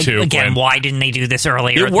 I do too. Again, Quinn. Why didn't they do this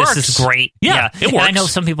earlier? It works. This is great. Yeah, it works. And I know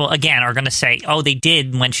some people again are going to say, "Oh, they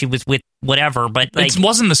did when she was with whatever," but like, it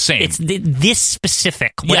wasn't the same. It's this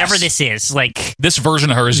specific, whatever this is. Like this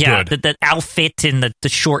version of her is good. The outfit and the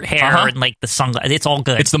short hair and like the sunglasses. It's all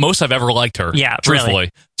good. It's the most I've ever liked her. Yeah, truthfully.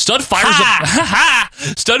 Really. Stud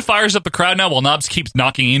fires up the crowd now while Knobbs keeps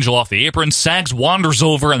knocking Angel off the apron. Sags wanders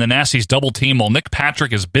over and the Nasties double team while Nick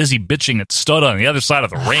Patrick is busy bitching at Stud on the other side of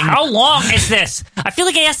the ring. How long is this? I feel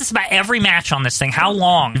like I ask this about every match on this thing. How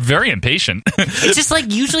long? Very impatient. It's just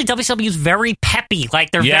like usually WCW is very peppy. Like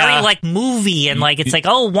they're very like movie and like it's like,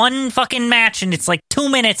 oh, one fucking match and it's like 2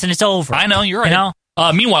 minutes and it's over. I know, you're right. You know?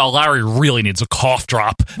 Meanwhile, Larry really needs a cough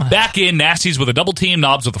drop. Back in, Nasties with a double team,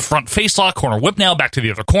 Knobbs with a front facelock, corner whip now, back to the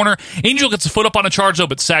other corner. Angel gets a foot up on a charge though,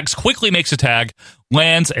 but Sags quickly makes a tag,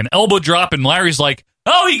 lands an elbow drop, and Larry's like,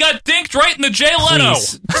 "Oh, he got dinked right in the Jay Leno."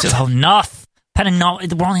 So enough.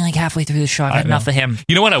 We're only like halfway through the show. I've had enough of him.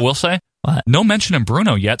 You know what I will say? What? No mention of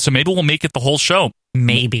Bruno yet, so maybe we'll make it the whole show.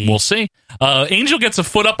 Maybe. We'll see. Angel gets a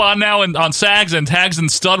foot up on now and on Sags and tags in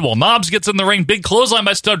Stud while Knobbs gets in the ring. Big clothesline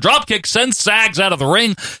by Stud. Dropkick sends Sags out of the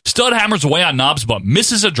ring. Stud hammers away on Knobbs but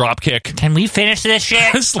misses a dropkick. Can we finish this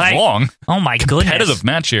shit? It's long. Oh my goodness. Competitive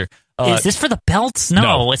match here. Is this for the belts?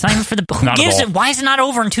 No, it's not even for the belts. Who gives it? Why is it not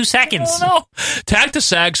over in 2 seconds? I don't know. Tag to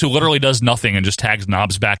Sags, who literally does nothing and just tags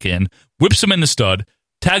Knobbs back in. Whips him in the Stud.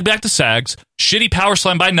 Tag back to Sags, shitty power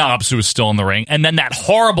slam by Knobbs, who is still in the ring, and then that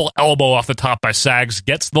horrible elbow off the top by Sags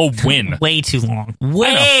gets the win. Way too long.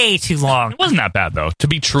 Way too long. It wasn't that bad, though, to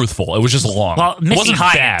be truthful. It was just long. Well, it Missy wasn't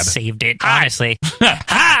Hyatt bad. saved it, honestly.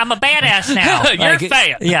 Ha, I'm a badass now. You're a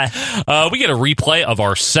fan. Yeah. We get a replay of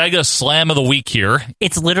our Sega Slam of the Week here.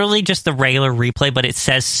 It's literally just the regular replay, but it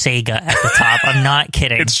says Sega at the top. I'm not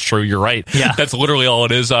kidding. It's true. You're right. Yeah. That's literally all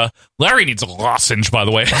it is. Larry needs a lozenge, by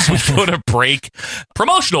the way, as we go to break.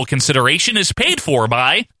 Promotional consideration is paid for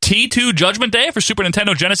by T2 Judgment Day for Super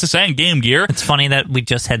Nintendo, Genesis, and Game Gear. It's funny that we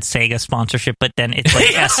just had Sega sponsorship, but then it's like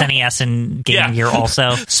SNES and Game Gear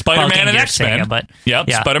also. Spider-Man and X-Men.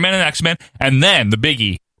 Spider-Man and X-Men. And then the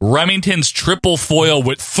biggie, Remington's triple foil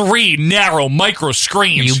with 3 narrow micro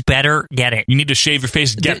screens. You better get it. You need to shave your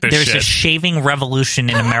face. Get this There's shit. a shaving revolution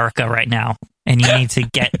in America right now. And you need to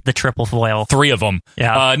get the triple foil. 3 of them.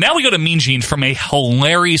 Yeah. Now we go to Mean Gene from a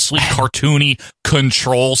hilariously cartoony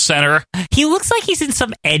control center. He looks like he's in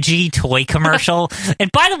some edgy toy commercial.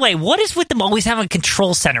 And by the way, what is with them always having a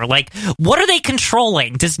control center? Like, what are they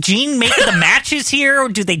controlling? Does Gene make the matches here? Or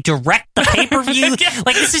do they direct the pay-per-view?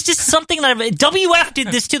 Like, this is just something that WF did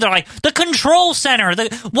this too. They're like, the control center.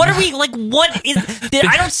 What are we, like, what is...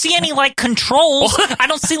 I don't see any, like, controls. I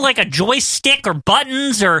don't see, like, a joystick or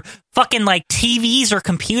buttons or fucking like TVs or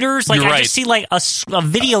computers. Like, I just see like a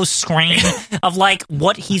video screen of like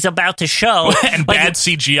what he's about to show and like, bad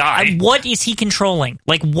CGI. What is he controlling?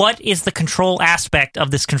 Like, what is the control aspect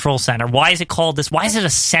of this control center? Why is it called this? Why is it a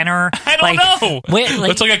center? I don't know.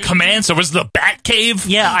 It's like a command. So was the Bat Cave?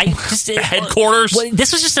 Yeah, I just headquarters.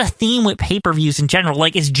 This was just a theme with pay-per-views in general.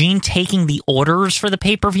 Like, is Gene taking the orders for the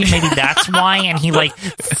pay-per-view? Maybe that's why. And he like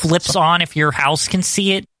flips on if your house can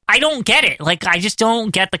see it. I don't get it. Like, I just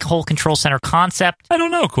don't get the whole control center concept. I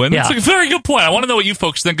don't know, Quinn. Yeah. That's a very good point. I want to know what you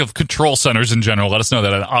folks think of control centers in general. Let us know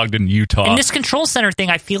that at Ogden, Utah. And this control center thing,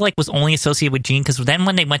 I feel like was only associated with Gene, because then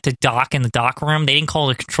when they went to Doc in the Doc room, they didn't call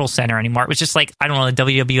it a control center anymore. It was just like, I don't know,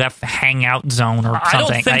 the WWF hangout zone or something. I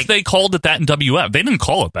don't think they called it that in WF. They didn't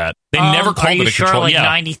call it that. They never called it a sure? control. Like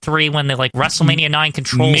 93 when they like WrestleMania 9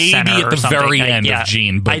 control center. Maybe at the very end of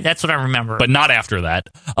Gene, but that's what I remember. But not after that.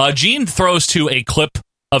 Gene throws to a clip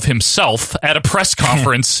of himself at a press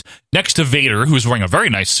conference next to Vader, who's wearing a very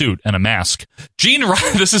nice suit and a mask. Gene,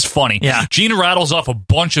 this is funny. Yeah. Gene rattles off a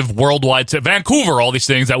bunch of worldwide, Vancouver, all these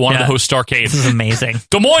things that wanted to host Starrcade. This is amazing.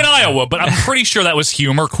 Des Moines, Iowa, but I'm pretty sure that was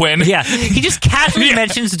humor, Quinn. Yeah, he just casually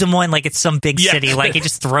mentions Des Moines like it's some big city. Like, he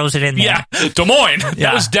just throws it in there. Yeah, Des Moines.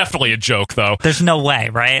 That was definitely a joke, though. There's no way,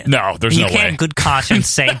 right? No, there's no way. You can't in good conscience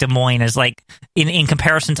say Des Moines is like, in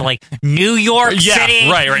comparison to like New York City.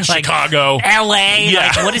 Right, like Chicago. LA. Yeah.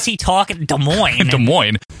 Like, what is he talking? Des Moines. Des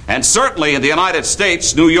Moines. And certainly in the United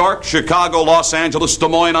States, New York, Chicago, Los Angeles, Des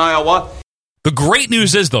Moines, Iowa. The great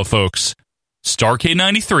news is, though, folks, Starrcade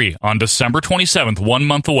 93 on December 27th, 1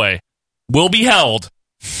 month away, will be held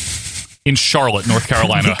in Charlotte, North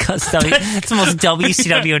Carolina. Because it's the most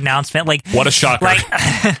WCW announcement. Like, what a shocker. Like,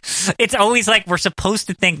 it's always like we're supposed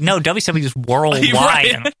to think, no, WCW is worldwide.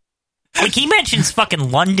 Right. Like, he mentions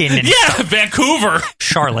fucking London and Vancouver.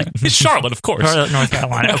 Charlotte. It's Charlotte, of course. Charlotte, North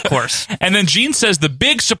Carolina, of course. And then Gene says the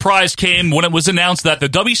big surprise came when it was announced that the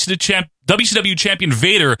WCW champion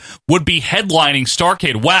Vader would be headlining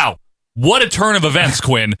Starrcade. Wow. What a turn of events,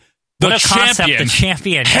 Quinn. What a concept, the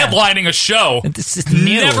champion. Headlining a show. This is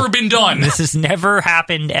new. Never been done. This has never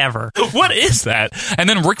happened ever. What is that? And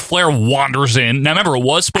then Ric Flair wanders in. Now, remember, it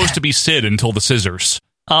was supposed to be Sid until the scissors.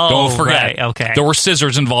 Oh, don't forget. Right, okay. There were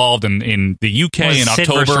scissors involved in the UK in Sid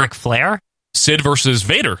October. Versus Ric Flair? Sid versus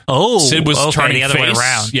Vader. Oh, Sid was turning the other face. way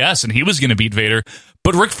around. Yes, and he was going to beat Vader.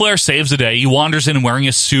 But Ric Flair saves the day. He wanders in wearing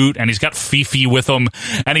a suit, and he's got Fifi with him,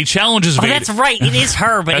 and he challenges Vader. That's right. It is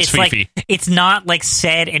her, but it's Fifi. like it's not like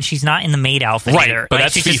said, and she's not in the maid outfit right, either. But like,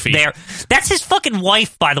 that's she's Fifi. Just there. That's his fucking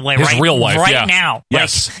wife, by the way. His right, real wife, right yeah. now.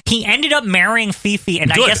 Yes, like, he ended up marrying Fifi,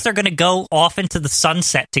 and Good. I guess they're going to go off into the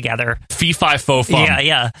sunset together. Fee-fi faux fum.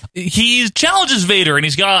 Yeah. He challenges Vader, and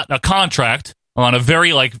he's got a contract on a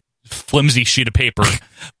very flimsy sheet of paper,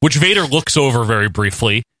 which Vader looks over very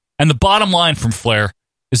briefly. And the bottom line from Flair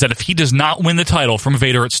is that if he does not win the title from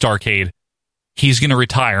Vader at Starrcade, he's going to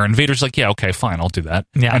retire. And Vader's like, yeah, okay, fine, I'll do that.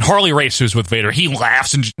 Yeah. And Harley Race, who's with Vader, he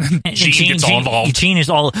laughs, and Gene gets all involved. Gene is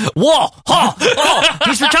all, whoa,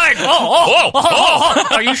 he's retired. Oh,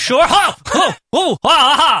 are you sure?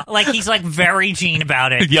 Like, he's like very Gene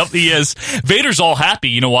about it. Yep, he is. Vader's all happy.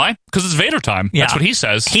 You know why? Because it's Vader time. Yeah. That's what he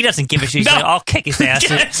says. He doesn't give a shit. He's like, I'll kick his ass.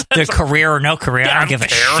 Yes. The career or no career. I don't give a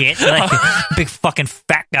care. shit. Like, big fucking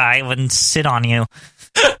fat guy wouldn't sit on you.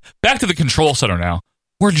 Back to the control center now,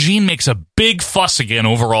 where Gene makes a big fuss again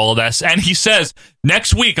over all of this, and he says,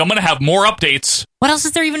 next week I'm going to have more updates. What else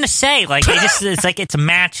is there even to say? Like, it's like it's a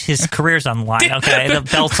match. His career's on the line. Okay, the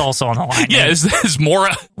belt's also on the line. Yeah, is more?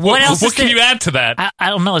 What else? What can you add to that? I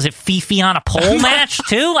don't know. Is it Fifi on a pole match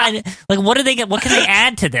too? What do they get? What can they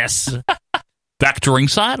add to this? Back to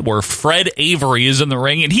ringside, where Fred Avery is in the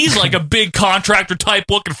ring, and he's like a big contractor type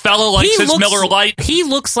looking fellow, like his Miller Lite. He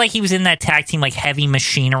looks like he was in that tag team, like Heavy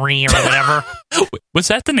Machinery or whatever. Was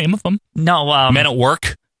that the name of them? No, Men at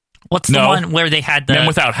Work. What's the one where they had the Men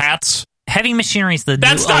Without Hats? Heavy Machinery's the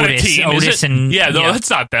that's new not Otis, a team, Otis is it? and yeah, no, that's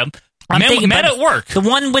not them. Men at Work. The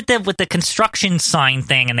one with the construction sign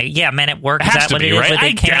thing, and Men at Work. Is that what it is? Right? Where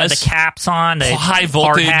they came with the caps on, the high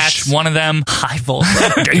voltage, hats. One of them. High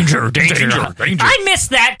voltage. danger. I missed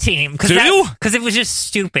that team because it was just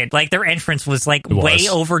stupid. Like their entrance was way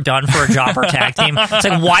overdone for a jobber tag team. It's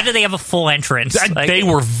like, why do they have a full entrance? They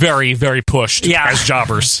were very, very pushed as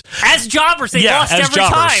jobbers. As jobbers, they lost every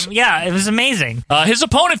time. Yeah, it was amazing. His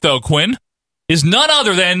opponent, though, Quinn, is none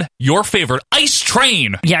other than your favorite, Ice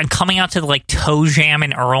Train. Yeah, and coming out to the Toe Jam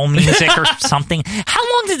and Earl music or something. How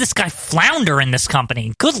long did this guy flounder in this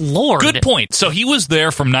company? Good Lord. Good point. So he was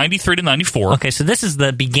there from 93 to 94. Okay, so this is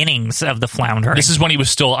the beginnings of the floundering. This is when he was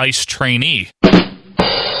still Ice Trainee.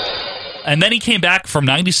 And then he came back from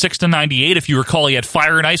 96 to 98. If you recall, he had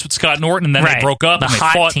Fire and Ice with Scott Norton, and then they broke up. The and they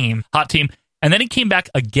hot fought. team. Hot team. And then he came back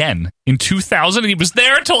again in 2000, and he was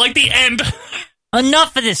there until the end.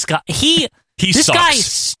 Enough of this guy. This sucks. guy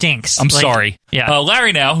stinks. I'm sorry. Yeah.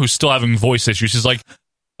 Larry now, who's still having voice issues, is like,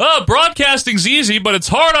 broadcasting's easy, but it's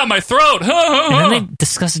hard on my throat. And then they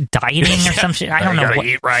discuss dieting or some shit. I don't know.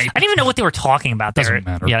 Eat right. I didn't even know what they were talking about there. Doesn't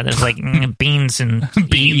matter. Yeah, there's beans and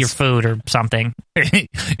eat your food or something.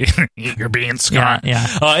 Eat your beans, Scott.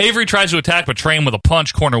 Yeah. Avery tries to attack, but Train with a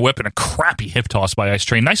punch, corner whip, and a crappy hip toss by Ice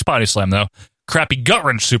Train. Nice body slam, though. Crappy gut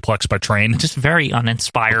wrench suplex by Train. Just very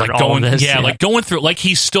uninspired. Going going through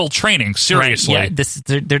he's still training. Seriously, right.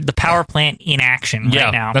 Yeah, they're the power plant in action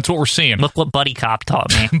right now. That's what we're seeing. Look what Buddy Cop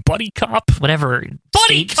taught me. Buddy Cop, whatever.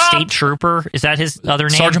 Buddy Cop. State Trooper, is that his other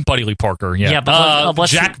name? Sergeant Buddy Lee Parker. Yeah, but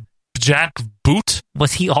Jack Boot.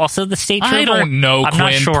 Was he also the state trooper? I don't know. I'm Quinn.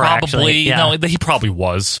 not sure. Probably. Actually. Yeah. No, he probably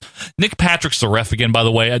was. Nick Patrick's the ref again. By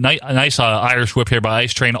the way, a nice Irish whip here by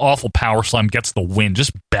Ice Train. Awful power slam gets the win.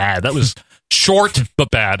 Just bad. That was short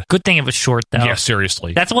but bad. Good thing it was short though. Yeah,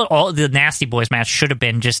 seriously. That's what all the Nasty Boys match should have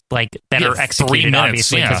been. Just better executed. 3 minutes,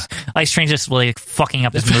 obviously, because Ice Train's just fucking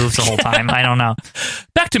up his moves the whole time. I don't know.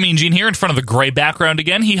 Back to Mean Gene here in front of the gray background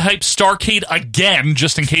again. He hyped Starrcade again,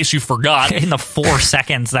 just in case you forgot. In the 4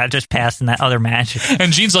 seconds that just passed in that other match.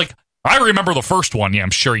 And Gene's like, I remember the first one. Yeah,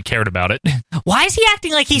 I'm sure he cared about it. Why is he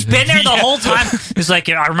acting like he's been there the whole time? He's like,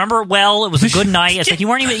 I remember it well. It was a good night. It's like you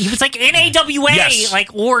weren't even. He was in AWA,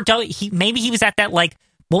 yes. Maybe he was at that what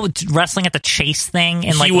was wrestling at the Chase thing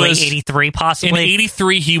in late '83, possibly. In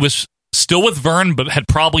 '83, he was still with Vern, but had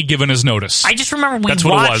probably given his notice. I just remember we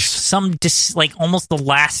watched some almost the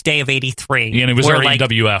last day of '83. Yeah, and it was already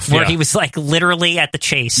WF. Where he was literally at the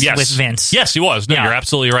Chase with Vince. Yes, he was. No, you're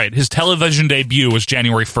absolutely right. His television debut was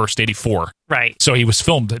January 1st, '84. Right. So he was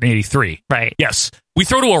filmed in '83. Right. Yes. We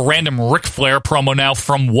throw to a random Ric Flair promo now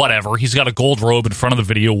from whatever. He's got a gold robe in front of the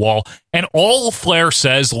video wall. And all Flair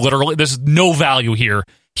says, literally, there's no value here.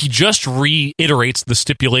 he just reiterates the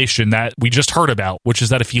stipulation that we just heard about, which is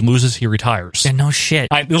that if he loses, he retires. Yeah, no shit.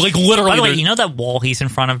 Literally. By the way, you know that wall he's in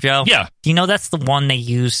front of, Joe? Yeah. Do you know that's the one they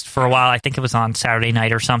used for a while? I think it was on Saturday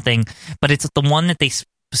night or something. But it's the one that they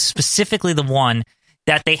specifically the one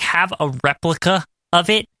that they have a replica of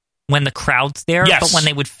it when the crowd's there. Yes. But when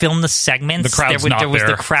they would film the segments, the crowd's there was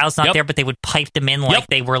the crowd's not there, but they would pipe them in like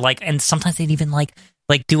they were like, and sometimes they'd even like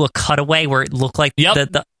do a cutaway where it looked like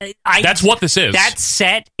that's what this is. That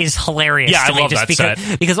set is hilarious. Yeah, to I me, love just that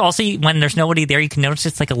set. Because also when there's nobody there, you can notice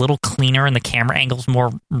it's like a little cleaner and the camera angle's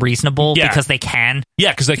more reasonable because they can.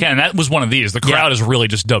 Yeah, because they can. That was one of these. The crowd is really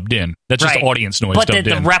just dubbed in. That's just audience noise dubbed in.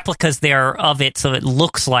 But the replicas there of it, so it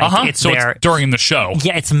looks like it's there. It's during the show.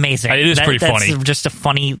 Yeah, it's amazing. It is pretty funny. That's just a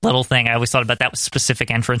funny little thing. I always thought about that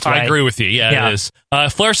specific entrance. I agree with you. Yeah, it is.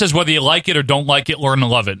 Flair says whether you like it or don't like it, learn to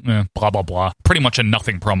love it. Blah, blah, blah. Pretty much a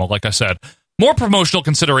nothing promo, like I said. More promotional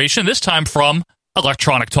consideration, this time from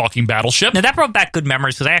Electronic Talking Battleship. Now, that brought back good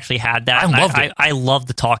memories because I actually had that. I loved it. I loved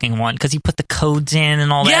the talking one because you put the codes in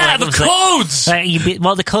and all that. Yeah, the codes!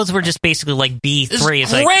 The codes were just basically like B3.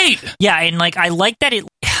 It's great! And like I like that it...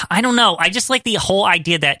 I don't know. I just like the whole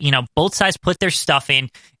idea that, you know, both sides put their stuff in,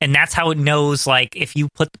 and that's how it knows, like, if you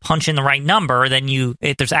put the punch in the right number, then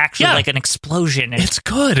there's actually, like, an explosion. And it's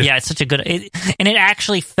good. Yeah, it's such a good... and it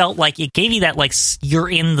actually felt like it gave you that, like, you're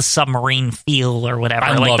in the submarine feel or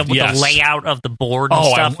whatever. The layout of the board and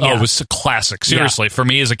stuff. It was a classic. Seriously. For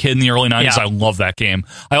me, as a kid in the early 90s, I love that game.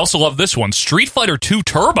 I also love this one, Street Fighter 2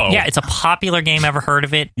 Turbo. Yeah, it's a popular game. Ever heard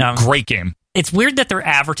of it? Great game. It's weird that they're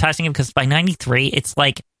advertising it because by 93, it's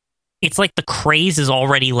like the craze is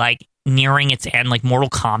already like nearing its end. Like Mortal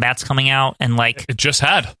Kombat's coming out, and like it just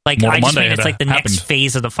had Mortal Monday. It's like the next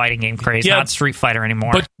phase of the fighting game craze, not Street Fighter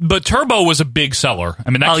anymore. But Turbo was a big seller. I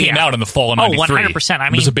mean, that came out in the fall of 93. 100%. I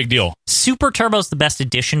mean, it was a big deal. Super Turbo's the best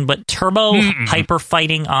edition, but Turbo Hyper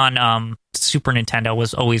Fighting on Super Nintendo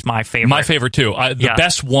was always my favorite. My favorite too. The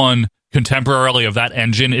best one contemporarily of that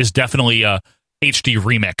engine is definitely HD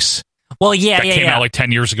Remix. Well, that came out like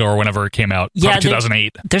 10 years ago or whenever it came out. Probably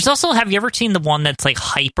 2008. There's also, have you ever seen the one that's like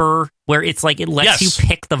Hyper, where it's like it lets you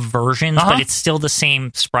pick the versions, but it's still the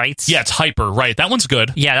same sprites? Yeah, it's Hyper, right. That one's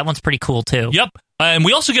good. Yeah, that one's pretty cool too. Yep. And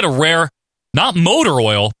we also get a rare, not motor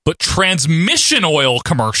oil, but transmission oil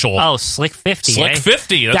commercial. Oh, Slick 50. Slick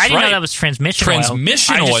 50, that's right. I didn't know that was transmission oil.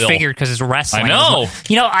 Transmission oil. I just figured because it's wrestling. I know.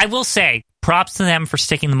 You know, I will say, props to them for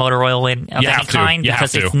sticking the motor oil in of any kind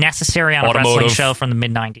because it's necessary on a wrestling show from the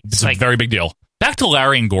mid-90s. It's a very big deal. Back to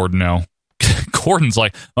Larry and Gordon now. Gordon's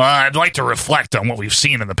like, I'd like to reflect on what we've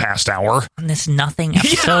seen in the past hour. On this nothing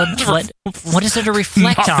episode? What is there to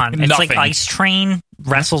reflect on? It's like Ice Train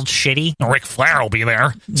wrestled shitty. Ric Flair will be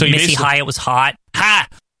there. So Missy Hyatt was hot. Ha!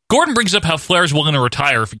 Gordon brings up how Flair's willing to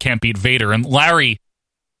retire if he can't beat Vader. And Larry,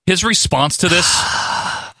 his response to this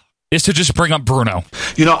is to just bring up Bruno.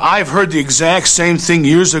 You know, I've heard the exact same thing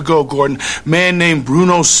years ago, Gordon. Man named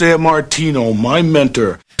Bruno Sammartino, my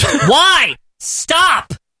mentor. Why?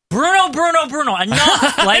 Stop! Bruno. Enough.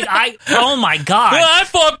 Oh my God. Well, I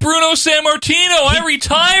fought Bruno Sammartino. I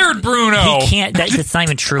retired Bruno. He can't, that's not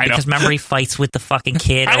even true because remember he fights with the fucking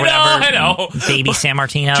kid or whatever. I know. Baby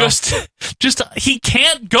Sammartino. Just, he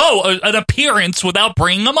can't go an appearance without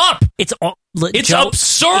bringing him up. It's absurd. It's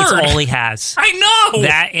all he has. I know.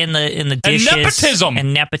 That in the dishes.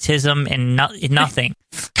 And nepotism and nothing.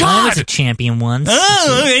 God. I was a champion once.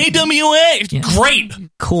 Oh, AWA. Yeah. Great.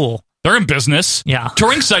 Cool. They're in business. Yeah. To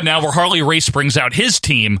ringside now, where Harley Race brings out his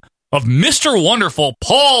team of Mr. Wonderful,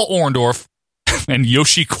 Paul Orndorff, and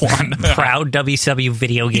Yoshi Kwan. Proud WCW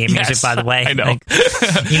video game music, by the way. I know.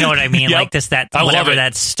 You know what I mean? Yep. Like whatever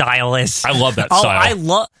that style is. I love that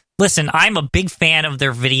style. Listen, I'm a big fan of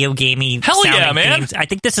their video gamey sounding themes. I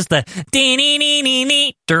think this is the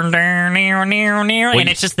and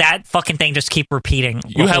it's just that fucking thing just keep repeating.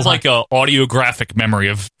 You have like a audiographic memory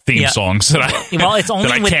of theme songs that it's only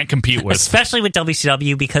that I can't compete with. Especially with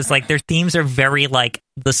WCW because like their themes are very like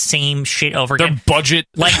the same shit over again. Their budget.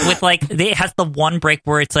 Like with it has the one break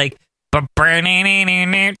where it's like like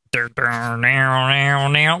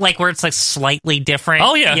where it's like slightly different.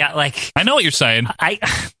 Oh yeah. Yeah, like I know what you're saying.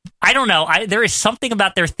 I don't know. There is something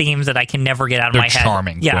about their themes that I can never get out of my head. They're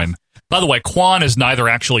charming, yeah. Quinn. By the way, Kwan is neither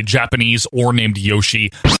actually Japanese or named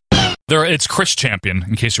Yoshi. It's Chris Champion,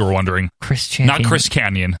 in case you were wondering. Chris Champion. Not Chris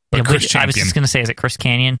Canyon, but Chris Champion. I was just going to say, is it Chris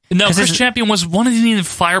Canyon? No, Chris Champion was one of the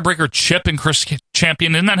Firebreaker Chip and Chris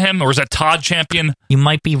Champion. Isn't that him? Or is that Todd Champion? You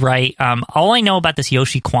might be right. All I know about this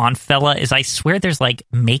Yoshi Kwan fella is I swear there's like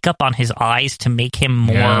makeup on his eyes to make him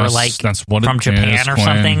more that's what from Japan or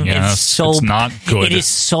something. Yes, it's not good. It is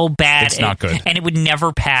so bad. It's not good. And it would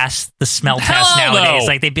never pass the smell test nowadays. No.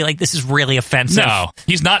 Like they'd be like, this is really offensive. No,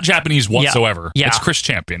 he's not Japanese whatsoever. Yeah. It's Chris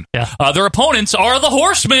Champion. Yeah. Their opponents are the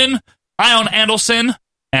Horsemen, Ion Anderson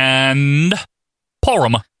and Paul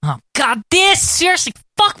Roma. Oh, God, seriously,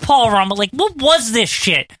 fuck Paul Roma. Like, what was this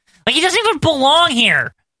shit? Like, he doesn't even belong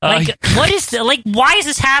here. Like, what is, why is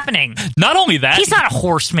this happening? Not only that, he's not a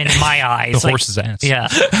horseman in my eyes. The horse's ass. Yeah.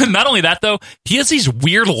 Not only that, though, he has these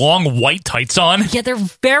weird long white tights on. Yeah, they're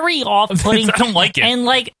very off-putting. I don't like it. And,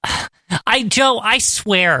 like, I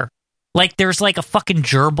swear, like, there's, like, a fucking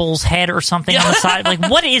gerbil's head or something on the side. Like,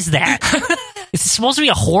 what is that? Is it supposed to be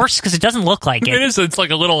a horse? Because it doesn't look like it. It is. It's like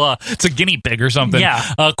a little, it's a guinea pig or something.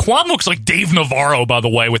 Yeah. Kwan looks like Dave Navarro, by the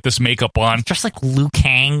way, with this makeup on. Just like Liu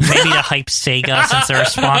Kang, maybe to hype Sega since they're a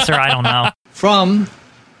sponsor. I don't know. From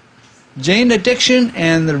Jane Addiction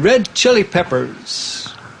and the Red Chili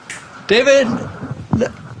Peppers, David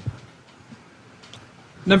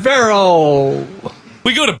Navarro.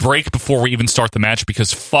 We go to break before we even start the match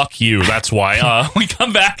because fuck you. That's why. We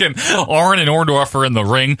come back and Arn and Orndorff are in the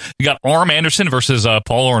ring. You got Arn Anderson versus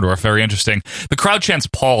Paul Orndorff. Very interesting. The crowd chants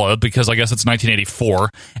Paula because I guess it's 1984.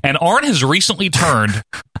 And Arn has recently turned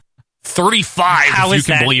 35, if you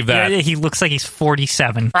can believe that. He looks like he's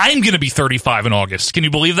 47. I'm going to be 35 in August. Can you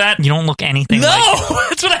believe that? You don't look anything like No!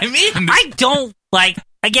 That's what I mean. I don't like...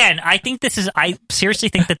 Again, I seriously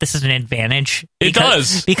think that this is an advantage. It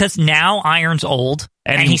does. Because now Iron's old,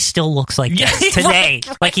 and he still looks like this today.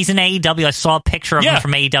 Right. Like, he's in AEW. I saw a picture of him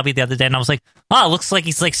from AEW the other day, and I was like, oh, it looks like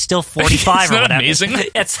he's, like, still 45 or whatever. Amazing?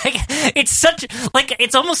 It's like,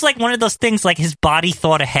 it's almost like one of those things, like, his body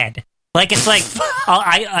thought ahead. Like, it's like,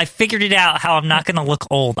 I figured it out how I'm not going to look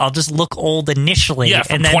old. I'll just look old initially. Yeah,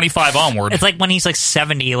 from and then 25 onward. It's like when he's like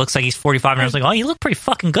 70, he looks like he's 45. And I was like, oh, you look pretty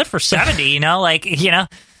fucking good for 70, you know? Like, you know?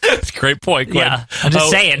 It's a great point, Glenn. Yeah, I'm just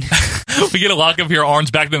saying. We get a lockup here. Arn's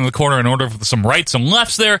back in the corner in order for some rights and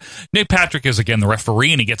lefts there. Nick Patrick is again the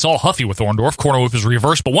referee, and he gets all huffy with Orndorff. Corner whip is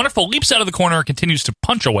reversed, but Wonderful leaps out of the corner and continues to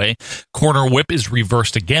punch away. Corner whip is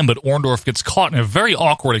reversed again, but Orndorff gets caught in a very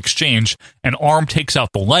awkward exchange, and Arn takes out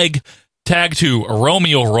the leg. Tag to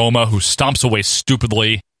Romeo Roma, who stomps away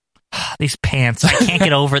stupidly. These pants, I can't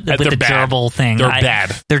get over with the gerbil thing. They're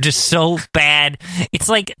bad. They're just so bad. It's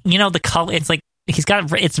like, you know, the color, it's like,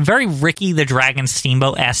 it's very Ricky the Dragon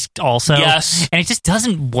Steamboat-esque also. Yes. And it just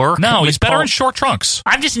doesn't work. No, he's better in short trunks.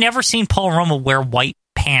 I've just never seen Paul Roma wear white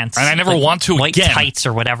pants. And I never want to white again. tights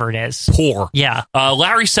or whatever it is. Poor. Yeah.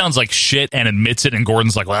 Larry sounds like shit and admits it, and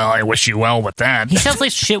Gordon's like, well, I wish you well with that. He sounds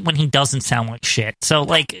like shit when he doesn't sound like shit. So,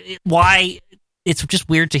 like, why... It's just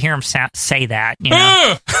weird to hear him say that, you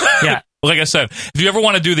know? Yeah. Like I said, if you ever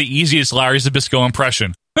want to do the easiest Larry Zbyszko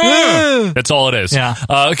impression, that's all it is. Yeah.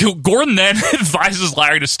 Gordon then advises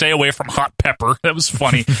Larry to stay away from hot pepper. That was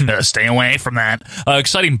funny. Stay away from that.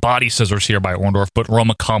 Exciting body scissors here by Orndorff, but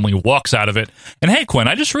Roma calmly walks out of it. And hey, Quinn,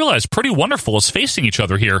 I just realized Pretty Wonderful is facing each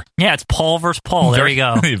other here. Yeah, it's Paul versus Paul. There you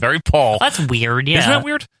go. Very Paul. That's weird, yeah. Isn't that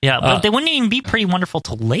weird? Yeah, but they wouldn't even be Pretty Wonderful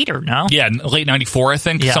till later, no? Yeah, late 94, I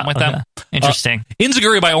think, something like that. Interesting.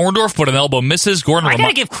 Enziguri by Orndorff, but an elbow misses. Gordon I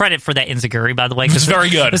gotta give credit for that Enziguri, by the way. It's very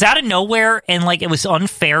good. It was out of nowhere, and like it was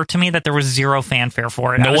unfair to me that there was zero fanfare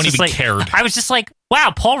for it. No one even cared. I was just like,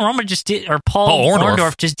 wow, Paul Roma just did, or Paul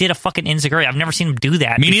Orndorff just did a fucking Enziguri. I've never seen him do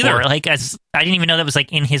that Me before. neither. Like, I didn't even know that was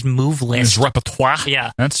like in his move list. His repertoire.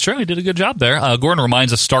 Yeah. That's true. He did a good job there. Gordon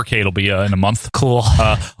reminds us Starrcade will be in a month. Cool.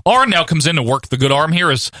 Arn now comes in to work the good arm here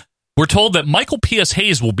as we're told that Michael P.S.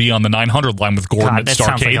 Hayes will be on the 900 line with Gordon at that Starrcade.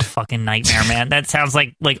 sounds like a fucking nightmare, man. That sounds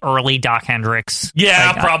like early Doc Hendricks.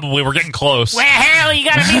 Yeah, like, probably. We're getting close. Well, hell, you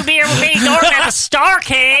got a new beer with me, Gordon, at the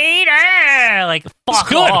Starrcade. Like,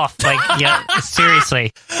 fuck off. Like, yeah,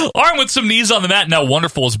 seriously. Arn with some knees on the mat. Now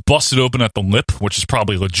Wonderful is busted open at the lip, which is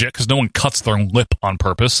probably legit because no one cuts their lip on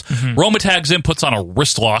purpose. Mm-hmm. Roma tags in, puts on a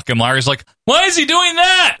wrist lock, and Larry's like, why is he doing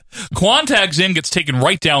that? Kwan tags in, gets taken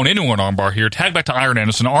right down into an armbar here. Tag back to Iron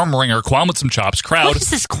Anderson, arm ringer, Kwan with some chops. Crowd. What is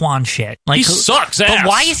this Kwan shit? Like, he sucks ass. But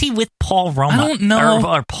why is he with Paul Roma? I don't know.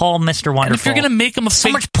 Or Paul Mr. Wonderful. And if you're going to make him a so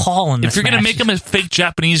fake... much Paul in this If you're going to make him a fake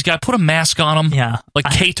Japanese guy, put a mask on him. Yeah. Like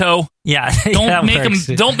Kato. Yeah.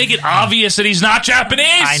 Don't make it obvious that he's not Japanese.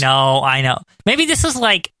 I know. Maybe this is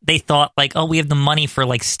like they thought like, oh, we have the money for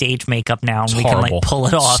like stage makeup now, and we can like pull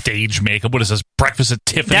it off. Stage makeup. What is this? Breakfast at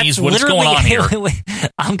Tiffany's? What is going on here?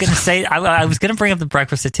 I'm gonna say I was gonna bring up the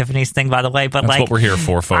Breakfast at Tiffany's thing, by the way, but that's what we're here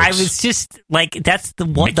for, folks. I was just like, that's the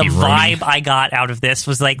vibe I got out of this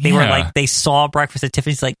was like they were like they saw Breakfast at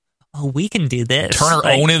Tiffany's like, oh, we can do this. Turner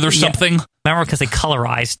own it or something. Remember, because they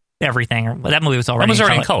colorized everything. That movie was already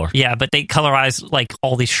in color. Yeah, but they colorized like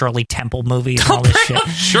all these Shirley Temple movies and all this shit.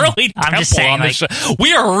 Shirley Temple I'm just saying, on this show.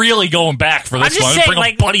 We are really going back for this one.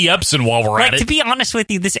 Bring up Buddy Ebsen while we're at it. To be honest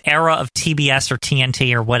with you, this era of TBS or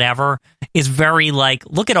TNT or whatever is very like,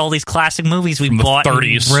 look at all these classic movies we bought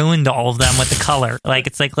and ruined all of them with the color. Like,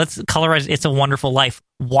 it's like, let's colorize It's a Wonderful Life.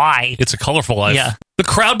 Why? It's a colorful life. Yeah. The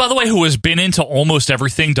crowd, by the way, who has been into almost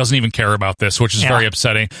everything, doesn't even care about this, which is very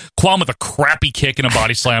upsetting. Kwon with a crappy kick and a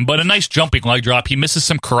body slam, but a nice jumping leg drop. He misses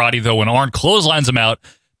some karate, though, and Arn clotheslines him out,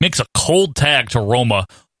 makes a cold tag to Roma.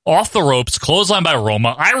 Off the ropes, clothesline by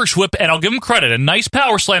Roma, Irish whip, and I'll give him credit, a nice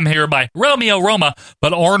power slam here by Romeo Roma,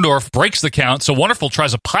 but Arndorf breaks the count, so Wonderful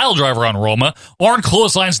tries a pile driver on Roma. Arn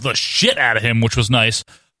clotheslines the shit out of him, which was nice.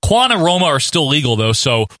 Kwon and Roma are still legal, though,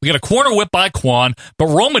 so we got a corner whip by Kwon, but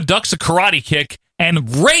Roma ducks a karate kick,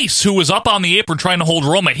 and Race, who was up on the apron trying to hold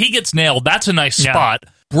Roma, he gets nailed. That's a nice spot.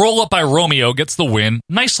 Roll up by Romeo, gets the win.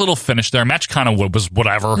 Nice little finish there. Match kind of was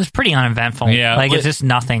whatever. It was pretty uneventful. Yeah. Like, it's just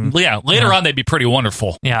nothing. Yeah, later on they'd be pretty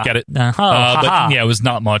wonderful. Yeah. Get it? But yeah, it was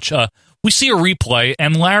not much. We see a replay,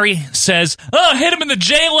 and Larry says, oh, hit him in the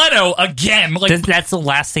Jay Leno again. Like, that's the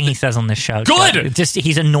last thing he says on this show. Good! Just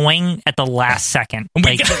he's annoying at the last second.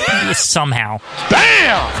 Like, somehow.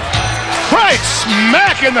 Bam! Right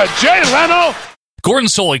smack in the Jay Leno! Gordon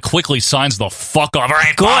Solie quickly signs the fuck off. All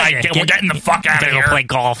right, good. We're getting the fuck out of here. Go play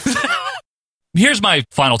golf. Here's my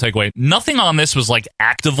final takeaway. Nothing on this was like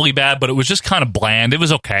actively bad, but it was just kind of bland. It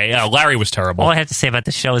was okay. Larry was terrible. All I have to say about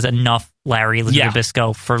this show is enough Larry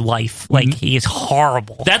Zbyszko for life. Like, he is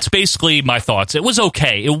horrible. That's basically my thoughts. It was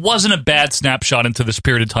okay. It wasn't a bad snapshot into this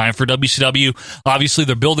period of time for WCW. Obviously,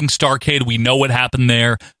 they're building Starrcade. We know what happened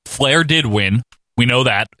there. Flair did win. We know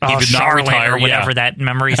that. He did not retire. Or whatever that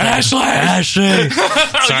memory is. Ashley!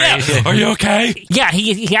 Sorry. Are you okay? Yeah,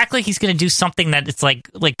 he acts like he's going to do something that it's like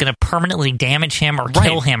going to permanently damage him or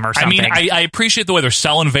kill him or something. I mean, I appreciate the way they're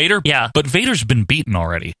selling Vader, but Vader's been beaten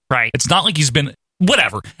already. Right. It's not like he's been...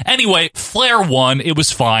 Whatever. Anyway, Flair won. It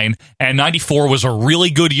was fine. And 94 was a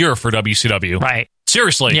really good year for WCW. Right.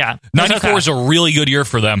 Seriously. Yeah. 94 is a really good year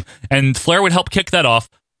for them. And Flair would help kick that off.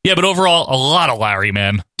 Yeah, but overall, a lot of Larry,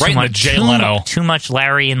 man. Right in the Jay Leno. Too much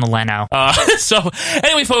Larry in the Leno. So,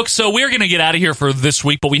 anyway, folks, so we're going to get out of here for this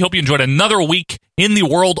week, but we hope you enjoyed another week in the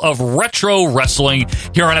world of retro wrestling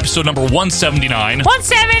here on episode number 179.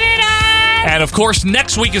 179! And, of course,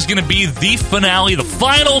 next week is going to be the finale, the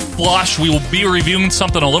final flush. We will be reviewing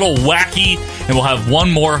something a little wacky, and we'll have one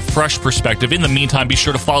more fresh perspective. In the meantime, be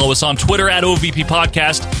sure to follow us on Twitter at OVP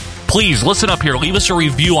Podcast. Please, listen up here. Leave us a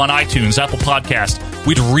review on iTunes, Apple Podcast.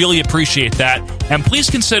 We'd really appreciate that. And please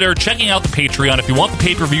consider checking out the Patreon if you want the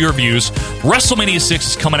pay-per-view reviews. WrestleMania 6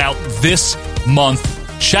 is coming out this month.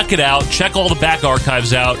 Check it out. Check all the back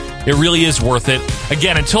archives out. It really is worth it.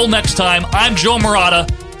 Again, until next time, I'm Joe Murata.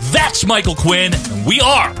 That's Michael Quinn. And we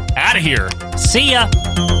are out of here. See ya.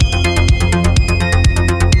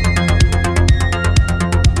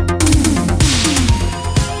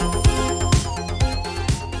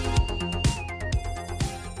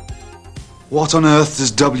 What on earth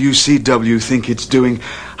does WCW think it's doing?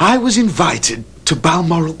 I was invited to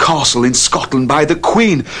Balmoral Castle in Scotland by the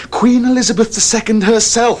Queen, Queen Elizabeth II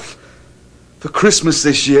herself, for Christmas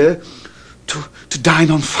this year, to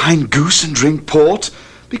dine on fine goose and drink port,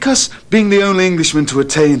 because being the only Englishman to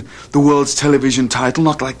attain the world's television title,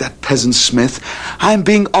 not like that peasant Smith, I'm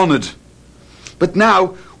being honoured. But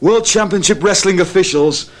now, World Championship Wrestling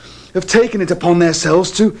officials have taken it upon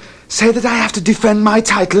themselves to say that I have to defend my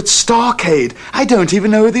title at Starrcade. I don't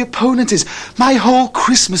even know who the opponent is. My whole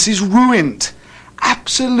Christmas is ruined.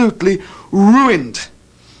 Absolutely ruined.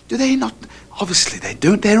 Do they not? Obviously they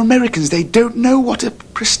don't. They're Americans. They don't know what a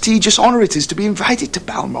prestigious honour it is to be invited to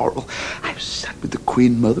Balmoral. I was sat with the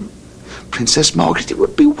Queen Mother, Princess Margaret. It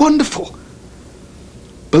would be wonderful.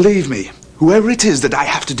 Believe me, whoever it is that I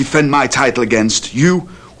have to defend my title against, you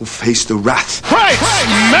will face the wrath. Right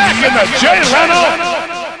smack in the Jay Leno!